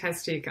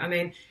fantastic. I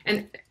mean,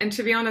 and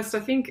to be honest, I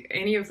think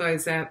any of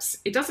those apps,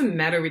 it doesn't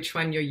matter which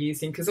one you're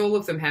using, because all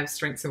of them have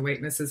strengths and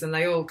weaknesses, and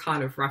they all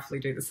kind of roughly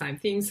do the same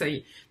thing.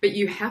 But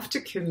you have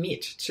to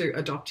commit to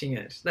adopting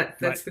it.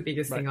 That's the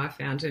biggest thing I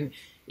found. And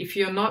if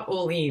you're not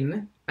all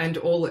in,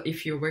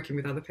 if you're working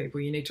with other people,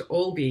 you need to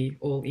all be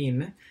all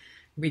in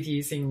with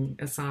using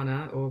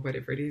Asana or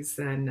whatever it is.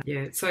 And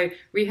so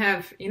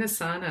in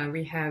Asana,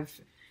 we have,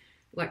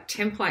 like,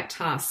 template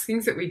tasks,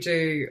 things that we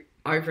do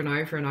over and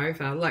over and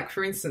over. Like,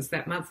 for instance,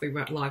 that monthly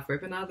live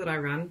webinar that I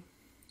run,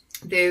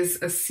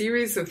 there's a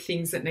series of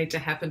things that need to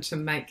happen to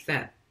make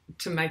that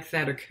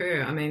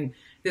occur. I mean,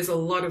 there's a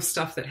lot of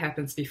stuff that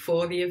happens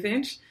before the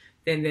event,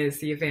 then there's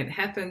the event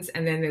happens,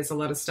 and then there's a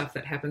lot of stuff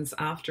that happens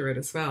after it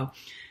as well.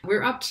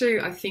 We're up to,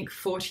 I think,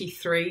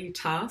 43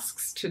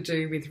 tasks to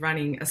do with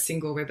running a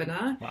single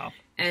webinar. Wow.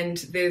 And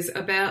there's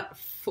about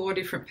 4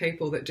 different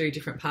people that do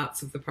different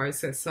parts of the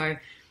process. So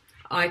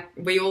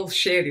we all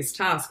share this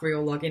task. We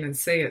all log in and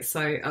see it.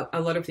 So a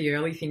lot of the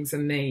early things are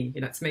me.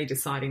 It's me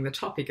deciding the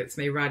topic. It's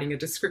me writing a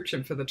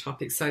description for the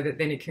topic so that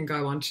then it can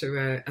go onto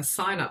a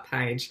sign-up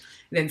page.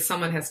 Then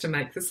someone has to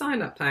make the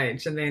sign-up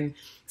page, and then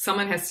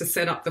someone has to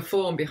set up the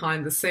form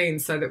behind the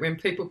scenes so that when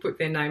people put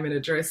their name and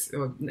address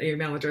or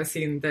email address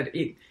in, that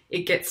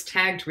it gets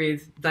tagged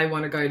with they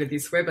want to go to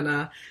this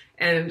webinar.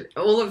 And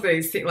all of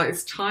these things, like,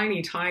 it's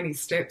tiny, tiny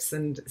steps,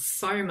 and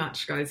so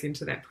much goes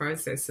into that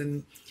process.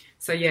 And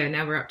so,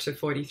 now we're up to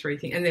 43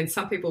 things. And then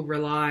some people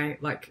rely,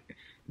 like,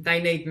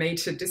 they need me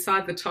to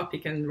decide the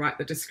topic and write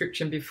the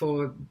description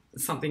before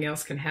something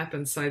else can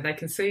happen. So they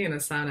can see in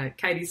Asana,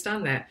 Katie's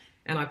done that.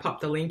 And I pop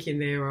the link in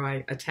there, or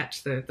I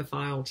attach the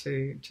file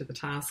to the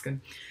task.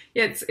 And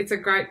it's a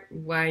great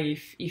way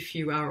if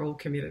you are all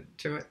committed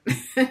to it.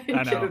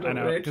 I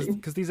know.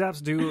 Because these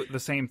apps do the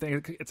same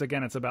thing.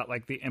 It's about,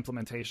 like, the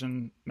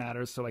implementation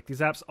matters. So, like, these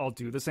apps all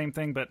do the same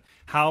thing, but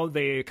how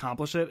they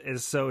accomplish it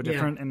is so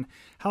different. And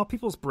how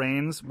people's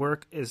brains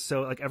work is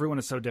so, like, everyone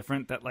is so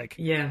different that, like,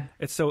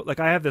 it's so, like,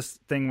 I have this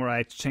thing where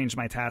I change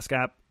my task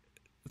app,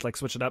 like,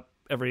 switch it up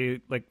every,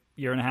 like,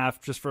 year and a half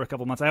just for a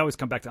couple months. I always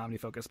come back to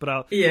OmniFocus,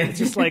 but it's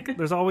just like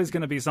there's always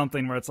going to be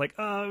something where it's like,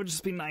 oh, it would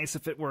just be nice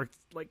if it worked,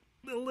 like,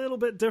 a little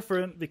bit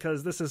different,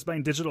 because this is my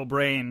digital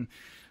brain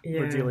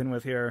we're dealing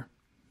with here.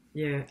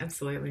 Yeah,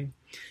 absolutely.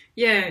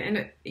 Yeah,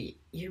 and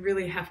you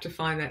really have to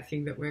find that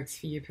thing that works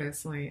for you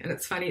personally. And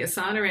it's funny,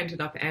 Asana ended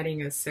up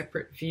adding a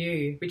separate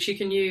view, which you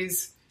can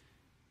use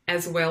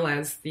as well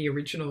as the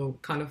original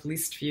kind of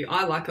list view.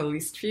 I like a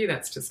list view,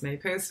 that's just me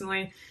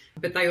personally.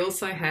 But they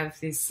also have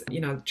this,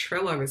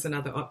 Trello is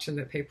another option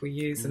that people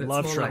use, and it's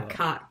more Trello.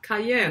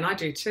 Like yeah, and I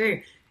do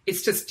too.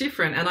 It's just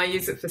different, and I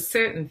use it for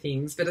certain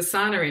things. But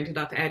Asana ended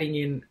up adding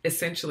in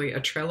essentially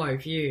a Trello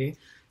view,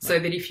 so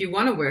that if you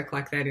want to work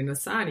like that in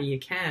Asana, you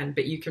can.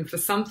 But you can, for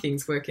some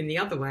things, work in the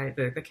other way,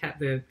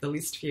 the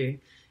list view,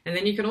 and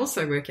then you can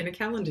also work in a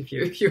calendar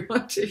view if you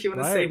want to. If you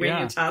want to see when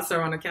your tasks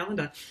are on a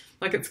calendar,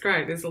 like it's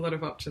great. There's a lot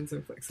of options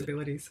and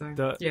flexibility. So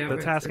the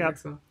task app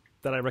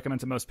that I recommend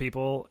to most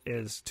people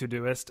is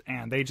Todoist,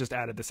 and they just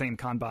added the same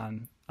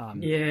Kanban.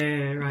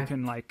 You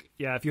can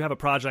if you have a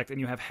project and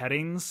you have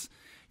headings,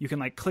 you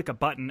can click a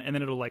button and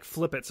then it'll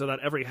flip it so that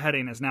every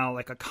heading is now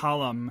a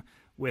column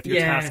with your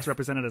tasks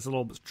represented as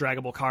little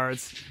draggable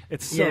cards.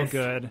 It's so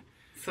good.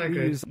 So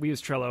good. We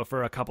use Trello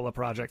for a couple of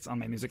projects on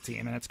my music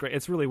team, and it's great.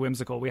 It's really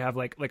whimsical. We have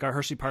like our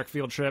Hershey Park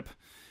field trip.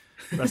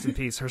 Rest in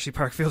peace, Hershey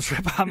Park field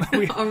trip.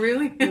 Oh,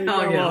 really?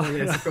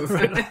 Yes, of course.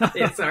 Right.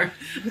 Yeah, sorry.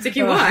 I'm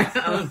thinking, why?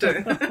 I'll do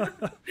it.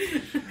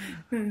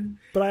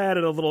 But I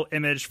added a little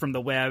image from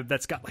the web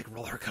that's got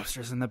roller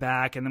coasters in the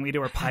back, and then we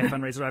do our pie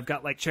fundraiser. I've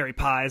got cherry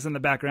pies in the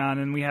background,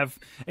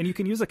 and you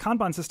can use a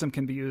Kanban system.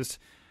 Can be used.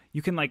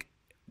 You can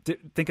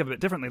think of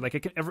it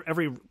differently.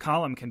 Every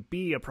column can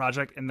be a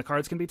project, and the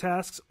cards can be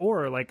tasks.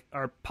 Or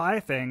our pie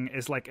thing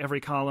is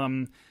every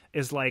column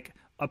is a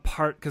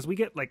part, because we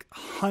get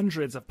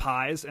hundreds of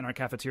pies in our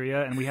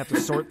cafeteria, and we have to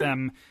sort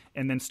them,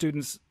 and then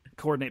students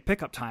coordinate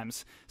pickup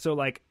times. So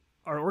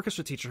our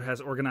orchestra teacher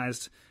has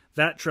organized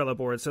that Trello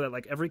board so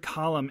that every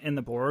column in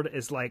the board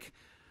is like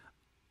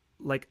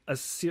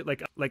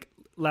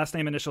last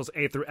name initials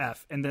A through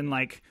F, and then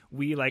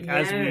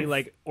as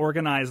we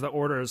organize the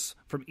orders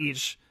from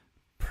each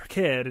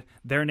kid,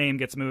 their name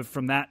gets moved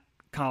from that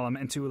column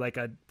into a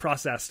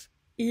processed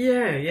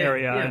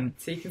area. Yeah. And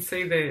so you can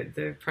see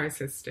the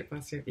process step by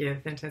step. Yeah,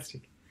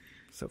 fantastic.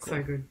 So cool.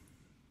 So good.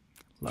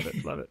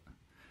 Love it.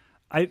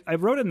 I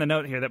wrote in the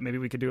note here that maybe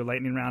we could do a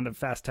lightning round of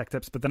fast tech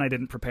tips, but then I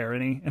didn't prepare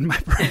any in my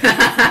brain.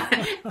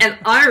 And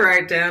I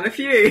wrote down a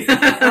few.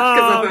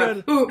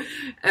 I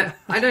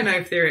don't know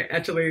if they're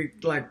actually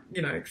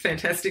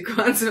fantastic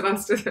ones,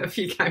 but a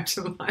few came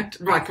to mind,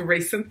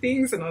 recent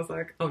things, and I was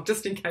like,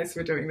 just in case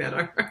we're doing that,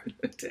 I wrote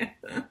it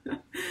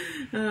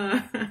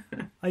down.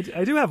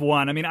 I do have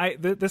one. I mean,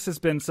 this has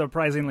been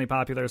surprisingly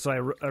popular, so I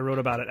wrote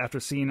about it after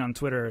seeing on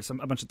Twitter a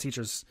bunch of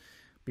teachers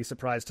be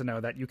surprised to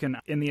know that you can,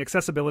 in the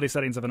accessibility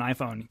settings of an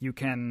iPhone, you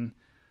can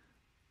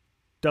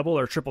double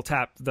or triple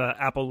tap the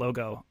Apple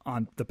logo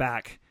on the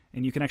back,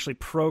 and you can actually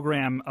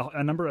program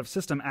a number of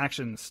system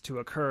actions to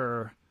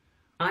occur.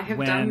 I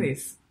have done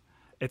this.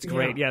 It's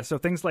great. Yeah. So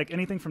things like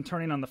anything from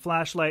turning on the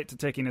flashlight to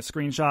taking a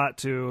screenshot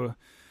to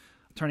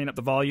turning up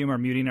the volume or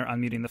muting or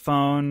unmuting the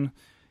phone.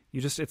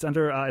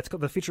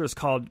 The feature is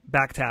called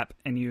Back Tap,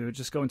 and you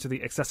just go into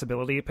the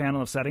accessibility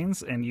panel of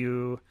settings, and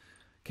you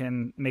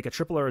can make a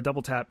triple or a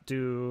double tap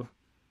do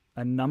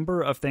a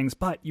number of things,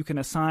 but you can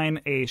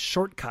assign a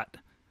shortcut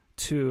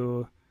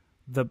to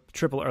the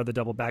triple or the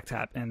double back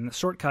tap. And the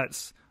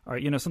shortcuts are,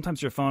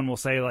 sometimes your phone will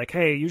say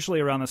hey,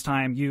 usually around this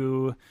time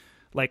you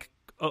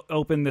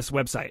open this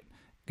website.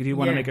 Do you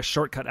want to make a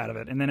shortcut out of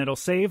it? And then it'll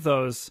save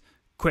those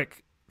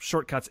quick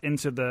shortcuts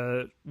into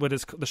the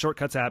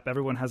Shortcuts app.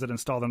 Everyone has it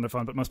installed on their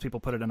phone, but most people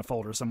put it in a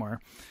folder somewhere.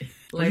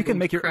 You can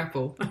make your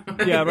crapple.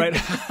 Yeah, right.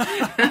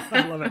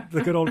 I love it.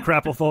 The good old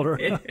crapple folder.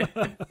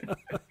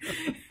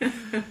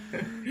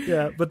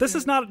 Yeah, but this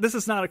is not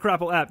a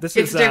crapple app. It's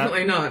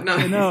definitely not.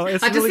 No,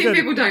 it's I just really think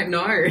good. People don't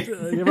know.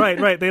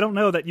 Right. They don't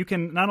know that you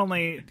can not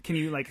only can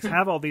you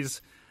have all these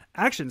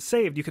actions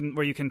saved, you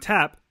can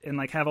tap and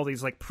have all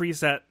these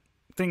preset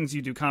things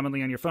you do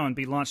commonly on your phone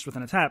be launched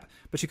within a tap,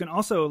 but you can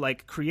also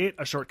create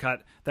a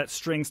shortcut that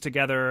strings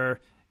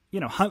together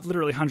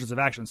literally hundreds of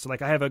actions. So I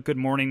have a good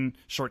morning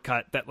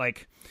shortcut that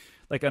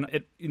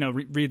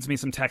reads me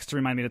some text to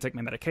remind me to take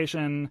my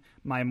medication.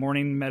 My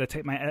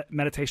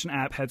meditation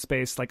app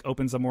Headspace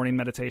opens a morning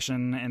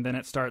meditation, and then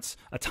it starts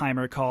a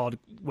timer called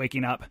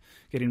waking up,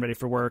 getting ready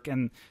for work.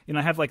 And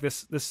I have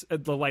this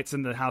the lights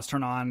in the house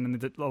turn on and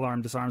the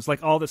alarm disarms.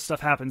 All this stuff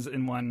happens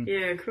in one.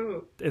 Yeah,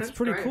 cool. It's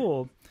pretty great.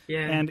 Cool.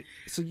 Yeah. And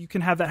so you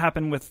can have that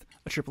happen with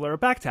a triple or a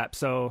back tap.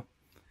 So,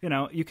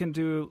 you can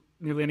do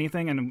nearly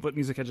anything. And what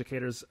music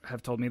educators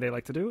have told me they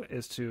like to do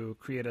is to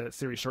create a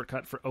Siri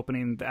shortcut for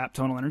opening the app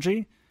Tonal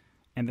Energy,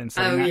 and then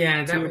setting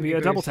that to be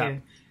a double tap. Yeah.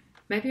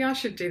 Maybe I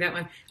should do that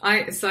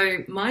one. So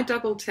my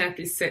double tap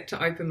is set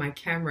to open my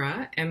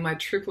camera, and my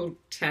triple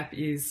tap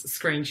is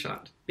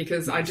screenshot.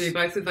 because Nice. I do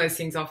both of those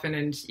things often,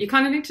 and you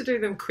kind of need to do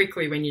them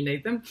quickly when you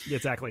need them.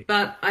 Exactly.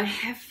 But I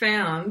have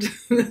found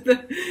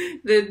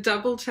the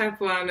double tap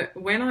one,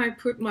 when I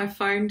put my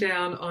phone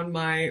down on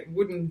my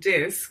wooden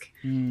desk,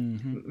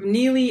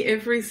 nearly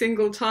every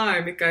single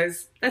time it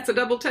goes, that's a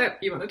double tap,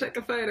 you want to take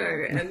a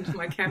photo? And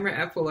my camera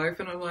app will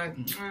open. I'm like,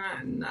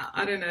 no,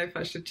 I don't know if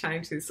I should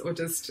change this or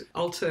just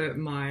alter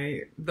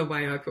the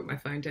way I put my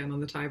phone down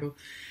on the table.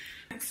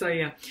 So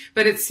yeah,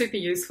 but it's super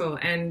useful.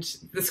 And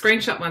the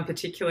screenshot one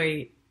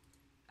particularly,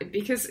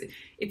 because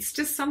it's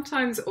just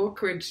sometimes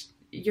awkward.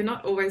 You're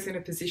not always in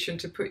a position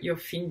to put your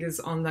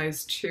fingers on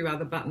those two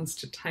other buttons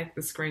to take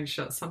the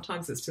screenshot.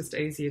 Sometimes it's just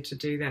easier to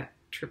do that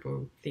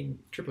triple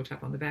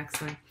tap on the back.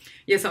 So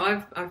yeah,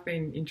 so I've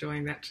been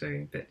enjoying that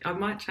too. But I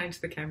might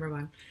change the camera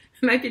one.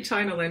 Maybe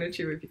tonal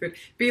energy would be good.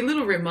 Be a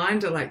little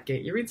reminder, like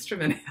get your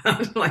instrument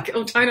out. Like,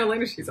 oh, tonal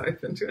energy's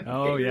open.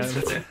 Oh yeah,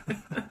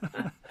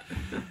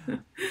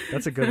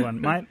 that's a good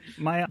one.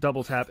 My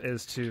double tap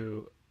is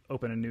to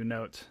open a new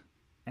note,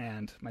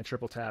 and my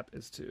triple tap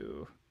is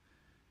to.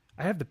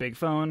 I have the big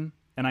phone,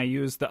 and I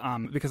use the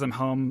because I'm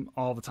home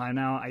all the time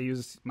now. I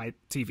use my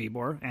TV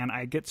more, and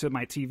I get to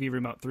my TV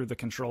remote through the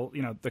control.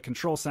 You know, the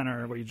control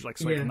center where you like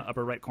swipe in the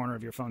upper right corner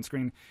of your phone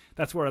screen.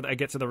 That's where I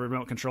get to the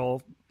remote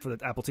control for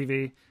the Apple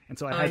TV. And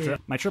so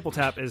my triple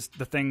tap is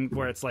the thing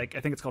where it's like, I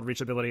think it's called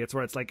reachability. It's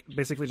where it's like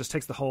basically just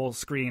takes the whole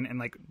screen and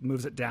like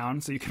moves it down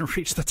so you can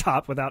reach the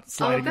top without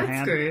sliding your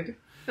hand. Good.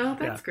 Oh,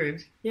 that's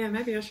good. Yeah,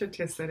 maybe I should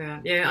test that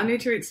out. Yeah, I need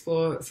to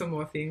explore some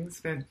more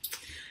things, but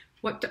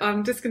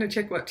I'm just going to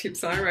check what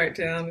tips I wrote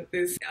down.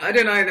 I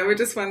don't know, they were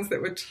just ones that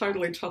were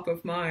totally top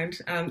of mind.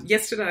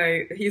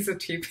 Yesterday, here's a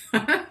tip.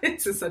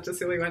 It's such a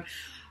silly one.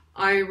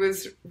 I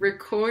was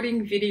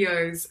recording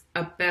videos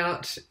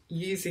about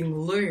using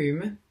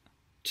Loom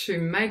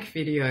to make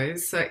videos.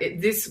 So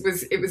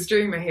it was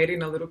doing my head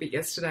in a little bit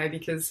yesterday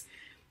because,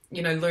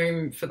 you know,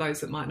 Loom, for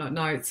those that might not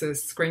know, it's a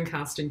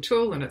screencasting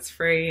tool and it's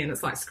free and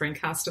it's like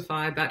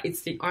Screencastify, but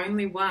it's the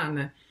only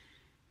one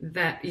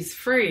that is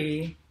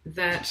free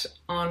that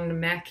on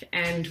Mac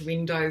and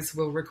Windows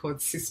will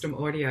record system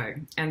audio.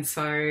 And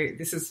so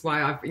this is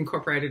why I've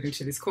incorporated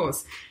into this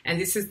course. And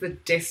this is the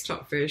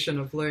desktop version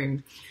of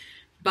Loom.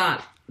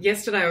 But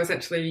yesterday I was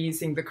actually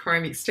using the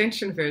Chrome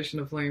extension version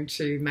of Loom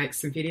to make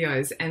some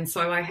videos. And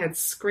so I had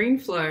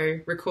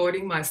ScreenFlow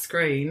recording my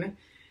screen,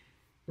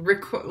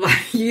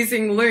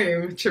 using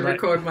Loom to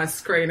record my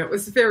screen. It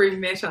was very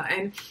meta.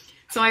 And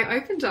so I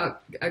opened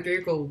up a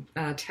Google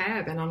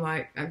tab and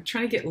I'm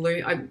trying to get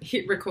Loom. I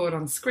hit record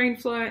on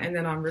ScreenFlow and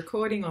then I'm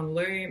recording on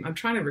Loom. I'm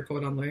trying to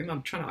record on Loom.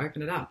 I'm trying to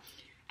open it up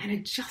and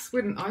it just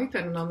wouldn't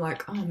open. And I'm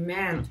like, oh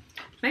man,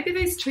 maybe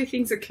these two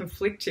things are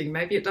conflicting.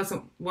 Maybe it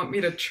doesn't want me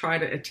to try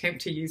to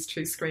attempt to use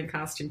two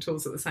screencasting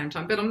tools at the same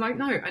time. But I'm like,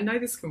 no, I know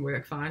this can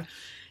work fine.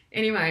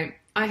 Anyway,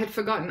 I had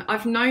forgotten.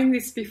 I've known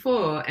this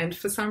before and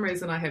for some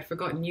reason I had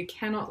forgotten. You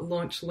cannot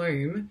launch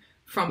Loom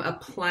from a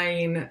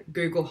plain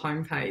Google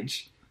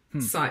homepage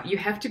site. You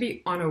have to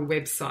be on a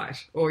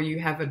website or you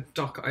have a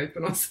doc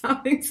open or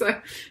something. So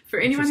for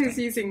anyone who's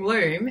using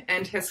Loom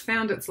and has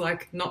found it's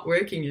like not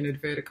working in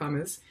inverted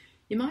commas,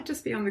 you might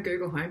just be on the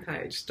Google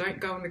homepage. Don't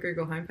go on the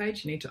Google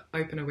homepage. You need to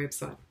open a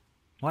website.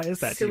 Why is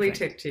that? Silly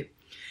tech tip.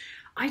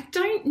 I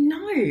don't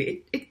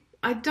know.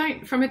 I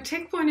don't, from a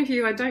tech point of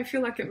view, I don't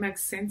feel like it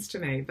makes sense to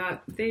me,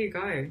 but there you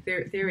go.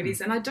 There it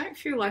is. And I don't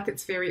feel like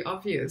it's very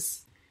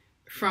obvious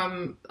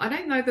I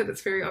don't know that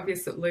it's very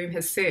obvious that Loom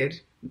has said,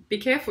 be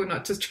careful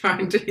not to try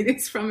and do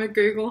this from a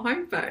Google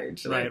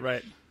homepage.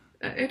 Right.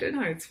 I don't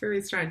know. It's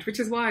very strange, which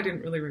is why I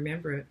didn't really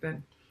remember it. But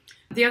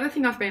the other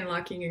thing I've been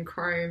liking in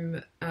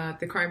Chrome,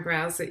 the Chrome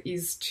browser,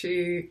 is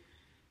to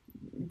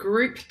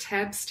group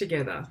tabs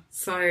together.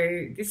 So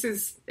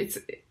it's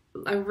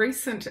a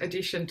recent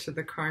addition to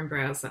the Chrome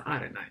browser, I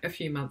don't know, a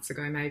few months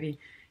ago maybe.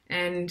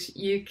 And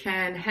you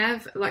can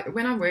have, like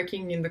when I'm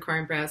working in the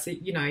Chrome browser,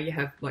 you know, you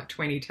have like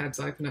 20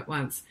 tabs open at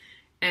once.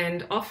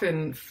 And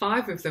often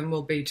 5 of them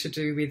will be to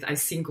do with a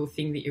single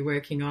thing that you're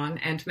working on.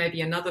 And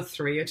maybe another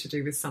 3 are to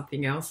do with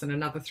something else and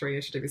another 3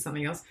 are to do with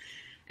something else.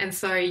 And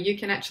so you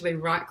can actually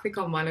right click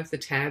on one of the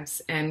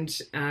tabs and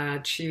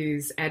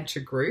choose add to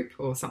group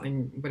or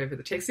something, whatever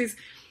the text is.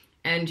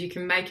 And you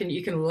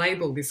can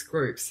label this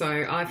group.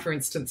 So I, for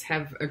instance,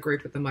 have a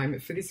group at the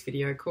moment for this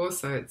video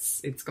course. So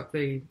it's got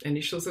the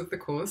initials of the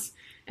course.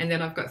 And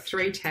then I've got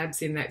 3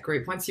 tabs in that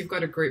group. Once you've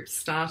got a group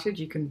started,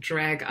 you can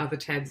drag other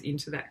tabs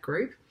into that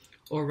group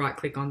or right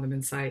click on them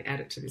and say,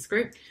 add it to this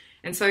group.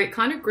 And so it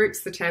kind of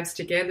groups the tabs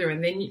together.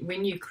 And then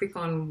when you click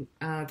on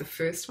the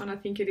first one, I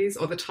think it is,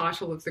 or the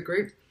title of the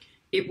group,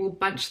 it will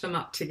bunch them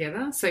up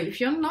together. So if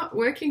you're not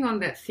working on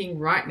that thing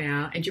right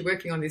now and you're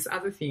working on this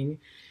other thing,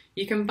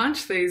 you can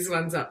bunch these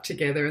ones up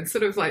together and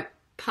sort of like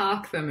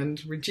park them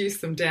and reduce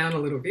them down a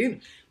little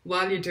bit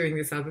while you're doing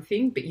this other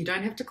thing, but you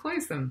don't have to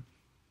close them.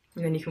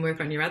 And then you can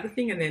work on your other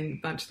thing and then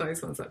bunch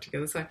those ones up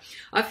together. So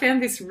I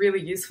found this really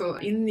useful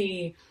in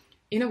a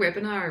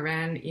webinar I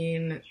ran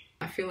in,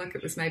 I feel like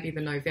it was maybe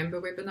the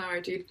November webinar I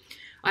did.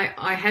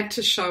 I had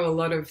to show a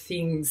lot of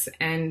things,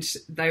 and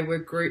they were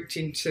grouped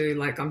into,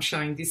 like, I'm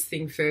showing this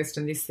thing first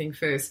and this thing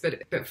first,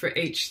 but for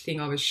each thing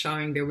I was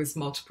showing, there was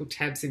multiple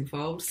tabs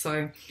involved.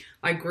 So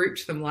I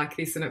grouped them like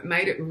this, and it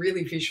made it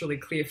really visually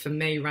clear for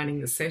me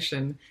running the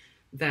session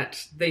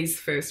that these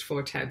first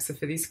 4 tabs are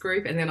for this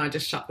group, and then I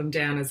just shut them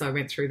down as I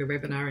went through the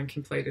webinar and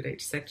completed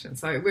each section.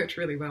 So it worked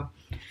really well.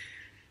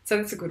 So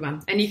that's a good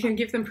one. And you can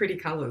give them pretty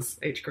colours,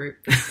 each group.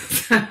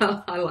 So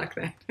I like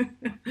that.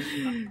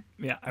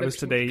 Yeah, I was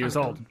today years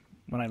old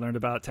when I learned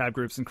about tab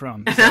groups in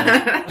Chrome. So.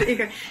 There you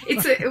go.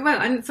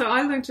 And so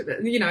I learned,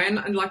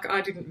 and like,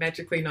 I didn't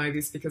magically know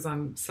this because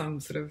I'm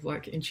some sort of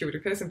like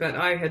intuitive person, but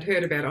I had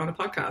heard about it on a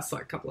podcast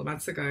like a couple of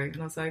months ago,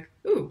 and I was like,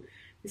 ooh,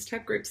 this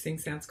tab groups thing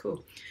sounds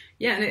cool.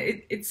 Yeah,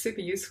 and it's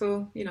super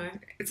useful.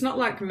 It's not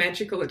like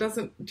magical. It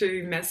doesn't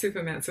do massive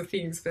amounts of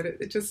things, but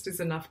it just is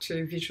enough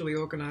to visually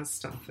organise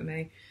stuff for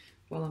me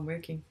while I'm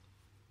working.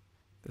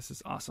 This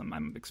is awesome.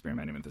 I'm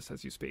experimenting with this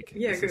as you speak.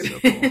 Yeah, this good. Is so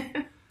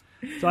cool.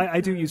 So I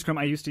do use Chrome.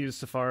 I used to use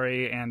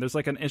Safari, and there's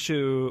like an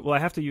issue. Well, I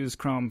have to use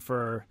Chrome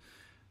for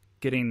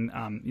getting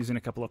using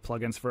a couple of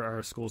plugins for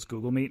our school's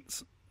Google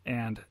Meets,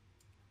 and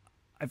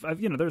I've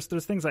there's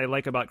things I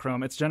like about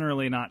Chrome. It's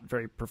generally not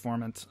very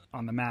performant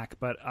on the Mac,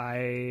 but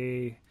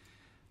I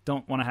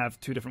don't want to have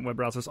 2 different web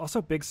browsers.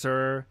 Also, Big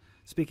Sur.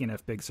 Speaking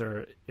of Big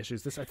Sur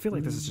issues, I feel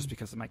like this is just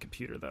because of my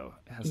computer, though.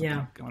 It has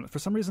something going on. For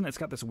some reason, it's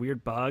got this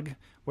weird bug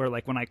where,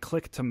 like, when I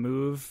click to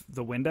move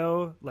the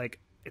window, like,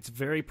 it's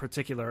very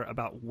particular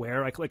about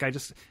where I click. I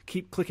just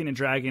keep clicking and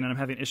dragging, and I'm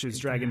having issues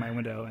dragging my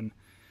window, and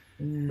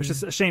which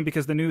is a shame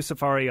because the new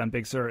Safari on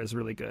Big Sur is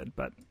really good,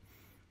 but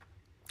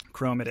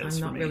Chrome it is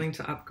for me. I'm not willing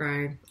to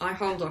upgrade. I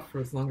hold off for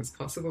as long as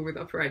possible with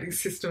operating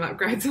system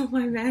upgrades on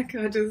my Mac.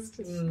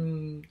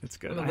 It's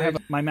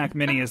good. My Mac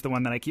Mini is the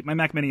one that I keep. My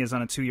Mac Mini is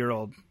on a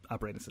 2-year-old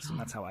operating system.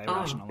 That's how I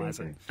rationalize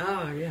it.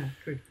 Oh, yeah,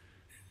 good.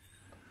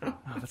 Oh,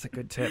 that's a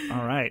good tip.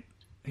 All right.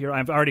 Here,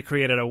 I've already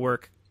created a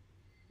work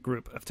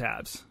group of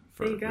tabs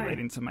for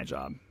relating to my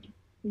job.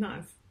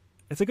 Nice.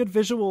 It's a good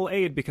visual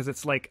aid because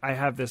it's like I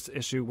have this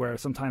issue where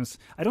sometimes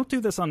I don't do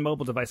this on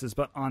mobile devices,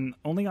 but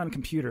only on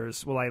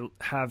computers will I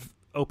have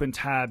open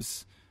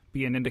tabs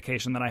be an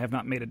indication that I have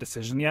not made a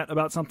decision yet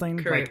about something.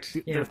 Correct.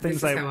 Like, yeah, things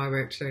this is how I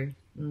work too.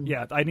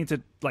 Yeah, I need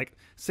to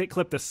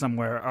clip this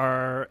somewhere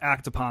or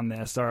act upon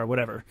this or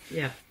whatever.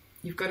 Yeah,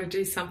 you've got to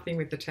do something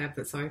with the tab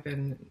that's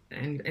open,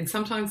 and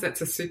sometimes that's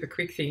a super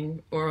quick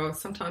thing, or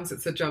sometimes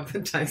it's a job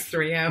that takes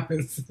 3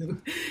 hours.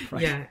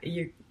 Right.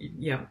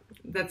 Yeah,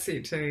 that's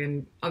it too.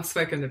 And I've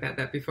spoken about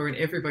that before, and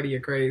everybody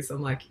agrees.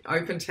 I'm like,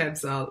 open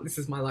tabs this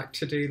is my like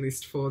to-do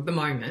list for the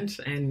moment,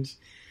 and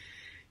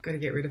got to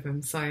get rid of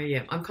them. So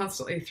yeah, I'm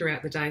constantly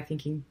throughout the day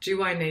thinking,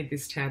 do I need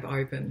this tab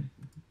open?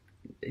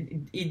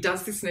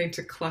 Does this need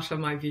to clutter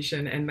my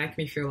vision and make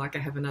me feel like I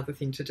have another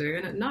thing to do?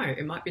 And no,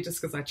 it might be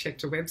just because I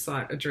checked a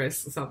website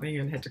address or something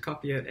and had to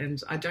copy it,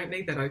 and I don't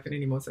need that open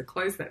anymore. So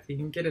close that thing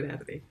and get it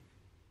out of there.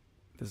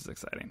 This is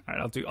exciting. All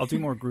right, I'll do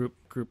more group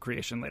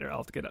creation later. I'll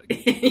have to get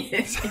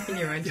in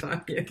your own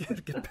time. Yeah.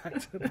 Get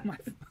back to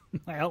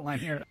my outline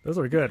here. Those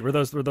were good. Were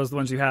those the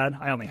ones you had?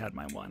 I only had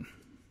my one.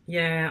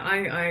 Yeah,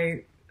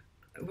 I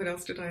what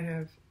else did I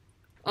have?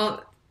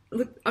 Oh,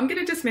 look, I'm going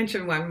to just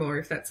mention one more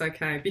if that's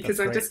okay, because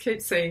I just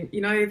keep seeing,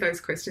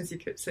 those questions you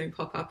keep seeing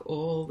pop up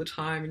all the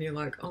time, and you're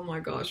like, oh my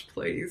gosh,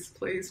 please,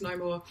 no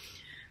more.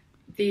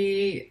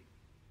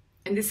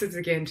 And this is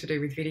again to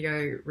do with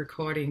video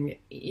recording,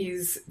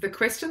 is the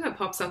question that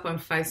pops up on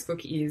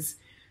Facebook is,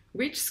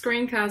 which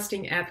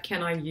screencasting app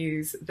can I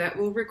use that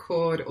will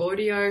record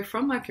audio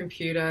from my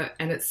computer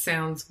and it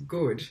sounds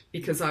good?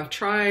 Because I've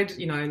tried,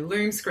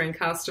 Loom,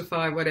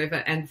 Screencastify, whatever,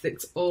 and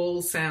it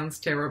all sounds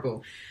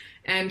terrible.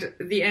 And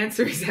the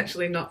answer is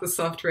actually not the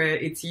software,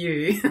 it's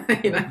you.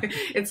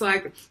 It's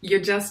like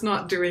you're just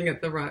not doing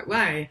it the right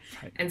way.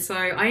 Right. And so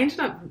I ended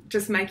up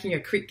just making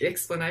a quick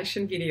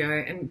explanation video,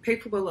 and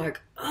people were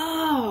like,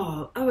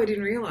 oh, I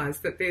didn't realise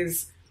that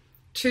there's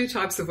 2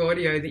 types of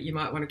audio that you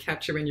might want to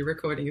capture when you're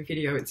recording a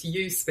video. It's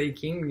you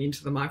speaking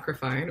into the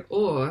microphone,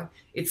 or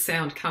it's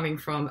sound coming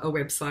from a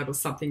website or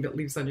something that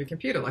lives on your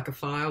computer, like a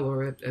file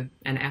or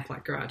an app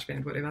like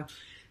GarageBand, whatever.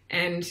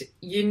 And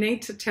you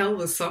need to tell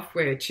the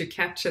software to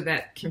capture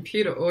that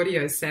computer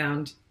audio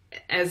sound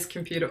as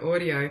computer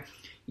audio.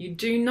 You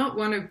do not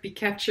want to be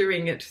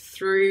capturing it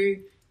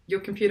through your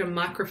computer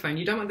microphone.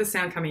 You don't want the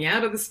sound coming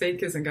out of the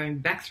speakers and going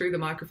back through the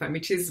microphone,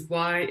 which is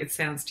why it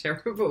sounds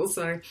terrible.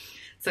 So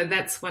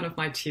that's one of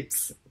my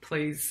tips.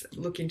 Please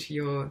look into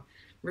your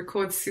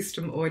record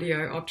system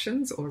audio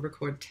options or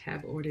record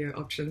tab audio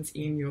options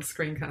in your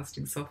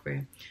screencasting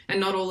software. And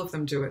not all of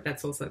them do it.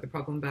 That's also the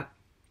problem. But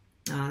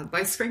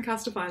both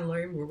Screencastify and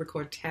Loom will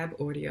record tab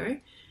audio.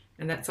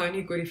 And that's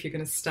only good if you're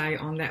going to stay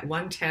on that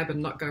one tab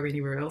and not go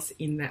anywhere else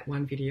in that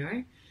one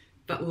video.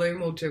 But Loom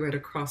will do it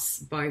across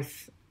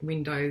both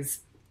Windows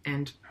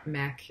and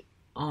Mac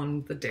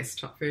on the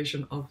desktop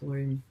version of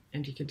Loom.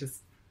 And you can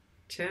just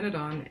turn it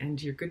on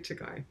and you're good to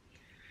go.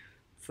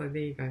 So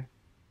there you go.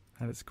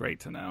 That is great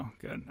to know.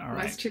 Good. All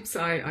right. Most tips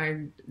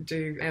I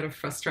do out of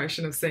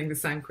frustration of seeing the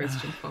same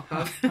question pop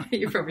up.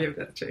 You probably have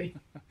that too.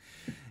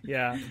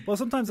 Yeah. Well,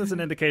 sometimes it's an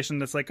indication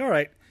that's like, all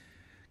right,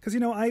 because,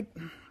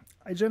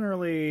 I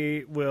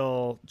generally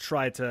will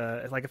try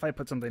to, like, if I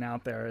put something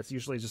out there, it's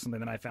usually just something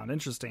that I found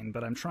interesting,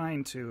 but I'm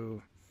trying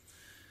to,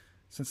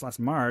 since last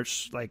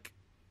March, like,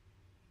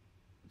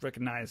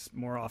 recognize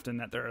more often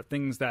that there are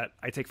things that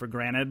I take for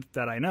granted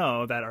that I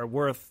know that are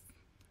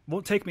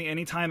won't take me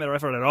any time or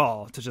effort at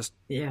all to just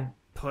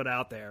put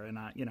out there. And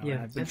and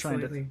I've been trying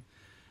to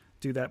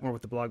do that more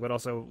with the blog, but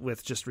also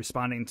with just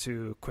responding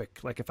to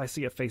quick. Like if I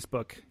see a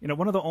Facebook,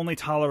 one of the only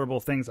tolerable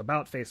things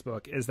about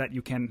Facebook is that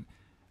you can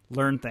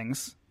learn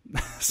things.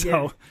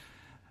 So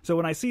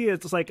when I see it,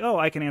 it's like, oh,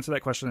 I can answer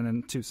that question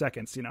in 2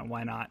 seconds,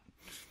 why not?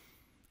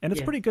 And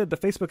it's pretty good. The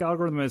Facebook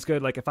algorithm is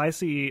good. Like if I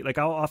see, like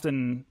I'll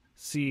often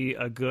see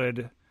a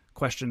good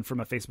question from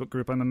a Facebook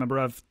group I'm a member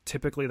of,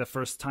 typically the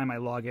first time I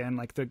log in,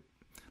 like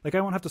I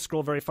won't have to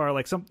scroll very far.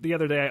 Like the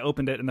other day I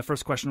opened it and the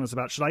first question was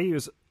about, should I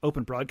use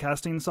open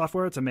broadcasting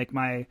software to make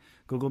my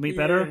Google Meet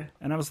better?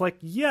 And I was like,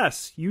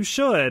 yes, you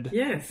should.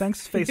 Yes.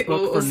 Thanks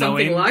Facebook or for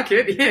knowing. Something like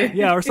it.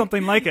 Yeah, or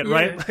something like it,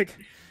 right? Like,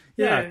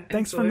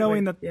 thanks absolutely. for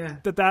knowing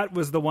that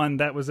was the one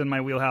that was in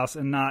my wheelhouse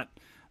and not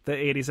the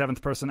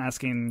 87th person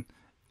asking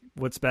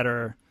what's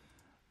better,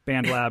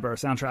 BandLab or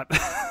Soundtrap.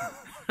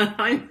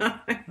 I know.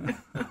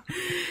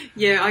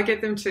 Yeah, I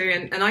get them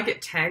too. And I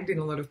get tagged in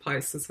a lot of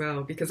posts as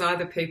well because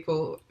either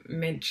people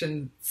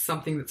mention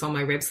something that's on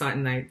my website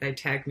and they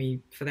tag me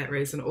for that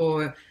reason,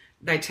 or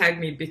they tag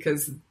me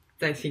because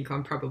they think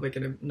I'm probably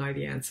going to know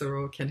the answer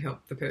or can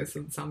help the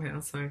person somehow.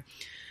 So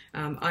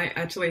I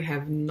actually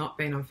have not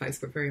been on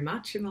Facebook very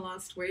much in the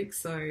last week.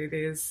 So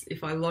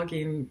if I log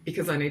in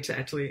because I need to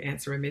actually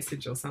answer a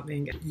message or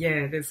something,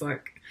 there's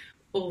like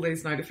all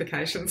these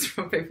notifications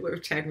from people who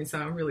have tagged me, so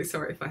I'm really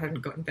sorry if I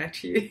haven't gotten back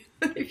to you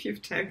if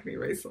you've tagged me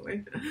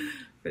recently.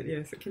 But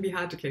yes, it can be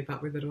hard to keep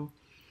up with it all.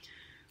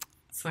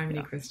 So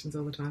many questions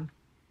all the time.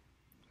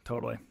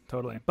 Totally.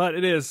 But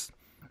it is,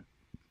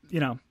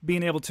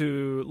 being able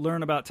to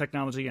learn about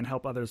technology and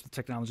help others with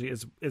technology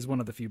is one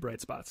of the few bright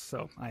spots.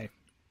 So I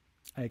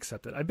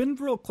accept it. I've been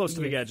real close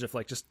to the edge of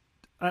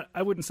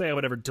I wouldn't say I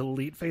would ever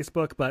delete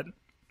Facebook, but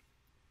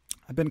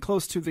I've been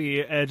close to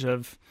the edge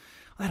of,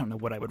 I don't know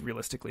what I would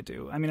realistically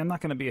do. I mean, I'm not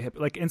going to be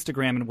like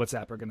Instagram and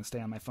WhatsApp are going to stay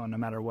on my phone no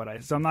matter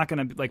what so I'm not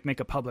going to make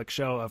a public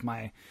show of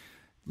my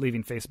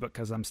leaving Facebook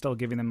because I'm still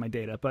giving them my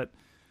data. But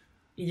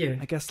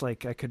I guess I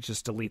could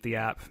just delete the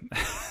app.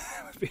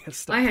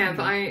 I have.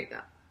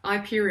 I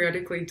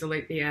periodically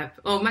delete the app.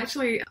 Oh,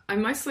 actually, I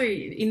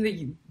mostly in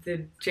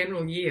the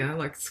general year,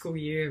 like school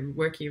year,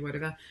 work year,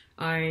 whatever.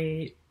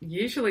 I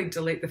usually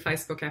delete the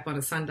Facebook app on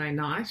a Sunday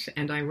night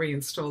and I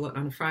reinstall it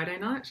on a Friday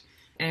night.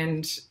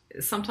 And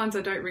sometimes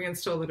I don't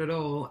reinstall it at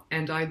all,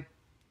 and I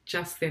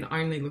just then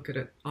only look at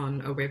it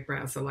on a web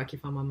browser, like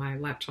if I'm on my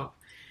laptop.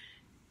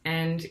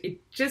 And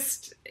it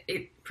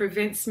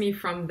prevents me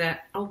from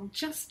that, I'll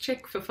just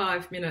check for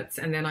 5 minutes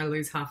and then I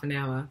lose half an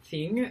hour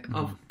thing,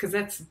 because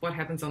that's what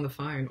happens on the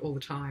phone all the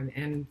time.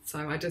 And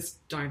so I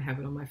just don't have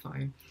it on my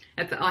phone.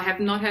 I have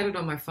not had it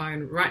on my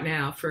phone right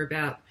now for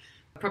about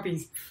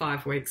probably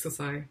 5 weeks or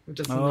so. I've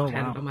just not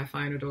had it on my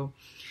phone at all.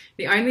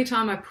 The only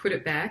time I put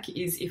it back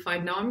is if I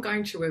know I'm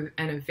going to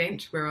an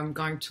event where I'm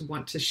going to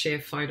want to share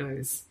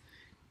photos,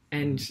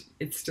 and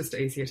it's just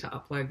easier to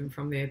upload them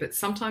from there. But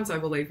sometimes I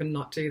will even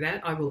not do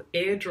that. I will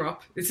airdrop.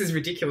 This is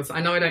ridiculous.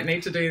 I know I don't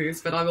need to do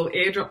this, but I will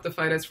airdrop the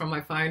photos from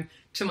my phone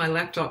to my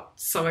laptop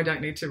so I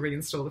don't need to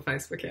reinstall the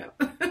Facebook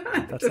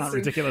app. That's not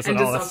ridiculous at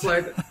all. Just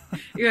upload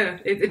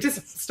it. It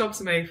just stops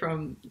me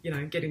from,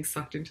 getting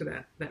sucked into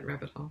that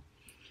rabbit hole.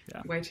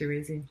 Yeah. Way too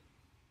easy.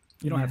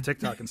 You don't have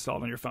TikTok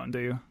installed on your phone, do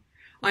you?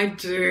 I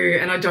do,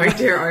 and I don't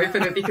dare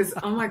open it because,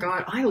 oh my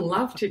God, I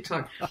love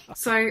TikTok.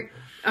 So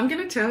I'm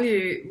going to tell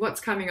you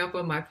what's coming up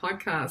on my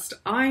podcast.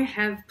 I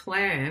have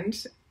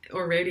planned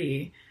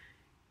already.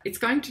 It's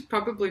going to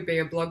probably be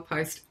a blog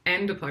post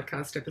and a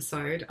podcast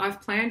episode. I've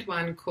planned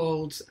one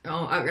called,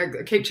 I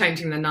keep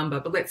changing the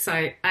number, but let's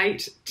say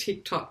 8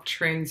 TikTok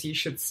trends you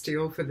should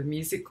steal for the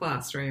music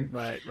classroom.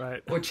 Right.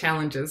 Or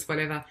challenges,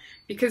 whatever.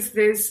 Because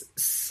there's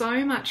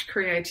so much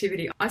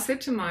creativity. I said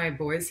to my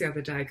boys the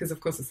other day, because of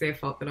course it's their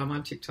fault that I'm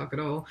on TikTok at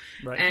all.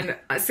 Right. And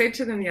I said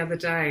to them the other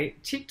day,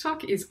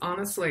 TikTok is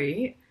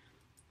honestly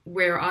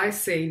where I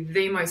see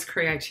the most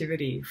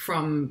creativity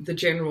from the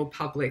general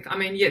public. I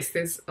mean, yes,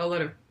 there's a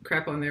lot of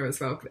crap on there as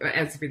well,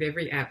 as with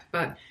every app,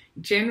 but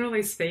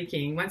generally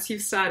speaking, once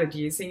you've started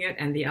using it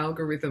and the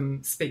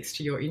algorithm speaks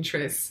to your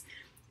interests,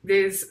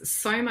 there's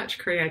so much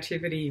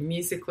creativity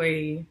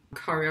musically,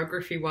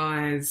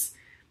 choreography-wise.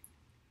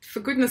 For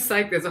goodness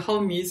sake, there's a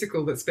whole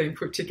musical that's been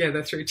put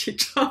together through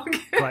TikTok.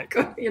 Right.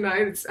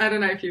 I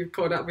don't know if you've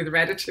caught up with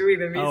Ratatouille,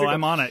 the musical. Oh,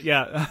 I'm on it,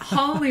 yeah.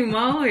 Holy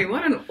moly,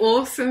 what an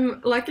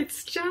awesome,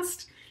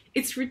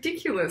 it's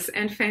ridiculous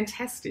and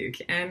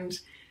fantastic. And,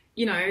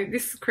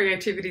 this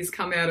creativity's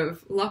come out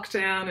of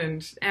lockdown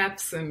and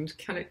apps and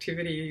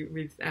connectivity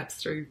with apps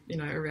through,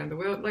 around the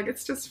world.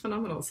 It's just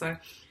phenomenal. So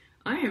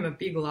I am a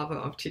big lover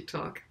of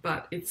TikTok,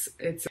 but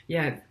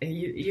yeah,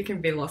 you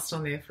can be lost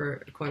on there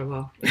for quite a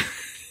while.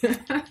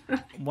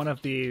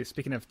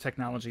 Speaking of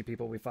technology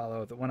people we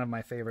follow, one of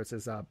my favorites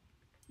is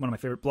one of my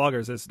favorite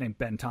bloggers is named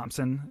Ben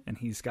Thompson, and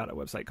he's got a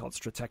website called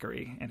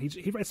Stratechery, and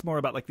he writes more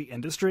about like the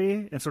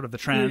industry and sort of the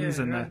trends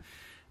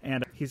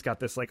and he's got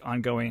this like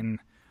ongoing,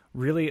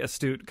 really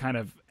astute kind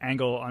of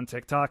angle on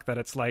TikTok that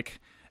it's like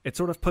it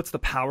sort of puts the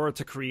power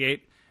to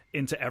create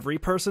into every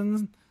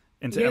person's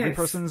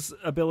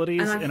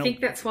abilities. And I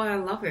think that's why I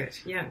love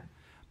it. Yeah.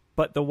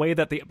 But the way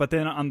that but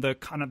then on the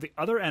kind of the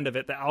other end of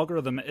it, the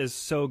algorithm is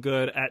so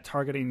good at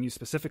targeting you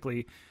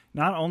specifically,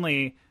 not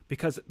only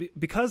because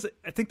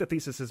I think the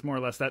thesis is more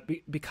or less that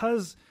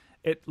because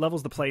it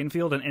levels the playing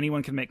field and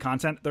anyone can make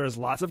content, there is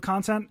lots of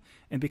content.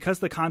 And because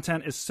the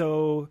content is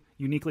so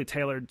uniquely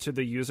tailored to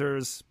the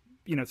user's,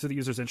 to the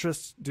user's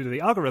interests due to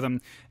the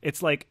algorithm,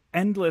 it's like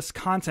endless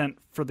content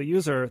for the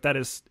user that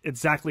is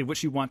exactly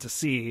what you want to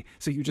see.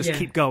 So you just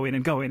keep going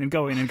and going and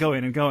going and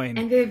going and going.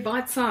 And they're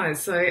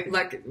bite-sized. So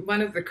like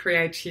one of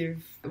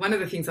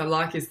the things I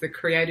like is the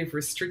creative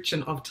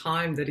restriction of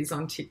time that is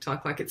on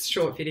TikTok. Like it's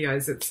short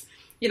videos. It's,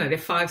 they're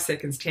 5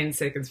 seconds, 10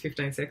 seconds,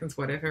 15 seconds,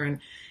 whatever. And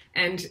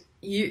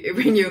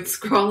when you're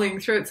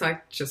scrolling through, it's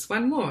like just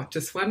one more,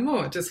 just one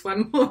more, just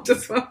one more,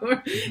 just one more.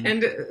 Mm-hmm.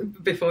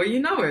 And before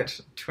you know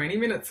it, 20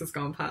 minutes has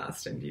gone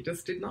past and you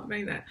just did not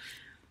mean that.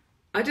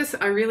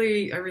 I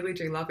really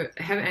do love it.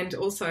 And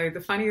also the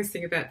funniest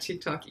thing about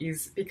TikTok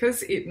is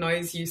because it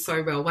knows you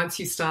so well, once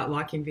you start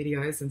liking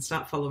videos and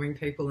start following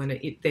people, and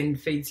it then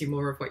feeds you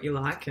more of what you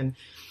like. And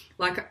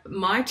like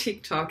my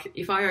TikTok,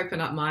 if I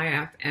open up my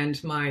app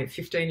and my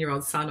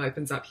 15-year-old son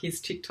opens up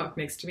his TikTok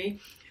next to me,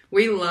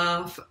 we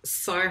laugh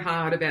so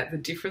hard about the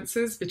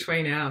differences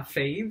between our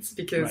feeds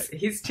because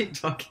his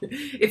TikTok,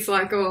 it's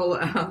like all,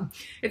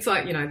 it's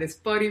like, there's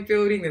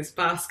bodybuilding, there's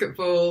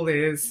basketball,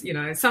 there's,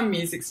 some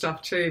music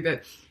stuff too,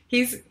 but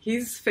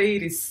his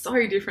feed is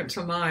so different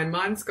to mine.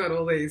 Mine's got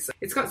all these,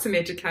 it's got some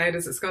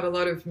educators, it's got a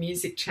lot of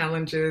music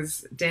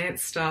challenges,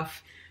 dance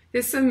stuff.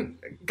 There's some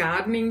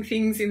gardening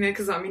things in there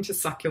because I'm into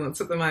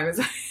succulents at the moment.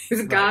 So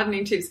there's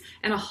gardening tips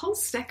and a whole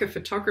stack of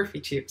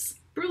photography tips.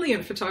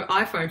 Brilliant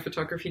iPhone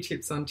photography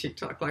tips on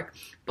TikTok, like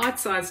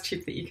bite-sized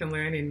tip that you can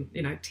learn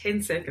in,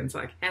 10 seconds,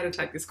 like how to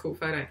take this cool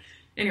photo.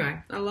 Anyway,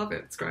 I love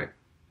it. It's great.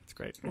 It's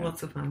great. Yeah.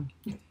 Lots of fun.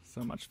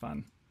 So much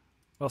fun.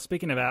 Well,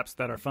 speaking of apps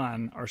that are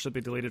fun or should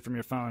be deleted from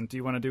your phone, do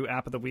you want to do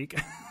app of the week?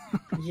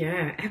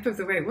 Yeah, app of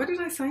the week. What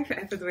did I say for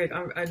app of the week?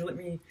 Let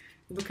me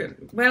look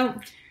at,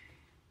 well...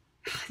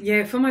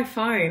 Yeah, for my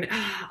phone,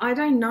 I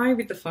don't know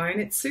with the phone.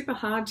 It's super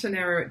hard to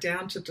narrow it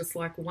down to just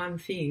like one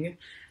thing. It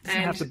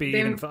doesn't have to be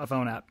a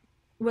phone app.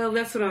 Well,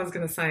 that's what I was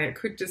going to say. It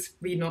could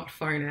just be not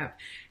phone app.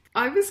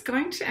 I was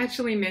going to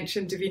actually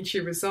mention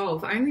DaVinci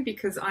Resolve only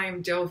because I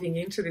am delving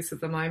into this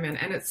at the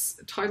moment and it's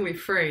totally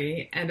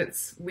free and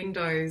it's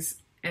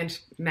Windows and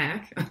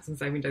Mac. I was going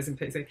to say Windows and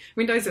PC.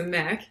 Windows and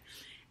Mac.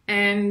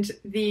 And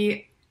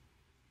the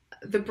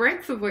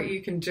breadth of what you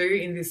can do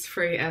in this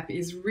free app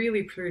is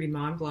really pretty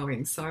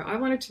mind-blowing. So I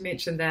wanted to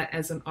mention that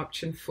as an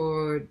option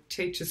for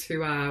teachers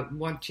who are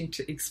wanting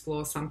to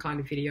explore some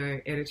kind of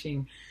video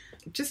editing,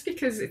 just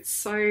because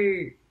it's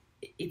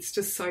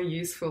just so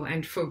useful,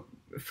 and for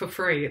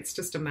free, it's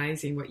just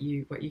amazing what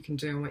you can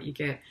do and what you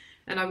get.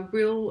 And I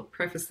will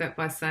preface that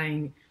by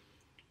saying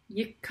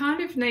you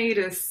kind of need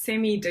a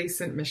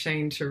semi-decent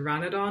machine to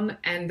run it on,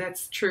 and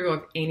that's true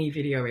of any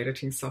video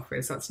editing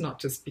software. So it's not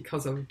just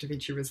because of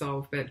DaVinci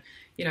Resolve, but,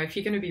 if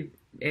you're going to be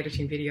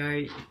editing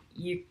video,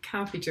 you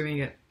can't be doing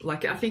it.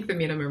 Like, I think the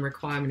minimum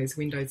requirement is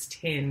Windows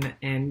 10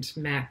 and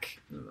Mac,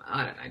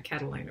 I don't know,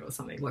 Catalina or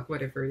something, like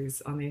whatever it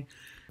is on there.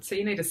 So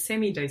you need a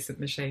semi-decent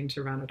machine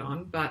to run it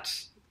on, but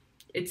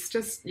it's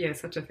just,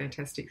 such a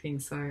fantastic thing.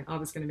 So I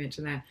was going to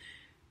mention that.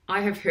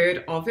 I have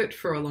heard of it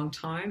for a long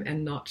time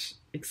and not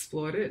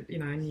explored it,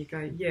 and you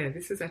go, yeah,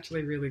 this is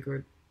actually really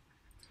good.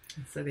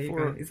 So there you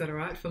go. Is that all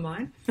right for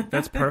mine?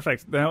 That's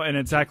perfect. No, and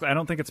exactly. I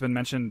don't think it's been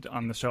mentioned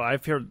on the show.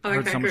 I've heard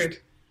so much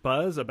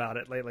buzz about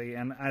it lately.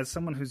 And as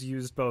someone who's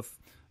used both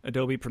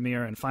Adobe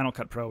Premiere and Final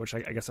Cut Pro, which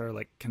I guess are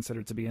like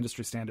considered to be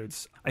industry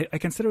standards, I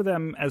consider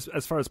them, as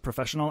far as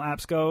professional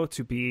apps go,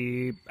 to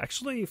be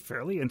actually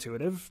fairly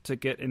intuitive to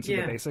get into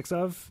the basics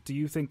of. Do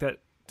you think that,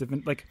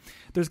 like,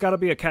 there's got to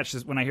be a catch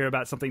when I hear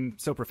about something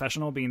so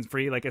professional being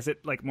free? Like, is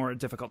it like more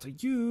difficult to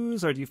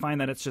use, or do you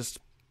find that it's just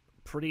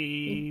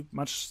pretty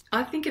much?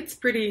 I think it's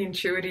pretty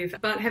intuitive,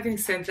 but having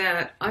said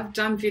that, I've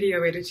done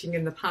video editing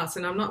in the past,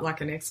 and I'm not like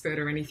an expert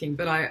or anything,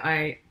 but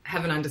I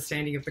have an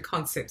understanding of the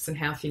concepts and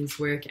how things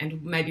work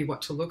and maybe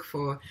what to look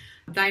for.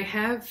 They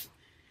have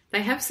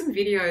some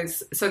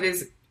videos, so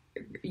there's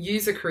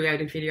user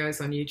created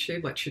videos on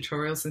YouTube, like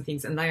tutorials and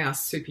things, and they are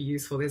super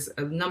useful. There's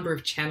a number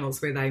of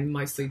channels where they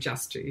mostly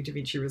just do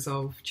DaVinci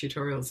Resolve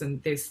tutorials,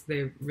 and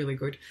they're really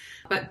good.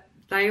 But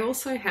they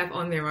also have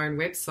on their own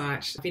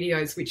website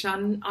videos, which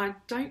I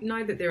don't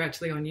know that they're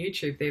actually on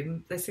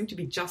YouTube. They seem to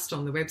be just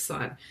on the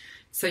website.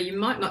 So you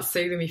might not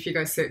see them if you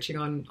go searching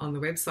on the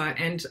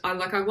website. And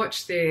I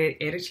watched their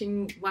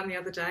editing one the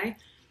other day,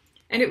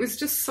 And it was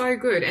just so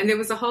good. And there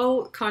was a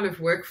whole kind of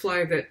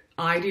workflow that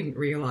I didn't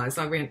realize.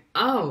 I went,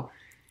 oh,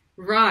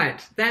 right,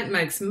 that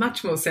makes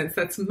much more sense.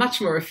 That's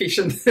much more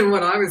efficient than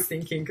what I was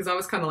thinking, because I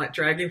was kind of like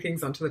dragging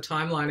things onto the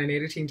timeline and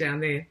editing down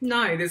there.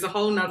 No, there's a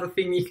whole nother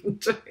thing you can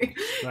do.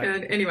 Right.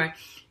 And anyway,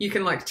 you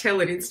can like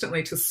tell it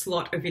instantly to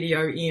slot a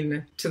video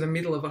in to the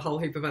middle of a whole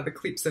heap of other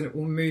clips, and it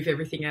will move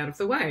everything out of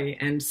the way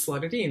and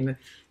slot it in.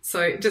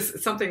 So just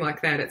something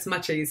like that. It's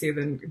much easier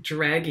than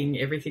dragging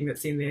everything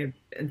that's in there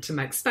and to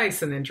make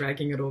space and then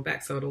dragging it all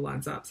back so it all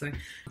lines up. So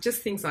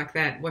just things like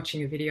that,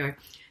 watching a video.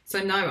 So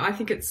no, I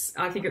think it's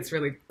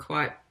really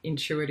quite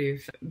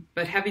intuitive.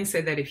 But having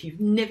said that, if you've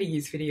never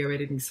used video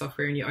editing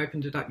software and you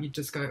opened it up, you'd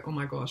just go, oh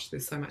my gosh,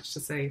 there's so much to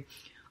see.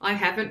 I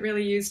haven't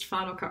really used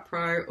Final Cut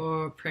Pro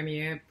or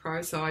Premiere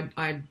Pro, so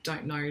I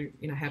don't know,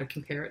 how to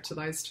compare it to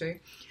those two.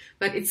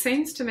 But it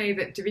seems to me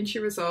that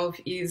DaVinci Resolve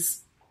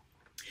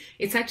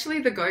it's actually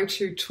the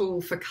go-to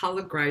tool for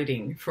color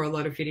grading for a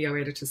lot of video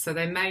editors. So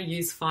they may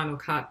use Final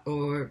Cut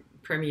or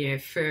Premiere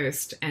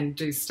first and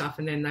do stuff,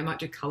 and then they might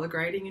do color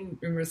grading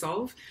in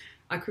Resolve.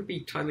 I could be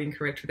totally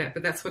incorrect with that,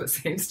 but that's what it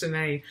seems to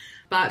me.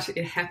 But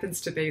it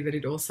happens to be that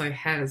it also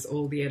has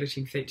all the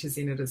editing features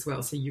in it as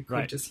well, so you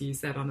could just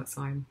use that on its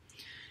own.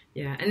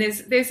 Yeah, and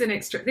there's an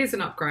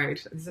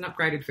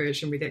upgraded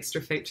version with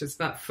extra features,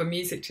 but for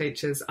music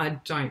teachers, I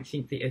don't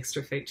think the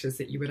extra features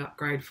that you would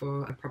upgrade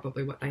for are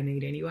probably what they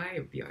need anyway. It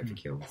would be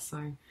overkill. So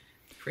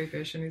the free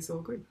version is all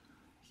good.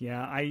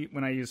 Yeah,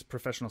 when I use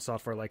professional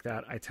software like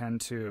that, I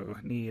tend to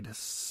need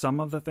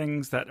some of the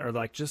things that are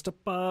like just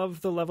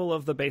above the level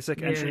of the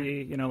basic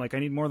entry. Like I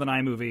need more than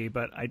iMovie,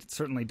 but I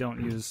certainly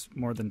don't use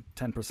more than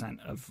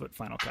 10% of what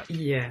Final Cut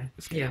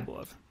is capable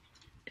of.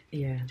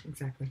 Yeah,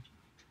 exactly.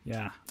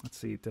 Yeah, let's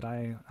see. Did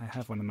I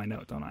have one in my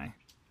note, don't I?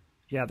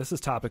 Yeah, this is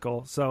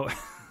topical. So I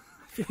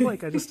feel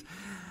like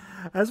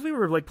as we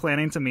were like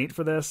planning to meet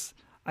for this,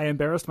 I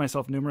embarrassed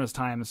myself numerous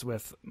times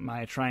with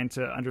my trying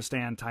to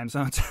understand time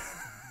zones.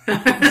 It's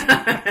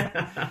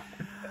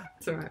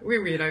all right.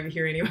 We're weird over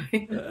here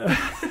anyway.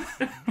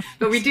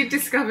 But we did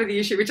discover the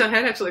issue, which I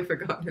had actually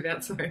forgotten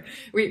about. So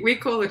we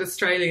call it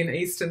Australian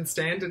Eastern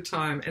Standard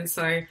Time. And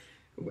so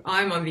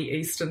I'm on the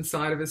eastern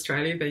side of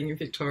Australia, being in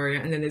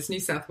Victoria, and then there's New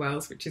South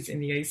Wales, which is in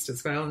the east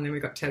as well, and then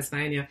we've got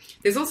Tasmania.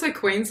 There's also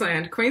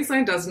Queensland.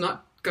 Queensland does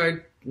not go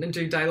and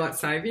do daylight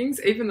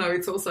savings, even though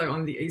it's also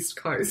on the east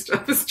coast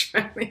of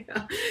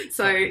Australia.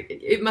 So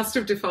it must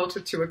have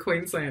defaulted to a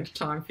Queensland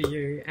time for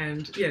you,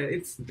 and yeah,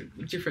 it's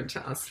different to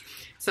us.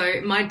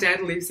 So my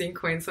dad lives in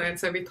Queensland,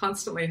 so we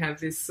constantly have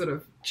this sort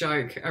of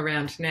joke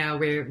around now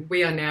where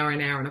we are now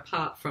an hour and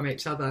apart from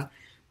each other,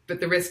 but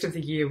the rest of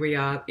the year we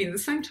are in the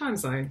same time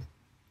zone.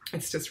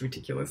 It's just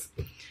ridiculous.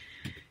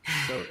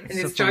 And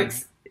there's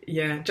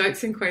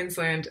jokes in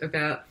Queensland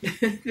about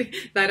they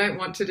don't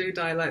want to do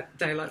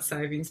daylight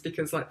savings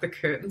because like the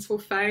curtains will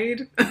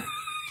fade. I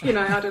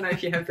don't know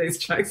if you have these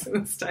jokes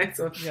in the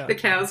States, or the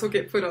cows will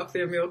get put off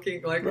their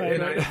milking.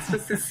 It's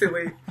just this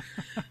silly.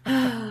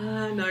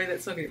 No,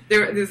 that's not it.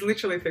 There's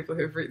literally people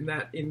who have written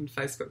that in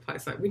Facebook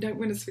posts like, we don't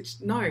want to switch.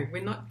 No,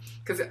 we're not,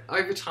 because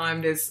over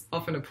time there's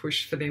often a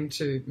push for them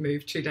to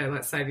move to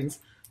daylight savings,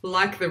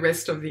 like the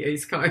rest of the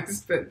East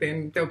Coast, but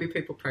then there'll be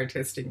people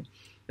protesting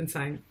and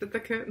saying that the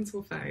curtains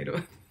will fade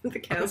or the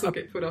cows will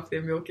get put off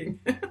their milking.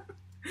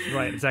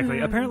 Right, exactly.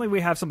 Apparently we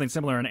have something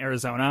similar in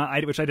Arizona,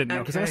 which I didn't know,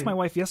 because I asked my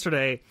wife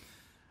yesterday.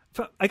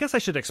 I guess I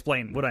should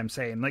explain what I'm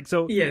saying.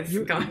 Yes,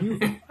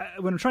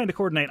 when I'm trying to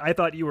coordinate, I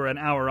thought you were an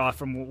hour off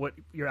from what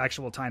your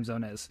actual time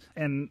zone is,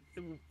 and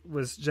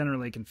was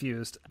generally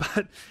confused.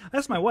 But I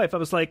asked my wife, I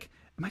was like,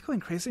 am I going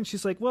crazy? And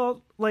she's like,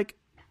 well,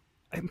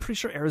 I'm pretty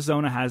sure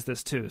Arizona has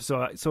this too.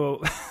 So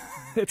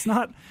it's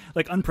not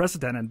like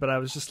unprecedented, but I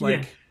was just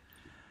like,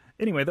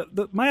 anyway,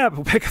 my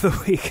Apple pick of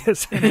the week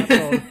is an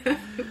Apple.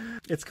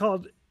 It's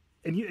called,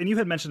 and you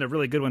had mentioned a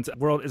really good one.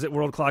 Is it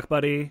World Clock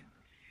Buddy?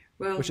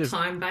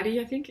 Time Buddy,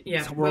 I think.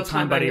 Yeah, World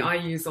Time Buddy. I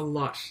use a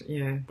lot.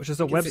 Yeah, which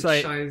is a website.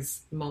 It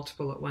shows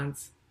multiple at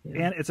once.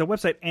 Yeah. And it's a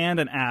website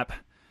and an app,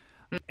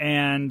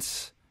 and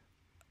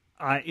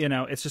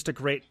it's just a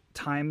great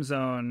time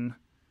zone.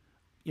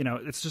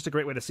 It's just a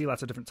great way to see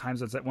lots of different time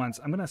zones at once.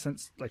 I'm going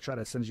to try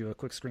to send you a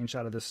quick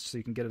screenshot of this so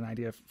you can get an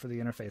idea for the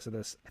interface of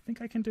this. I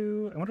think I can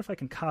I wonder if I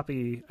can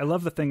copy. I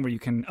love the thing where you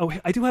can,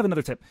 I do have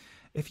another tip.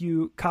 If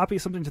you copy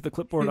something to the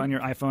clipboard on your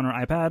iPhone or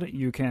iPad,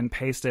 you can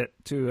paste it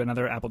to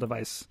another Apple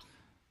device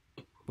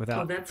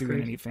without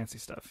doing any fancy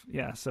stuff.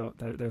 Yeah, so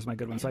there's my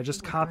good one. So I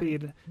just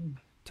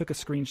took a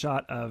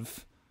screenshot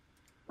of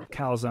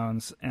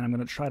calzones, and I'm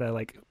going to try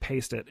to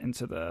paste it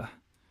into the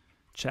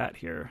chat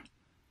here.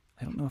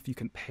 I don't know if you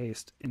can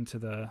paste into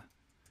the.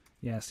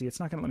 Yeah, see, it's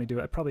not going to let me do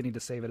it. I probably need to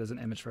save it as an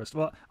image first.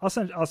 Well, I'll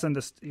send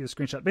this you a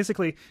screenshot.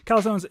 Basically,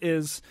 Calzones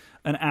is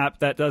an app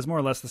that does more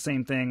or less the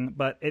same thing,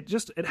 but it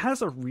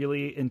has a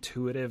really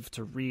intuitive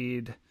to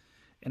read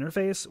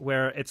interface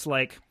where it's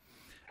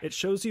it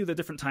shows you the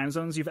different time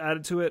zones you've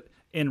added to it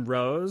in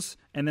rows,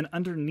 and then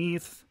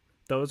underneath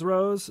those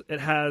rows, it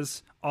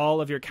has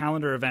all of your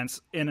calendar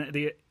events in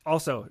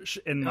also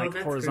in like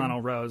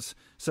horizontal rows.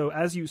 So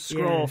as you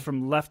scroll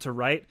from left to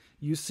right,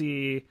 you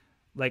see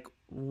like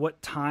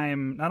what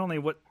time, not only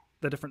what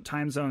the different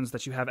time zones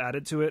that you have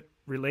added to it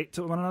relate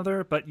to one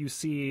another, but you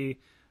see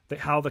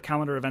how the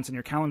calendar events in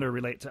your calendar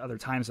relate to other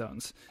time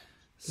zones.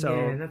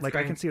 So like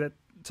great. I can see that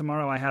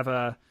tomorrow I have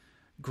a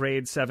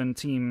grade 7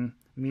 team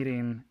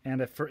meeting,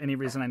 and if for any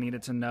reason I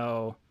needed to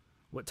know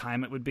what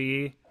time it would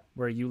be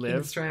where you live. In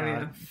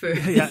Australia. For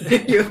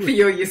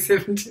your year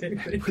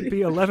 17. It would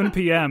be 11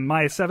 p.m.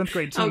 My 7th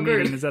grade team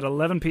meeting is at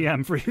 11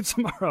 p.m. for you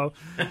tomorrow.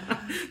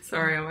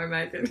 Sorry, I won't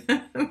make it.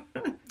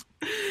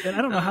 And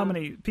I don't know how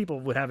many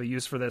people would have a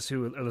use for this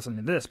who are listening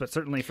to this, but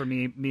certainly for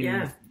me,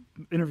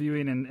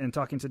 interviewing and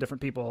talking to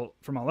different people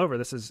from all over,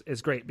 this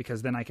is great,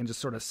 because then I can just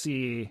sort of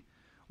see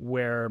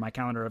where my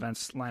calendar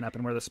events line up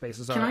and where the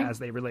spaces are as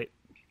they relate.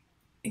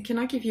 Can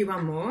I give you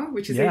one more,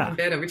 which is even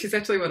better, which is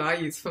actually what I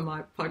use for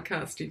my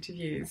podcast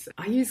interviews?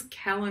 I use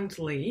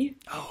Calendly.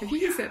 Have you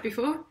used that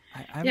before?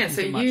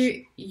 So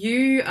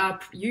you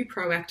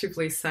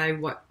proactively say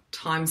what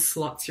time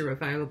slots you're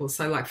available.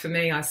 So like for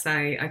me, I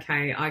say,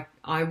 okay,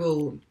 I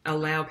will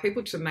allow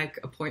people to make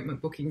appointment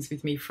bookings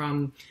with me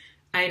from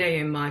 8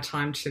 a.m. my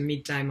time to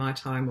midday my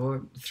time,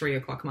 or 3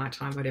 o'clock my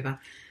time, whatever.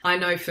 I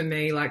know for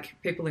me, like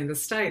people in the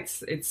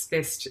States, it's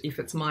best if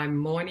it's my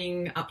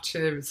morning up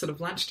to sort of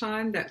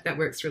lunchtime. That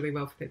works really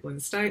well for people in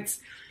the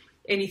States.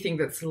 Anything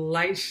that's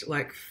late,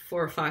 like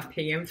 4 or 5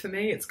 p.m. for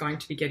me, it's going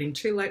to be getting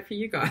too late for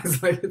you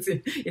guys. Like it's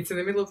in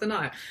the middle of the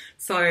night.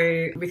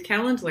 So with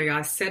Calendly,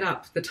 I set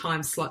up the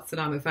time slots that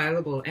I'm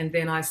available, and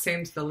then I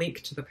send the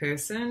link to the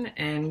person,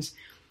 and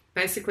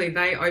basically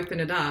they open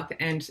it up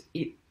and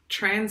it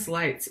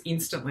translates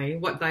instantly.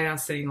 What they are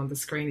seeing on the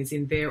screen is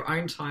in their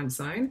own time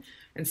zone.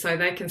 And so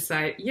they can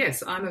say,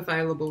 yes, I'm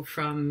available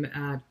from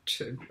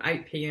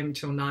 8 p.m.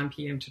 till 9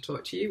 p.m. to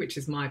talk to you, which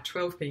is my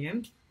 12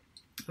 p.m.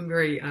 I'm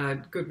very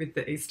good with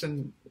the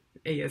Eastern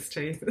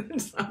EST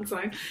time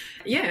zone.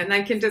 Yeah, and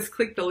they can just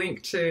click the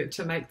link to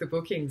make the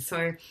booking.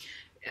 So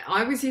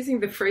I was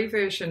using the free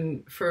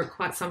version for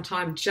quite some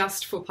time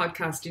just for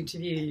podcast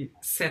interview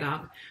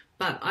setup.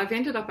 But I've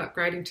ended up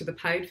upgrading to the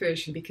paid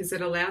version because it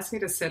allows me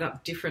to set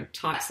up different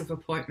types of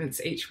appointments,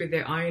 each with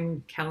their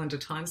own calendar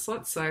time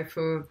slots. So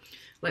for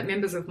like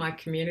members of my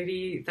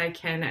community, they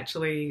can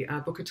actually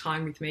book a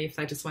time with me if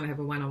they just want to have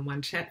a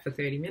one-on-one chat for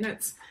 30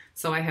 minutes.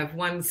 So I have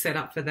one set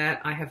up for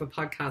that. I have a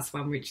podcast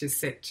one which is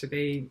set to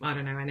be, I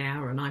don't know, an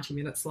hour or 90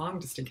 minutes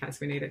long, just in case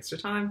we need extra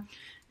time.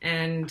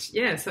 And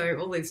so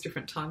all these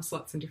different time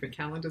slots and different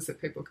calendars that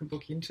people can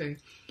book into.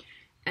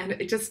 And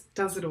it just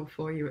does it all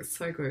for you. It's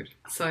so good.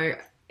 So,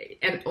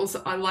 and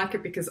also I like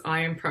it because I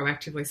am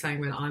proactively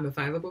saying when I'm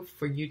available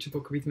for you to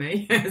book with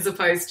me, as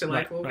opposed to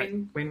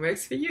when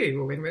works for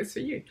you or when works for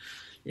you.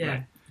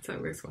 Yeah, so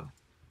it works well.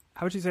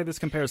 How would you say this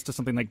compares to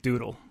something like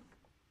Doodle?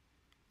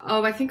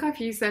 Oh, I think I've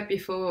used that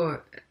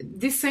before.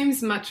 This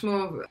seems much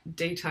more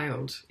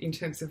detailed in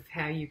terms of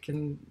how you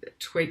can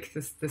tweak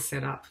the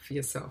setup for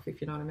yourself,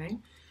 if you know what I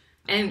mean.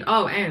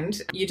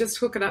 And you just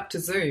hook it up to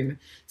Zoom.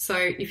 So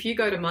if you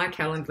go to my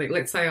Calendly,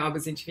 let's say I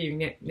was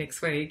interviewing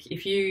next week,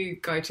 if you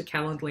go to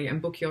Calendly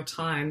and book your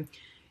time,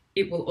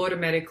 it will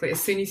automatically,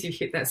 as soon as you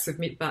hit that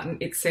submit button,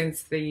 it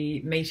sends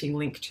the meeting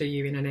link to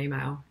you in an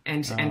email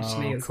and to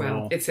me as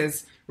well. It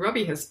says,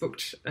 Robby has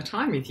booked a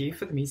time with you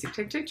for the Music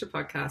Tech Teacher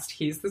podcast.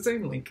 Here's the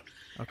Zoom link.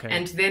 Okay.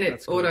 And then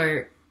it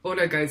auto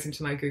goes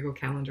into my Google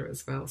Calendar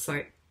as well.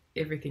 So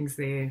everything's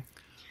there.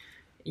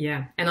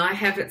 Yeah, and I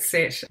have it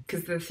set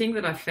because the thing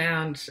that I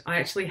found, I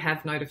actually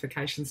have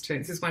notifications turned.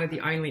 This is one of the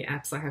only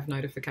apps I have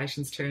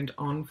notifications turned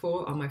on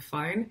for on my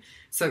phone.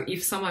 So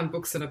if someone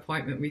books an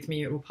appointment with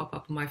me, it will pop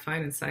up on my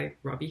phone and say,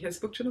 Robby has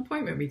booked an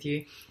appointment with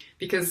you.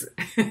 Because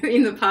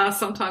in the past,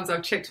 sometimes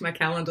I've checked my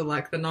calendar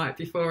like the night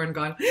before and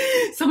gone,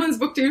 someone's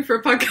booked in for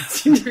a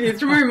podcast interview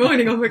tomorrow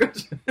morning. Oh my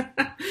gosh.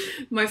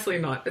 Mostly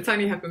not. It's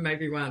only happened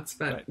maybe once.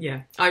 But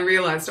yeah, I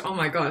realised, oh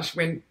my gosh,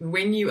 when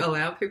you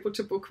allow people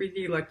to book with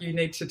you, like you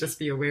need to just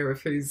be aware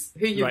of who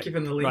you've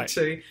given the link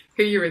to,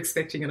 who you're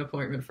expecting an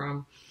appointment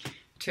from.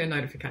 Turn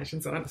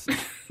notifications on.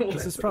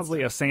 This is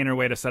probably a saner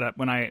way to set up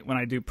when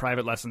I do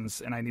private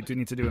lessons and I need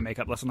to do a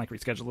makeup lesson, like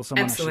reschedule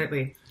someone.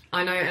 Absolutely.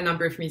 I know a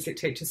number of music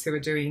teachers who are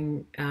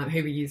doing who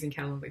are using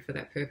Calendly for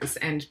that purpose,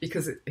 and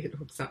because it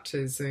hooks up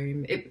to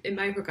Zoom, it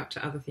may hook up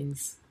to other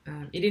things.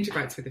 It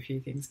integrates with a few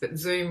things, but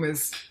Zoom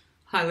was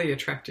highly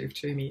attractive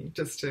to me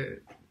just for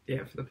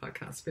the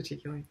podcast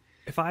particularly.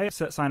 If I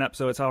sign up,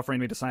 so it's offering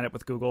me to sign up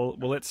with Google,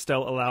 will it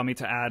still allow me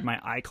to add my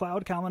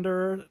iCloud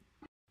calendar?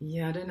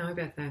 Yeah, I don't know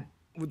about that.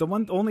 The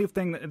only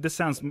thing, this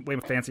sounds way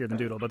fancier than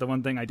Doodle, but the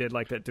one thing I did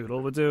like that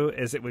Doodle would do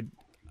is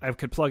I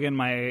could plug in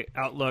my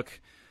Outlook,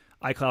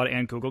 iCloud,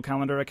 and Google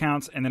Calendar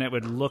accounts, and then it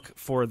would look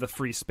for the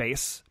free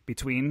space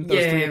between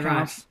those three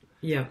accounts.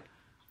 Right. Yeah.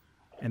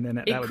 And then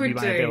that would be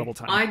my available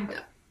time.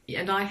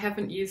 I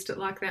haven't used it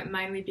like that,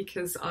 mainly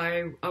because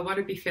I want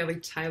to be fairly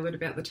tailored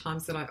about the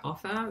times that I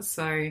offer.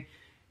 So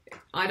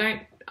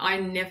I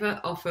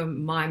never offer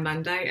my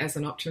Monday as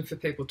an option for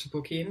people to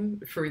book in,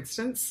 for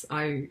instance.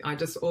 I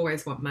just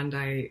always want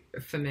Monday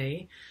for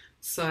me.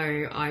 So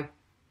I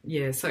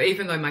yeah, so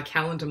even though my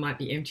calendar might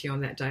be empty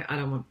on that day, I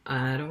don't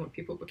want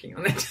people booking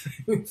on that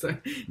day. So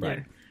yeah,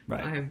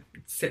 right. I have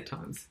set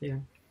times. Yeah.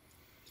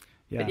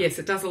 Yeah. But yes,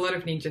 it does a lot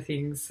of ninja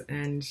things,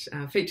 and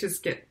features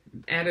get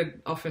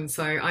added often.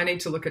 So I need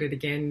to look at it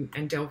again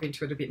and delve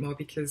into it a bit more,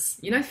 because,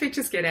 you know,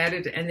 features get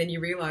added and then you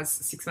realise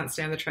 6 months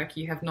down the track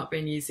you have not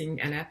been using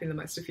an app in the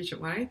most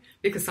efficient way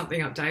because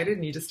something updated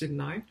and you just didn't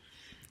know.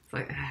 It's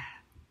like,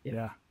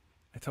 yeah,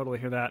 I totally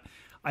hear that.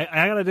 I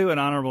got to do an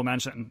honorable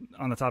mention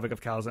on the topic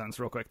of calzones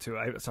real quick too.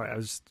 I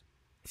was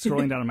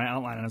scrolling down in my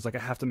outline and I was like, I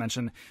have to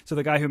mention. So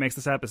the guy who makes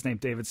this app is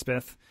named David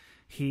Smith.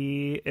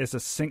 He is a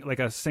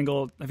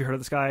single. Have you heard of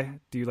this guy?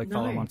 Do you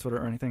follow him on Twitter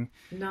or anything?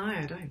 No,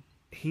 I don't.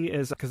 He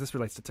is, because this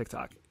relates to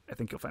TikTok. I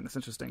think you'll find this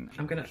interesting.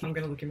 I'm gonna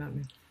look him up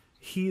now.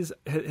 His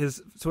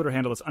Twitter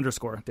handle is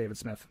 _David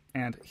Smith,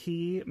 and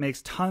he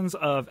makes tons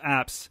of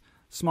apps,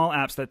 small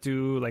apps that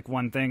do like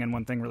one thing and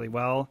one thing really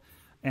well.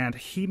 And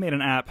he made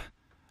an app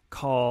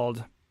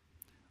called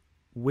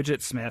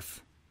Widget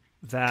Smith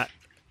that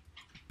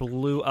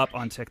blew up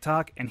on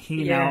TikTok, and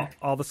he now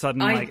all of a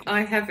sudden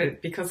I have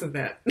it because of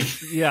that.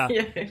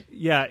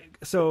 yeah.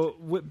 So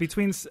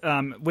between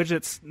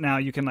widgets now,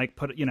 you can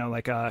put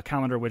a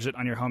calendar widget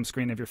on your home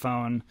screen of your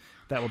phone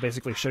that will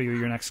basically show you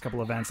your next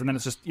couple events, and then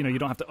it's just you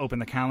don't have to open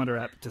the calendar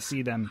app to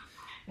see them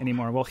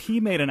anymore. Well, he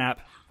made an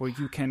app where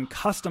you can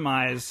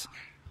customize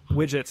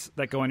widgets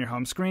that go on your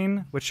home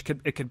screen, which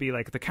could be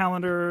like the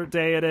calendar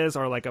day it is,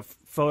 or like a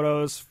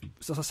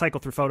cycle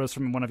through photos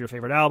from one of your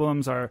favorite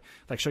albums, or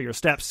like show your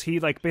steps. He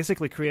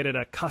basically created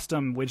a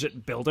custom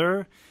widget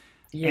builder,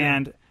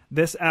 and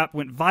this app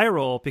went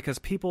viral because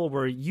people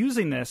were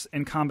using this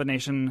in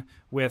combination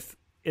with,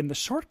 in the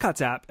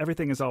Shortcuts app,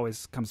 everything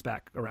always comes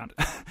back around.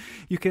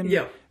 You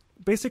can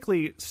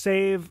basically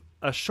save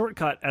a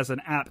shortcut as an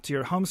app to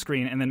your home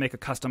screen and then make a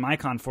custom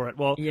icon for it.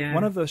 Well,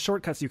 one of the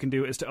shortcuts you can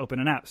do is to open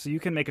an app. So you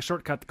can make a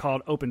shortcut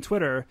called Open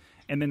Twitter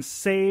and then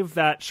save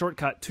that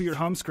shortcut to your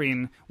home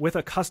screen with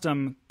a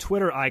custom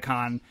Twitter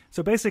icon.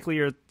 So basically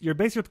you're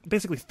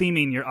basically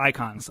theming your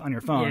icons on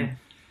your phone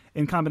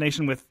in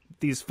combination with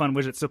these fun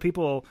widgets. So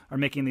people are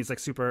making these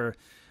super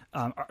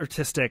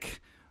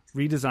artistic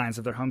redesigns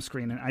of their home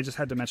screen, and I just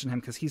had to mention him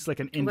because he's like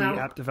an indie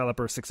app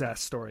developer success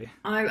story.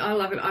 I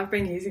love it. I've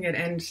been using it,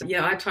 and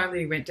I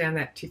totally went down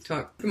that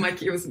TikTok.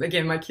 It was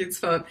again my kid's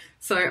fault.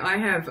 So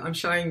I'm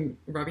showing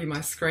Robby my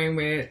screen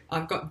where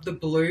I've got the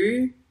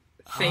blue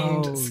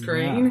themed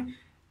screen,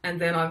 and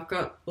then I've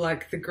got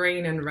like the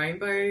green and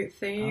rainbow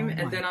theme,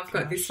 and then I've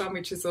got this one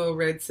which is all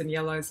reds and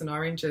yellows and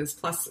oranges,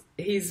 plus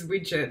his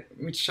widget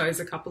which shows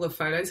a couple of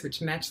photos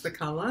which match the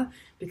colour,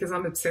 because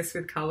I'm obsessed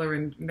with colour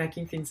and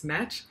making things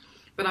match.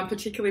 But I'm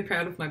particularly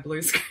proud of my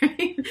blue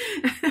screen.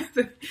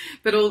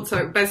 but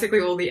also,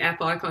 basically all the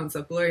app icons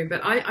are blue.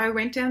 But I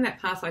went down that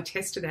path. I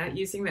tested out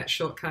using that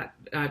shortcut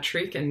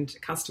trick and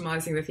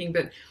customizing the thing.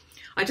 But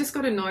I just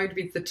got annoyed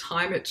with the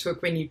time it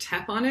took when you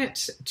tap on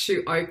it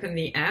to open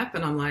the app.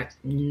 And I'm like,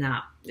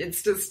 nah,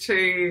 it's just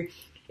too...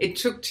 It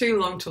took too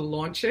long to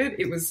launch it.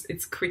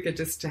 It's quicker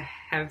just to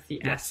have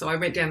the app. So I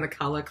went down the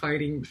color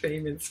coding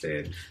theme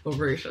instead, or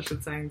route, I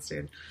should say,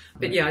 instead.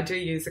 But I do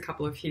use a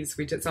couple of his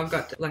widgets. I've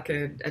got like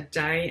a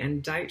day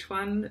and date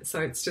one.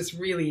 So it's just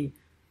really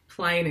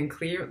plain and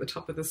clear at the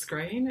top of the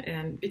screen.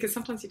 And because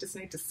sometimes you just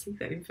need to see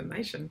that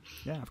information.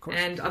 Yeah, of course.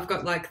 And I've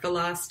got like the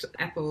last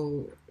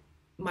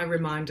my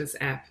reminders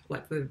app,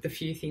 like the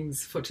few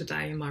things for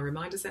today in my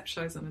reminders app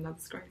shows on another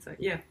screen. So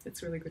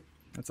it's really good.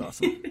 That's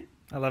awesome.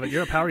 I love it.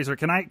 You're a power user.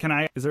 Can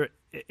I? Is there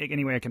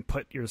any way I can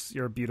put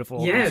your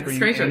beautiful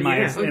screen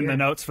in the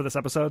notes for this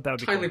episode? That would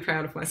be totally cool.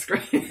 Proud of my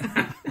screen.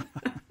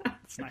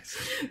 That's nice.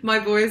 My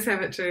boys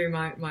have it too.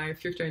 My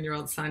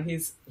 15-year-old son,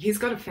 he's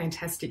got a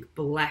fantastic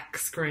black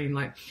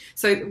screen.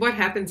 So what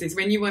happens is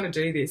when you want to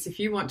do this, if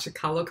you want to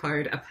color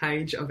code a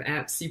page of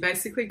apps, you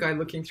basically go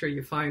looking through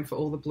your phone for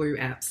all the blue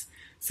apps.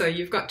 So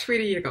you've got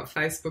Twitter, you've got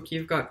Facebook,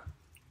 you've got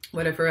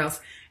whatever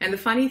else. And the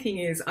funny thing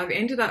is, I've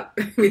ended up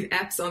with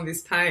apps on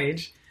this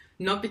page.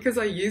 Not because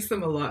I use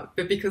them a lot,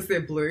 but because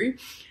they're blue.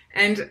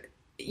 And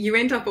you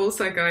end up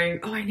also going,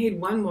 I need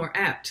one more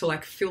app to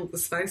fill the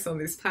space on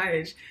this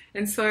page.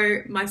 And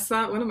so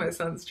one of my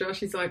sons, Josh,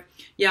 he's like,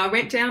 I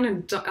went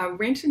and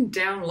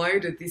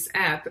downloaded this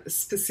app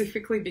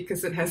specifically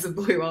because it has a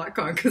blue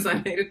icon, because I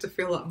needed to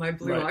fill up my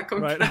blue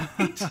icon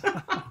page.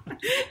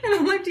 And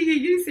I'm like, do you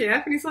use the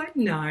app? And he's like,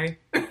 no.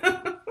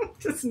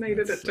 Just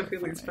needed it to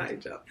fill his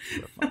page up.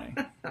 So funny.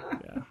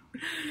 Yeah.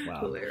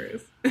 Wow.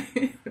 Hilarious.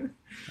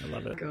 I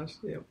love it. Gosh,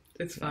 yeah,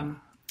 it's fun.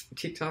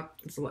 TikTok,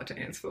 it's a lot to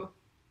answer for.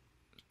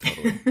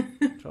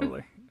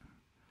 Totally.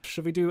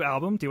 Should we do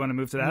album? Do you want to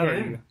move to that? Yeah. Or are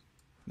you...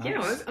 Nice.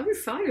 Yeah, I'm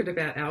excited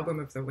about album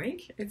of the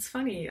week. It's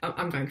funny.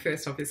 I'm going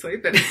first, obviously,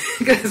 but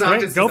because I'm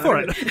just go for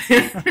it.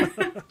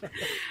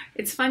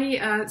 It's funny.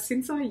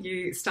 Since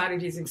I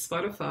started using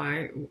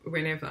Spotify,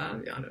 whenever I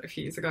don't know, a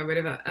few years ago,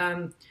 whatever.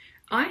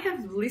 I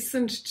have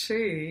listened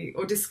to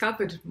or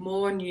discovered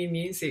more new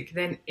music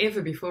than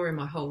ever before in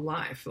my whole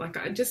life. I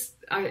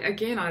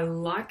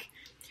like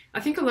I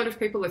think a lot of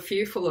people are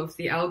fearful of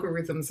the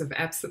algorithms of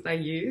apps that they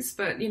use,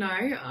 but, you know,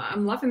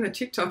 I'm loving the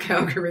TikTok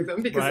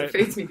algorithm because it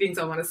feeds me things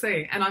I want to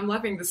see. And I'm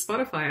loving the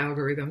Spotify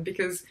algorithm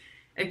because,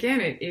 again,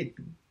 it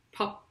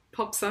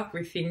pops up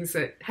with things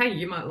that, hey,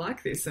 you might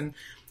like this. And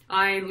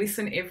I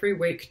listen every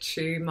week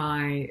to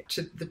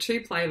the two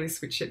playlists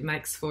which it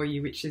makes for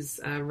you, which is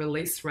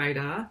Release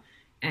Radar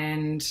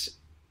and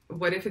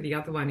whatever the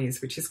other one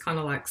is, which is kind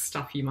of like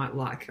stuff you might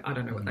like. I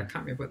don't know I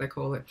can't remember what they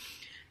call it.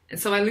 And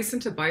so I listen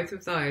to both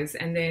of those,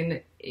 and then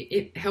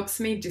it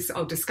helps me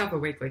Discover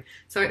Weekly.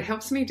 So it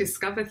helps me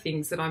discover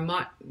things that I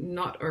might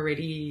not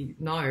already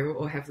know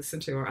or have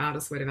listened to, or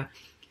artists, whatever.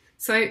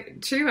 So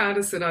two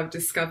artists that I've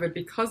discovered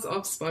because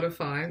of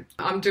Spotify.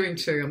 I'm doing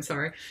two, I'm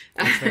sorry.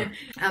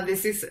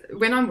 There's this,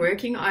 when I'm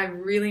working, I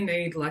really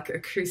need like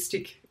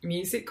acoustic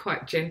music,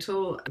 quite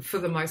gentle for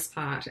the most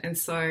part. And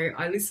so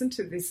I listen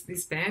to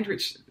this band,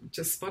 which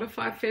just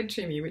Spotify fed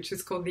to me, which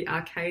is called the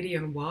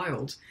Arcadian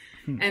Wild.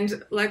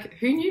 And like,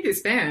 who knew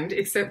this band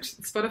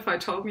except Spotify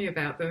told me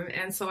about them.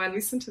 And so I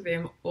listen to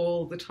them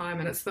all the time,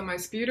 and it's the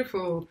most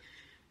beautiful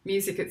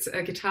music. It's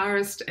a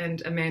guitarist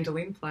and a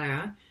mandolin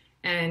player,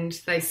 and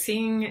they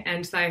sing,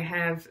 and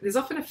there's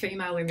often a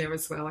female in there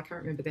as well. I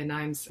can't remember their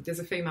names. There's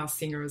a female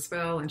singer as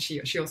well, and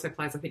she also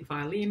plays, I think,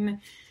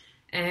 violin.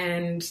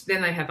 And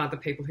then they have other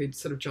people who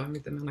sort of join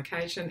with them on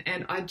occasion.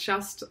 And I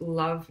just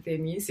love their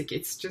music.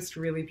 It's just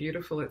really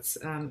beautiful. It's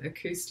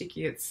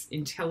acoustic-y, it's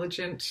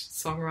intelligent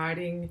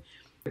songwriting.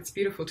 It's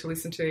beautiful to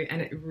listen to,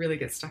 and it really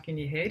gets stuck in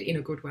your head in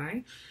a good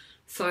way.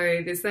 So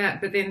there's that.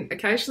 But then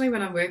occasionally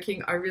when I'm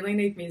working, I really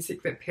need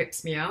music that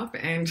peps me up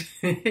and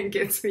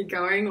gets me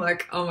going,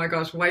 like, oh my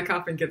gosh, wake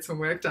up and get some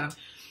work done.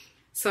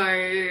 So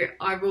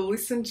I will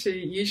listen to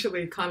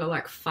usually kind of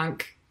like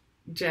funk,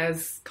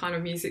 jazz kind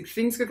of music,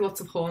 things with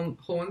lots of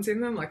horns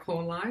in them, like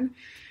horn line.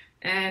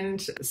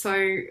 And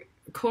so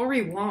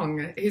Corey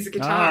Wong, he's a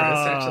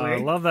guitarist, actually. I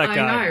love that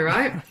guy. I know,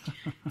 right?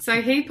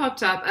 So he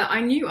popped up.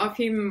 I knew of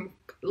him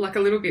like a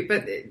little bit,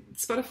 but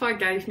Spotify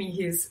gave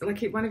me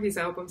one of his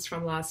albums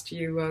from last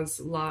year was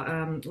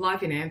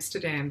Live in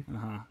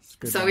Amsterdam.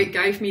 So it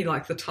gave me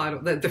like the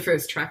title, the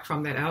first track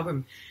from that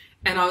album.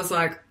 And I was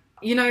like,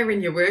 you know,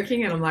 when you're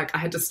working, and I'm like, I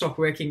had to stop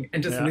working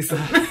and just listen.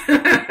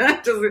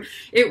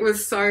 It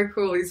was so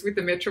cool. He's with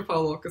the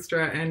Metropole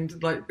Orchestra,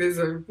 and like there's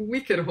a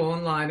wicked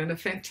horn line and a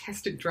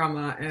fantastic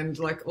drummer and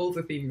like all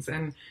the things.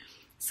 And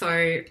so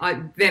I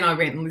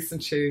went and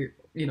listened to,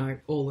 you know,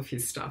 all of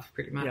his stuff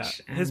pretty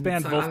much. Yeah. His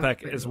band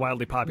Wolfpack is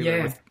wildly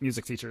popular with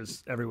music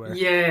teachers everywhere.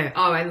 Yeah.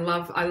 Oh, I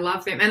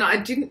love them. And I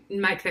didn't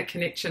make that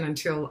connection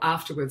until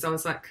afterwards. I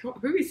was like,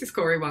 who is this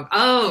Corey Wong?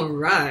 Oh,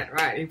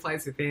 right. He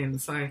plays with them.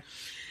 So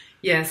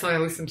yeah, so I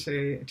listened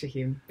to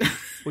him.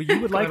 Well, you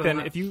would like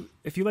then, if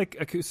you like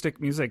acoustic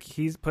music,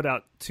 he's put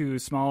out 2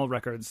 small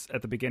records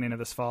at the beginning of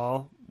this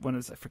fall. I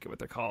forget what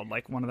they're called.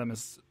 Like one of them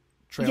is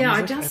Trail Music,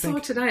 I just saw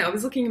today. I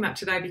was looking him up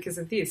today because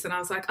of this, and I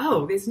was like,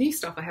 oh, there's new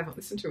stuff I haven't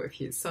listened to of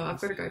his, so I've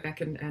got to go back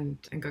and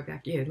go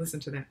back, listen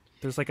to that.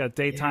 There's like a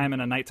daytime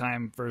and a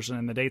nighttime version,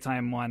 and the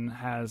daytime one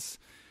has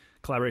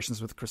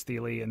collaborations with Chris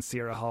Thiele and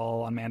Sierra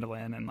Hull on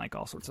mandolin and like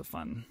all sorts of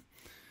fun.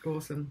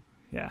 Awesome.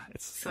 Yeah,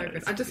 it's so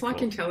good. I just like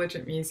cool.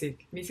 Intelligent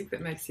music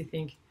that makes you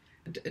think.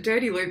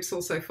 Dirty Loops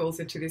also falls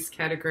into this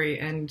category,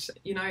 and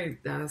you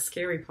know,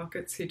 Scary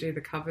Pockets, who do the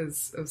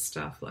covers of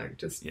stuff, like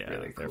just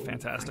really cool, they're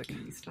fantastic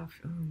stuff.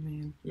 Oh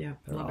man, yeah,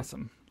 they're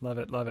awesome. Love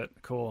it.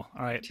 Cool.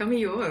 All right, tell me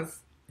yours.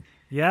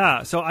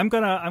 Yeah, so I'm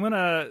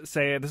gonna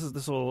say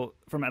this will,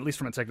 from at least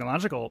from a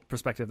technological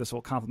perspective, this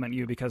will compliment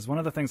you, because one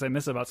of the things I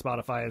miss about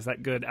Spotify is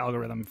that good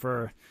algorithm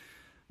for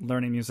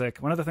learning music.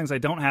 One of the things I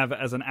don't have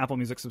as an Apple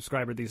Music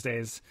subscriber these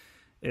days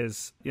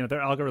is, you know,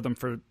 their algorithm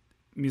for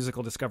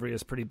musical discovery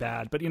is pretty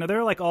bad, but you know,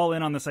 they're like all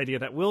in on this idea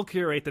that we'll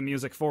curate the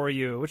music for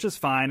you, which is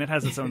fine. It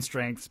has its own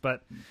strengths,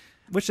 but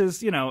which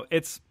is, you know,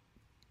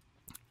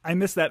 I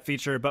miss that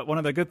feature. But one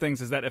of the good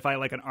things is that if I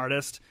like an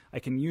artist, I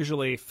can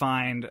usually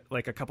find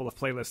like a couple of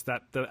playlists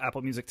that the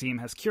Apple Music team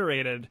has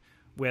curated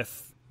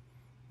with,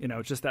 you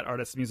know, just that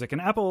artist's music. And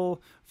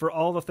Apple, for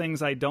all the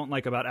things I don't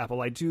like about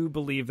Apple, I do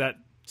believe that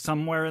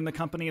somewhere in the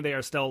company they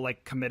are still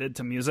like committed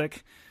to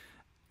music.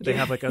 They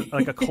have like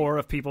a core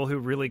of people who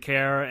really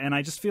care. And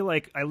I just feel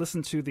like I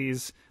listen to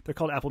these, they're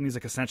called Apple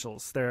Music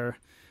Essentials. They're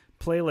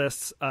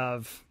playlists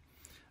of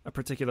a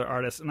particular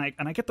artist. And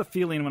I get the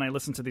feeling when I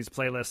listen to these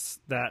playlists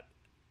that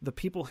the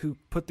people who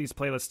put these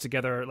playlists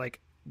together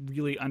like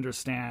really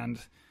understand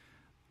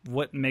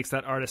what makes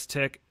that artist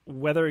tick,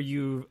 whether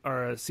you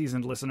are a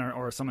seasoned listener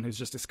or someone who's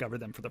just discovered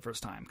them for the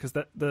first time. Because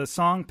the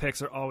song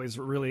picks are always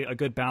really a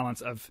good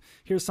balance of,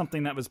 here's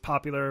something that was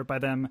popular by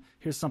them,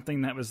 here's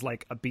something that was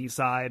like a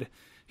B-side,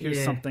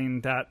 here's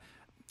something that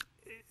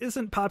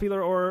isn't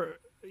popular or,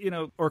 you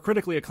know, or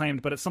critically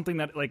acclaimed, but it's something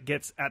that like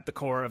gets at the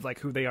core of like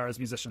who they are as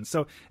musicians.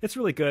 So it's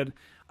really good.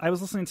 I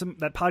was listening to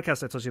that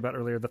podcast I told you about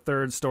earlier, The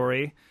Third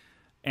Story,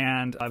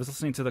 and I was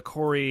listening to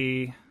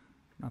Corey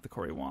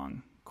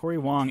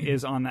Wong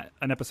is on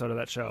an episode of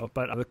that show,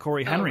 but the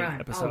Corey Henry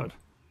episode.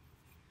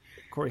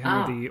 Corey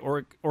Henry,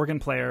 the organ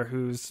player,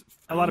 who's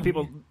a lot of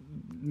people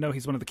know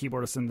he's one of the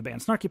keyboardists in the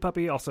band Snarky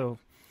Puppy, also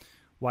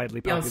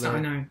widely popular. I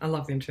know. I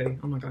love them too.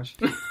 Oh my gosh.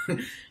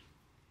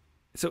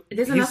 So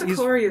there's another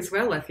Corey as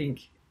well, I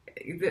think.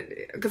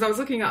 Because I was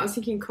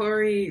thinking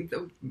Corey,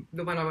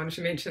 the one I wanted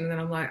to mention, and then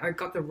I'm like, I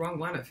got the wrong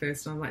one at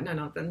first. And I'm like, no,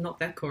 not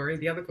that Corey,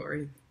 the other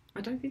Corey. I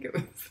don't think it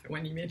was the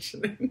one you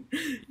mentioned.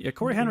 Yeah,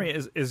 Corey Henry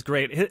is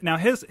great. Now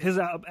his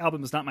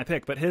album is not my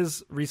pick, but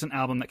his recent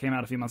album that came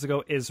out a few months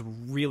ago is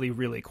really,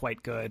 really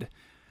quite good.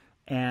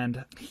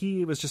 And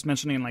he was just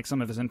mentioning like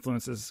some of his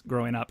influences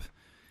growing up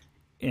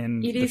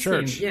in the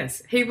church. Him,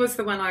 yes. He was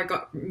the one I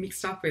got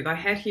mixed up with. I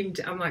had him.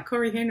 I'm like,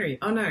 Corey Henry.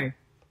 Oh no,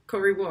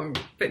 Corey Wong.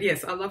 But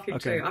yes, I love him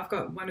too. I've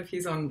got one of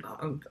his on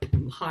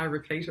high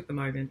repeat at the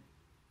moment.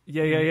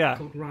 Yeah.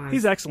 Called Rise.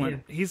 He's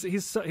excellent. Yeah.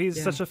 He's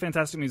such a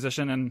fantastic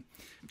musician, and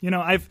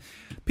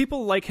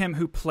people like him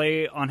who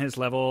play on his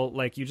level.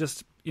 Like you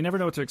never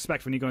know what to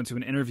expect when you go into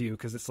an interview,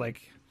 because it's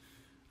like,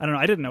 I don't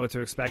know. I didn't know what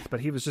to expect,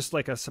 but he was just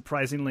like a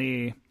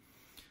surprisingly,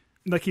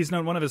 like he's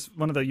known one of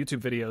the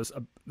YouTube videos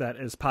that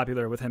is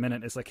popular with him in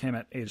it is like him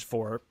at age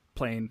 4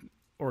 playing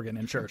organ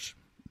in church,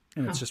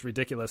 and it's just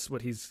ridiculous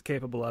what he's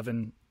capable of.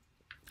 And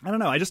I don't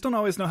know. I just don't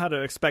always know how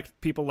to expect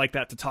people like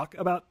that to talk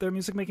about their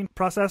music making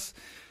process.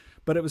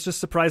 But it was just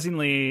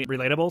surprisingly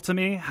relatable to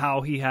me how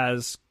he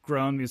has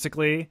grown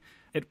musically.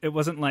 It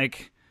wasn't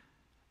like,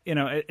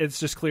 it's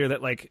just clear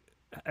that like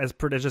as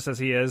prodigious as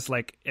he is,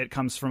 like it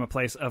comes from a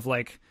place of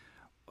like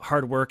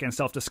hard work and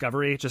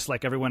self-discovery, just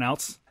like everyone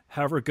else,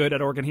 however good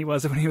at organ he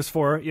was when he was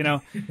 4,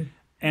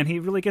 And he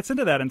really gets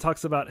into that and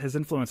talks about his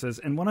influences.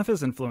 And one of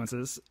his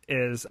influences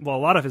is, well, a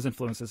lot of his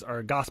influences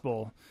are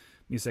gospel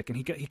music. And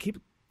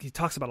he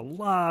talks about a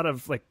lot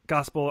of like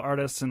gospel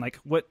artists and like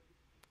what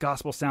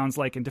gospel sounds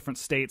like in different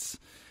states.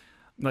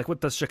 Like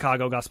what does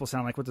Chicago gospel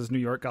sound like? What does New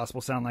York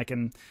gospel sound like?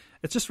 And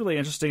it's just really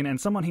interesting.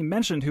 And someone he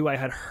mentioned who I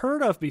had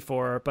heard of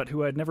before, but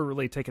who I'd never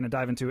really taken a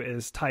dive into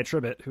is Ty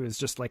Tribbett, who is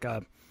just like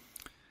a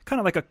kind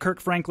of like a Kirk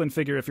Franklin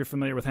figure, if you're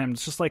familiar with him.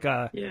 It's just like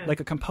a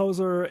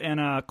composer and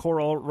a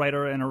choral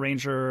writer and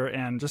arranger,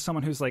 and just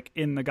someone who's like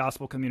in the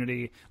gospel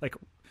community, like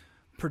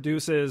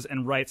produces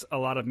and writes a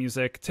lot of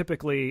music.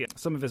 Typically,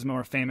 some of his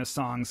more famous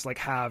songs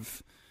like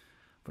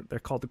they're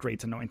called the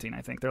Great Anointing,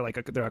 I think.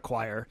 They're a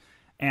choir.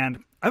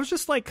 And I was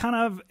just like kind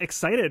of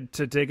excited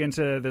to dig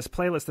into this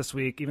playlist this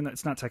week, even though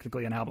it's not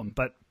technically an album,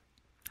 but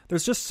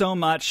there's just so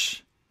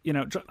much,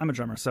 I'm a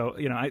drummer. So,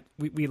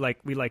 we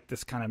like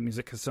this kind of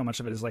music because so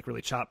much of it is like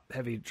really chop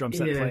heavy drum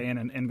set playing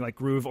and like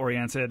groove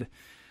oriented.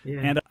 Yeah.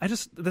 And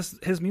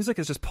his music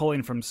is just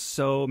pulling from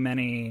so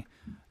many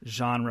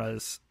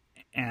genres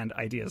and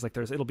ideas. Like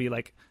it'll be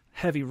like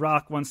heavy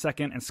rock one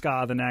second and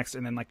ska the next,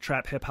 and then like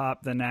trap hip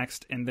hop the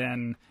next, and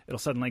then it'll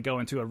suddenly go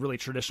into a really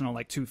traditional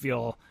like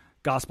 2-feel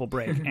gospel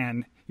break,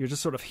 and you're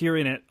just sort of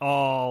hearing it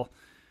all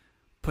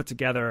put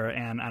together.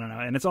 And I don't know,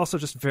 and it's also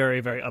just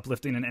very, very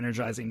uplifting and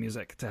energizing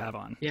music to have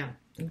on. Yeah,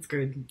 it's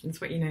good. It's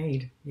what you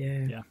need.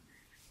 Yeah.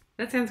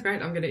 That sounds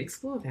great. I'm going to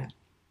explore that.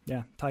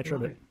 Yeah, Ty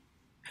Tribbett.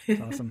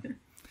 It's awesome.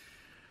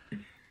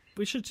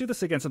 We should do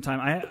this again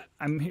sometime.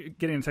 I'm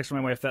getting a text from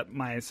my wife that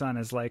my son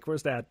is like,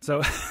 "Where's Dad?"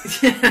 So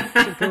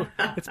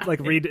it's like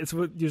It's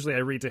usually I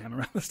read to him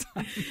around this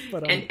time.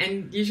 But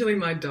and usually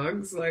my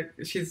dog's like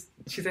she's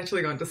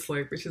actually gone to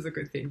sleep, which is a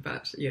good thing.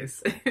 But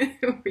yes,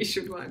 we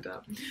should wind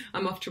up.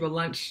 I'm off to a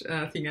lunch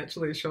thing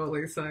actually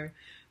shortly, so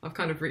I've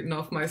kind of written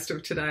off most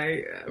of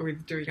today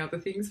with doing other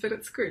things. But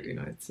it's good,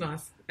 it's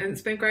nice, and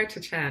it's been great to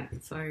chat.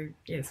 So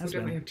yes, we'll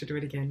definitely have to do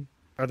it again.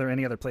 Are there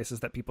any other places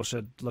that people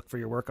should look for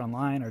your work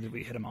online, or did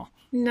we hit them all?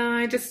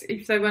 No, just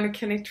if they want to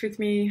connect with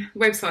me,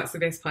 website's the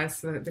best place,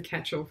 the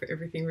catch-all for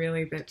everything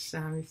really. But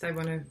if they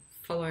want to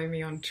follow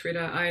me on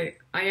Twitter, I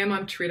am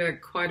on Twitter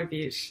quite a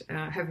bit.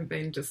 Haven't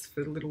been just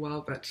for a little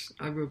while, but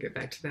I will get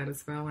back to that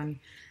as well. And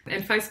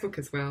Facebook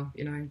as well,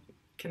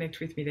 connect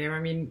with me there.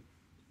 I mean,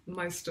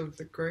 most of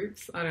the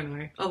groups, I don't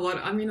know,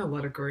 I'm in a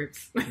lot of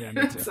groups. Yeah,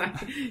 me too. So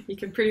you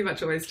can pretty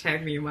much always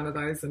tag me in one of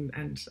those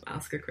and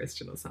ask a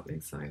question or something.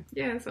 So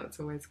yeah, so it's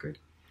always good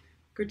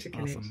to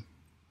connect. Awesome.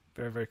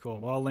 Very, very cool.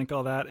 Well, I'll link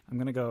all that. I'm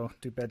going to go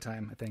do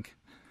bedtime, I think.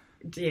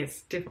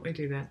 Yes, definitely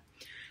do that.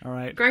 All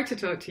right. Great to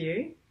talk to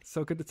you.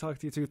 So good to talk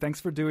to you too. Thanks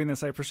for doing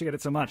this. I appreciate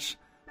it so much.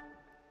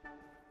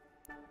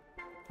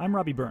 I'm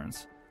Robby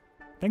Burns.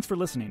 Thanks for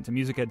listening to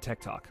Music Ed Tech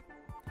Talk.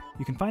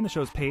 You can find the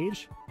show's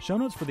page, show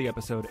notes for the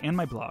episode, and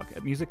my blog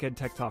at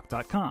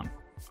musicedtechtalk.com.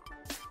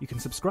 You can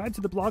subscribe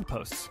to the blog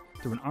posts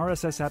through an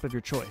RSS app of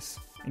your choice,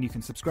 and you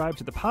can subscribe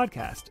to the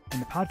podcast in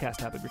the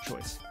podcast app of your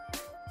choice.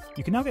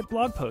 You can now get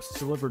blog posts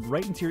delivered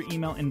right into your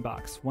email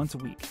inbox once a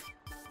week.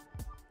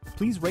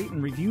 Please rate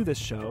and review this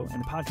show in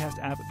the podcast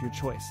app of your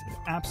choice. It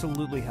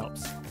absolutely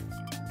helps.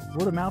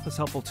 Word of mouth is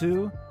helpful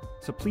too,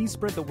 so please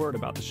spread the word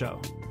about the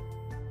show.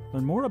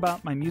 Learn more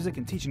about my music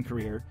and teaching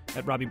career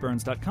at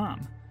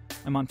robbyburns.com.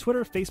 I'm on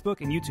Twitter,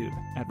 Facebook, and YouTube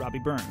at Robby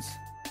Burns.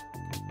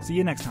 See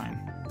you next time.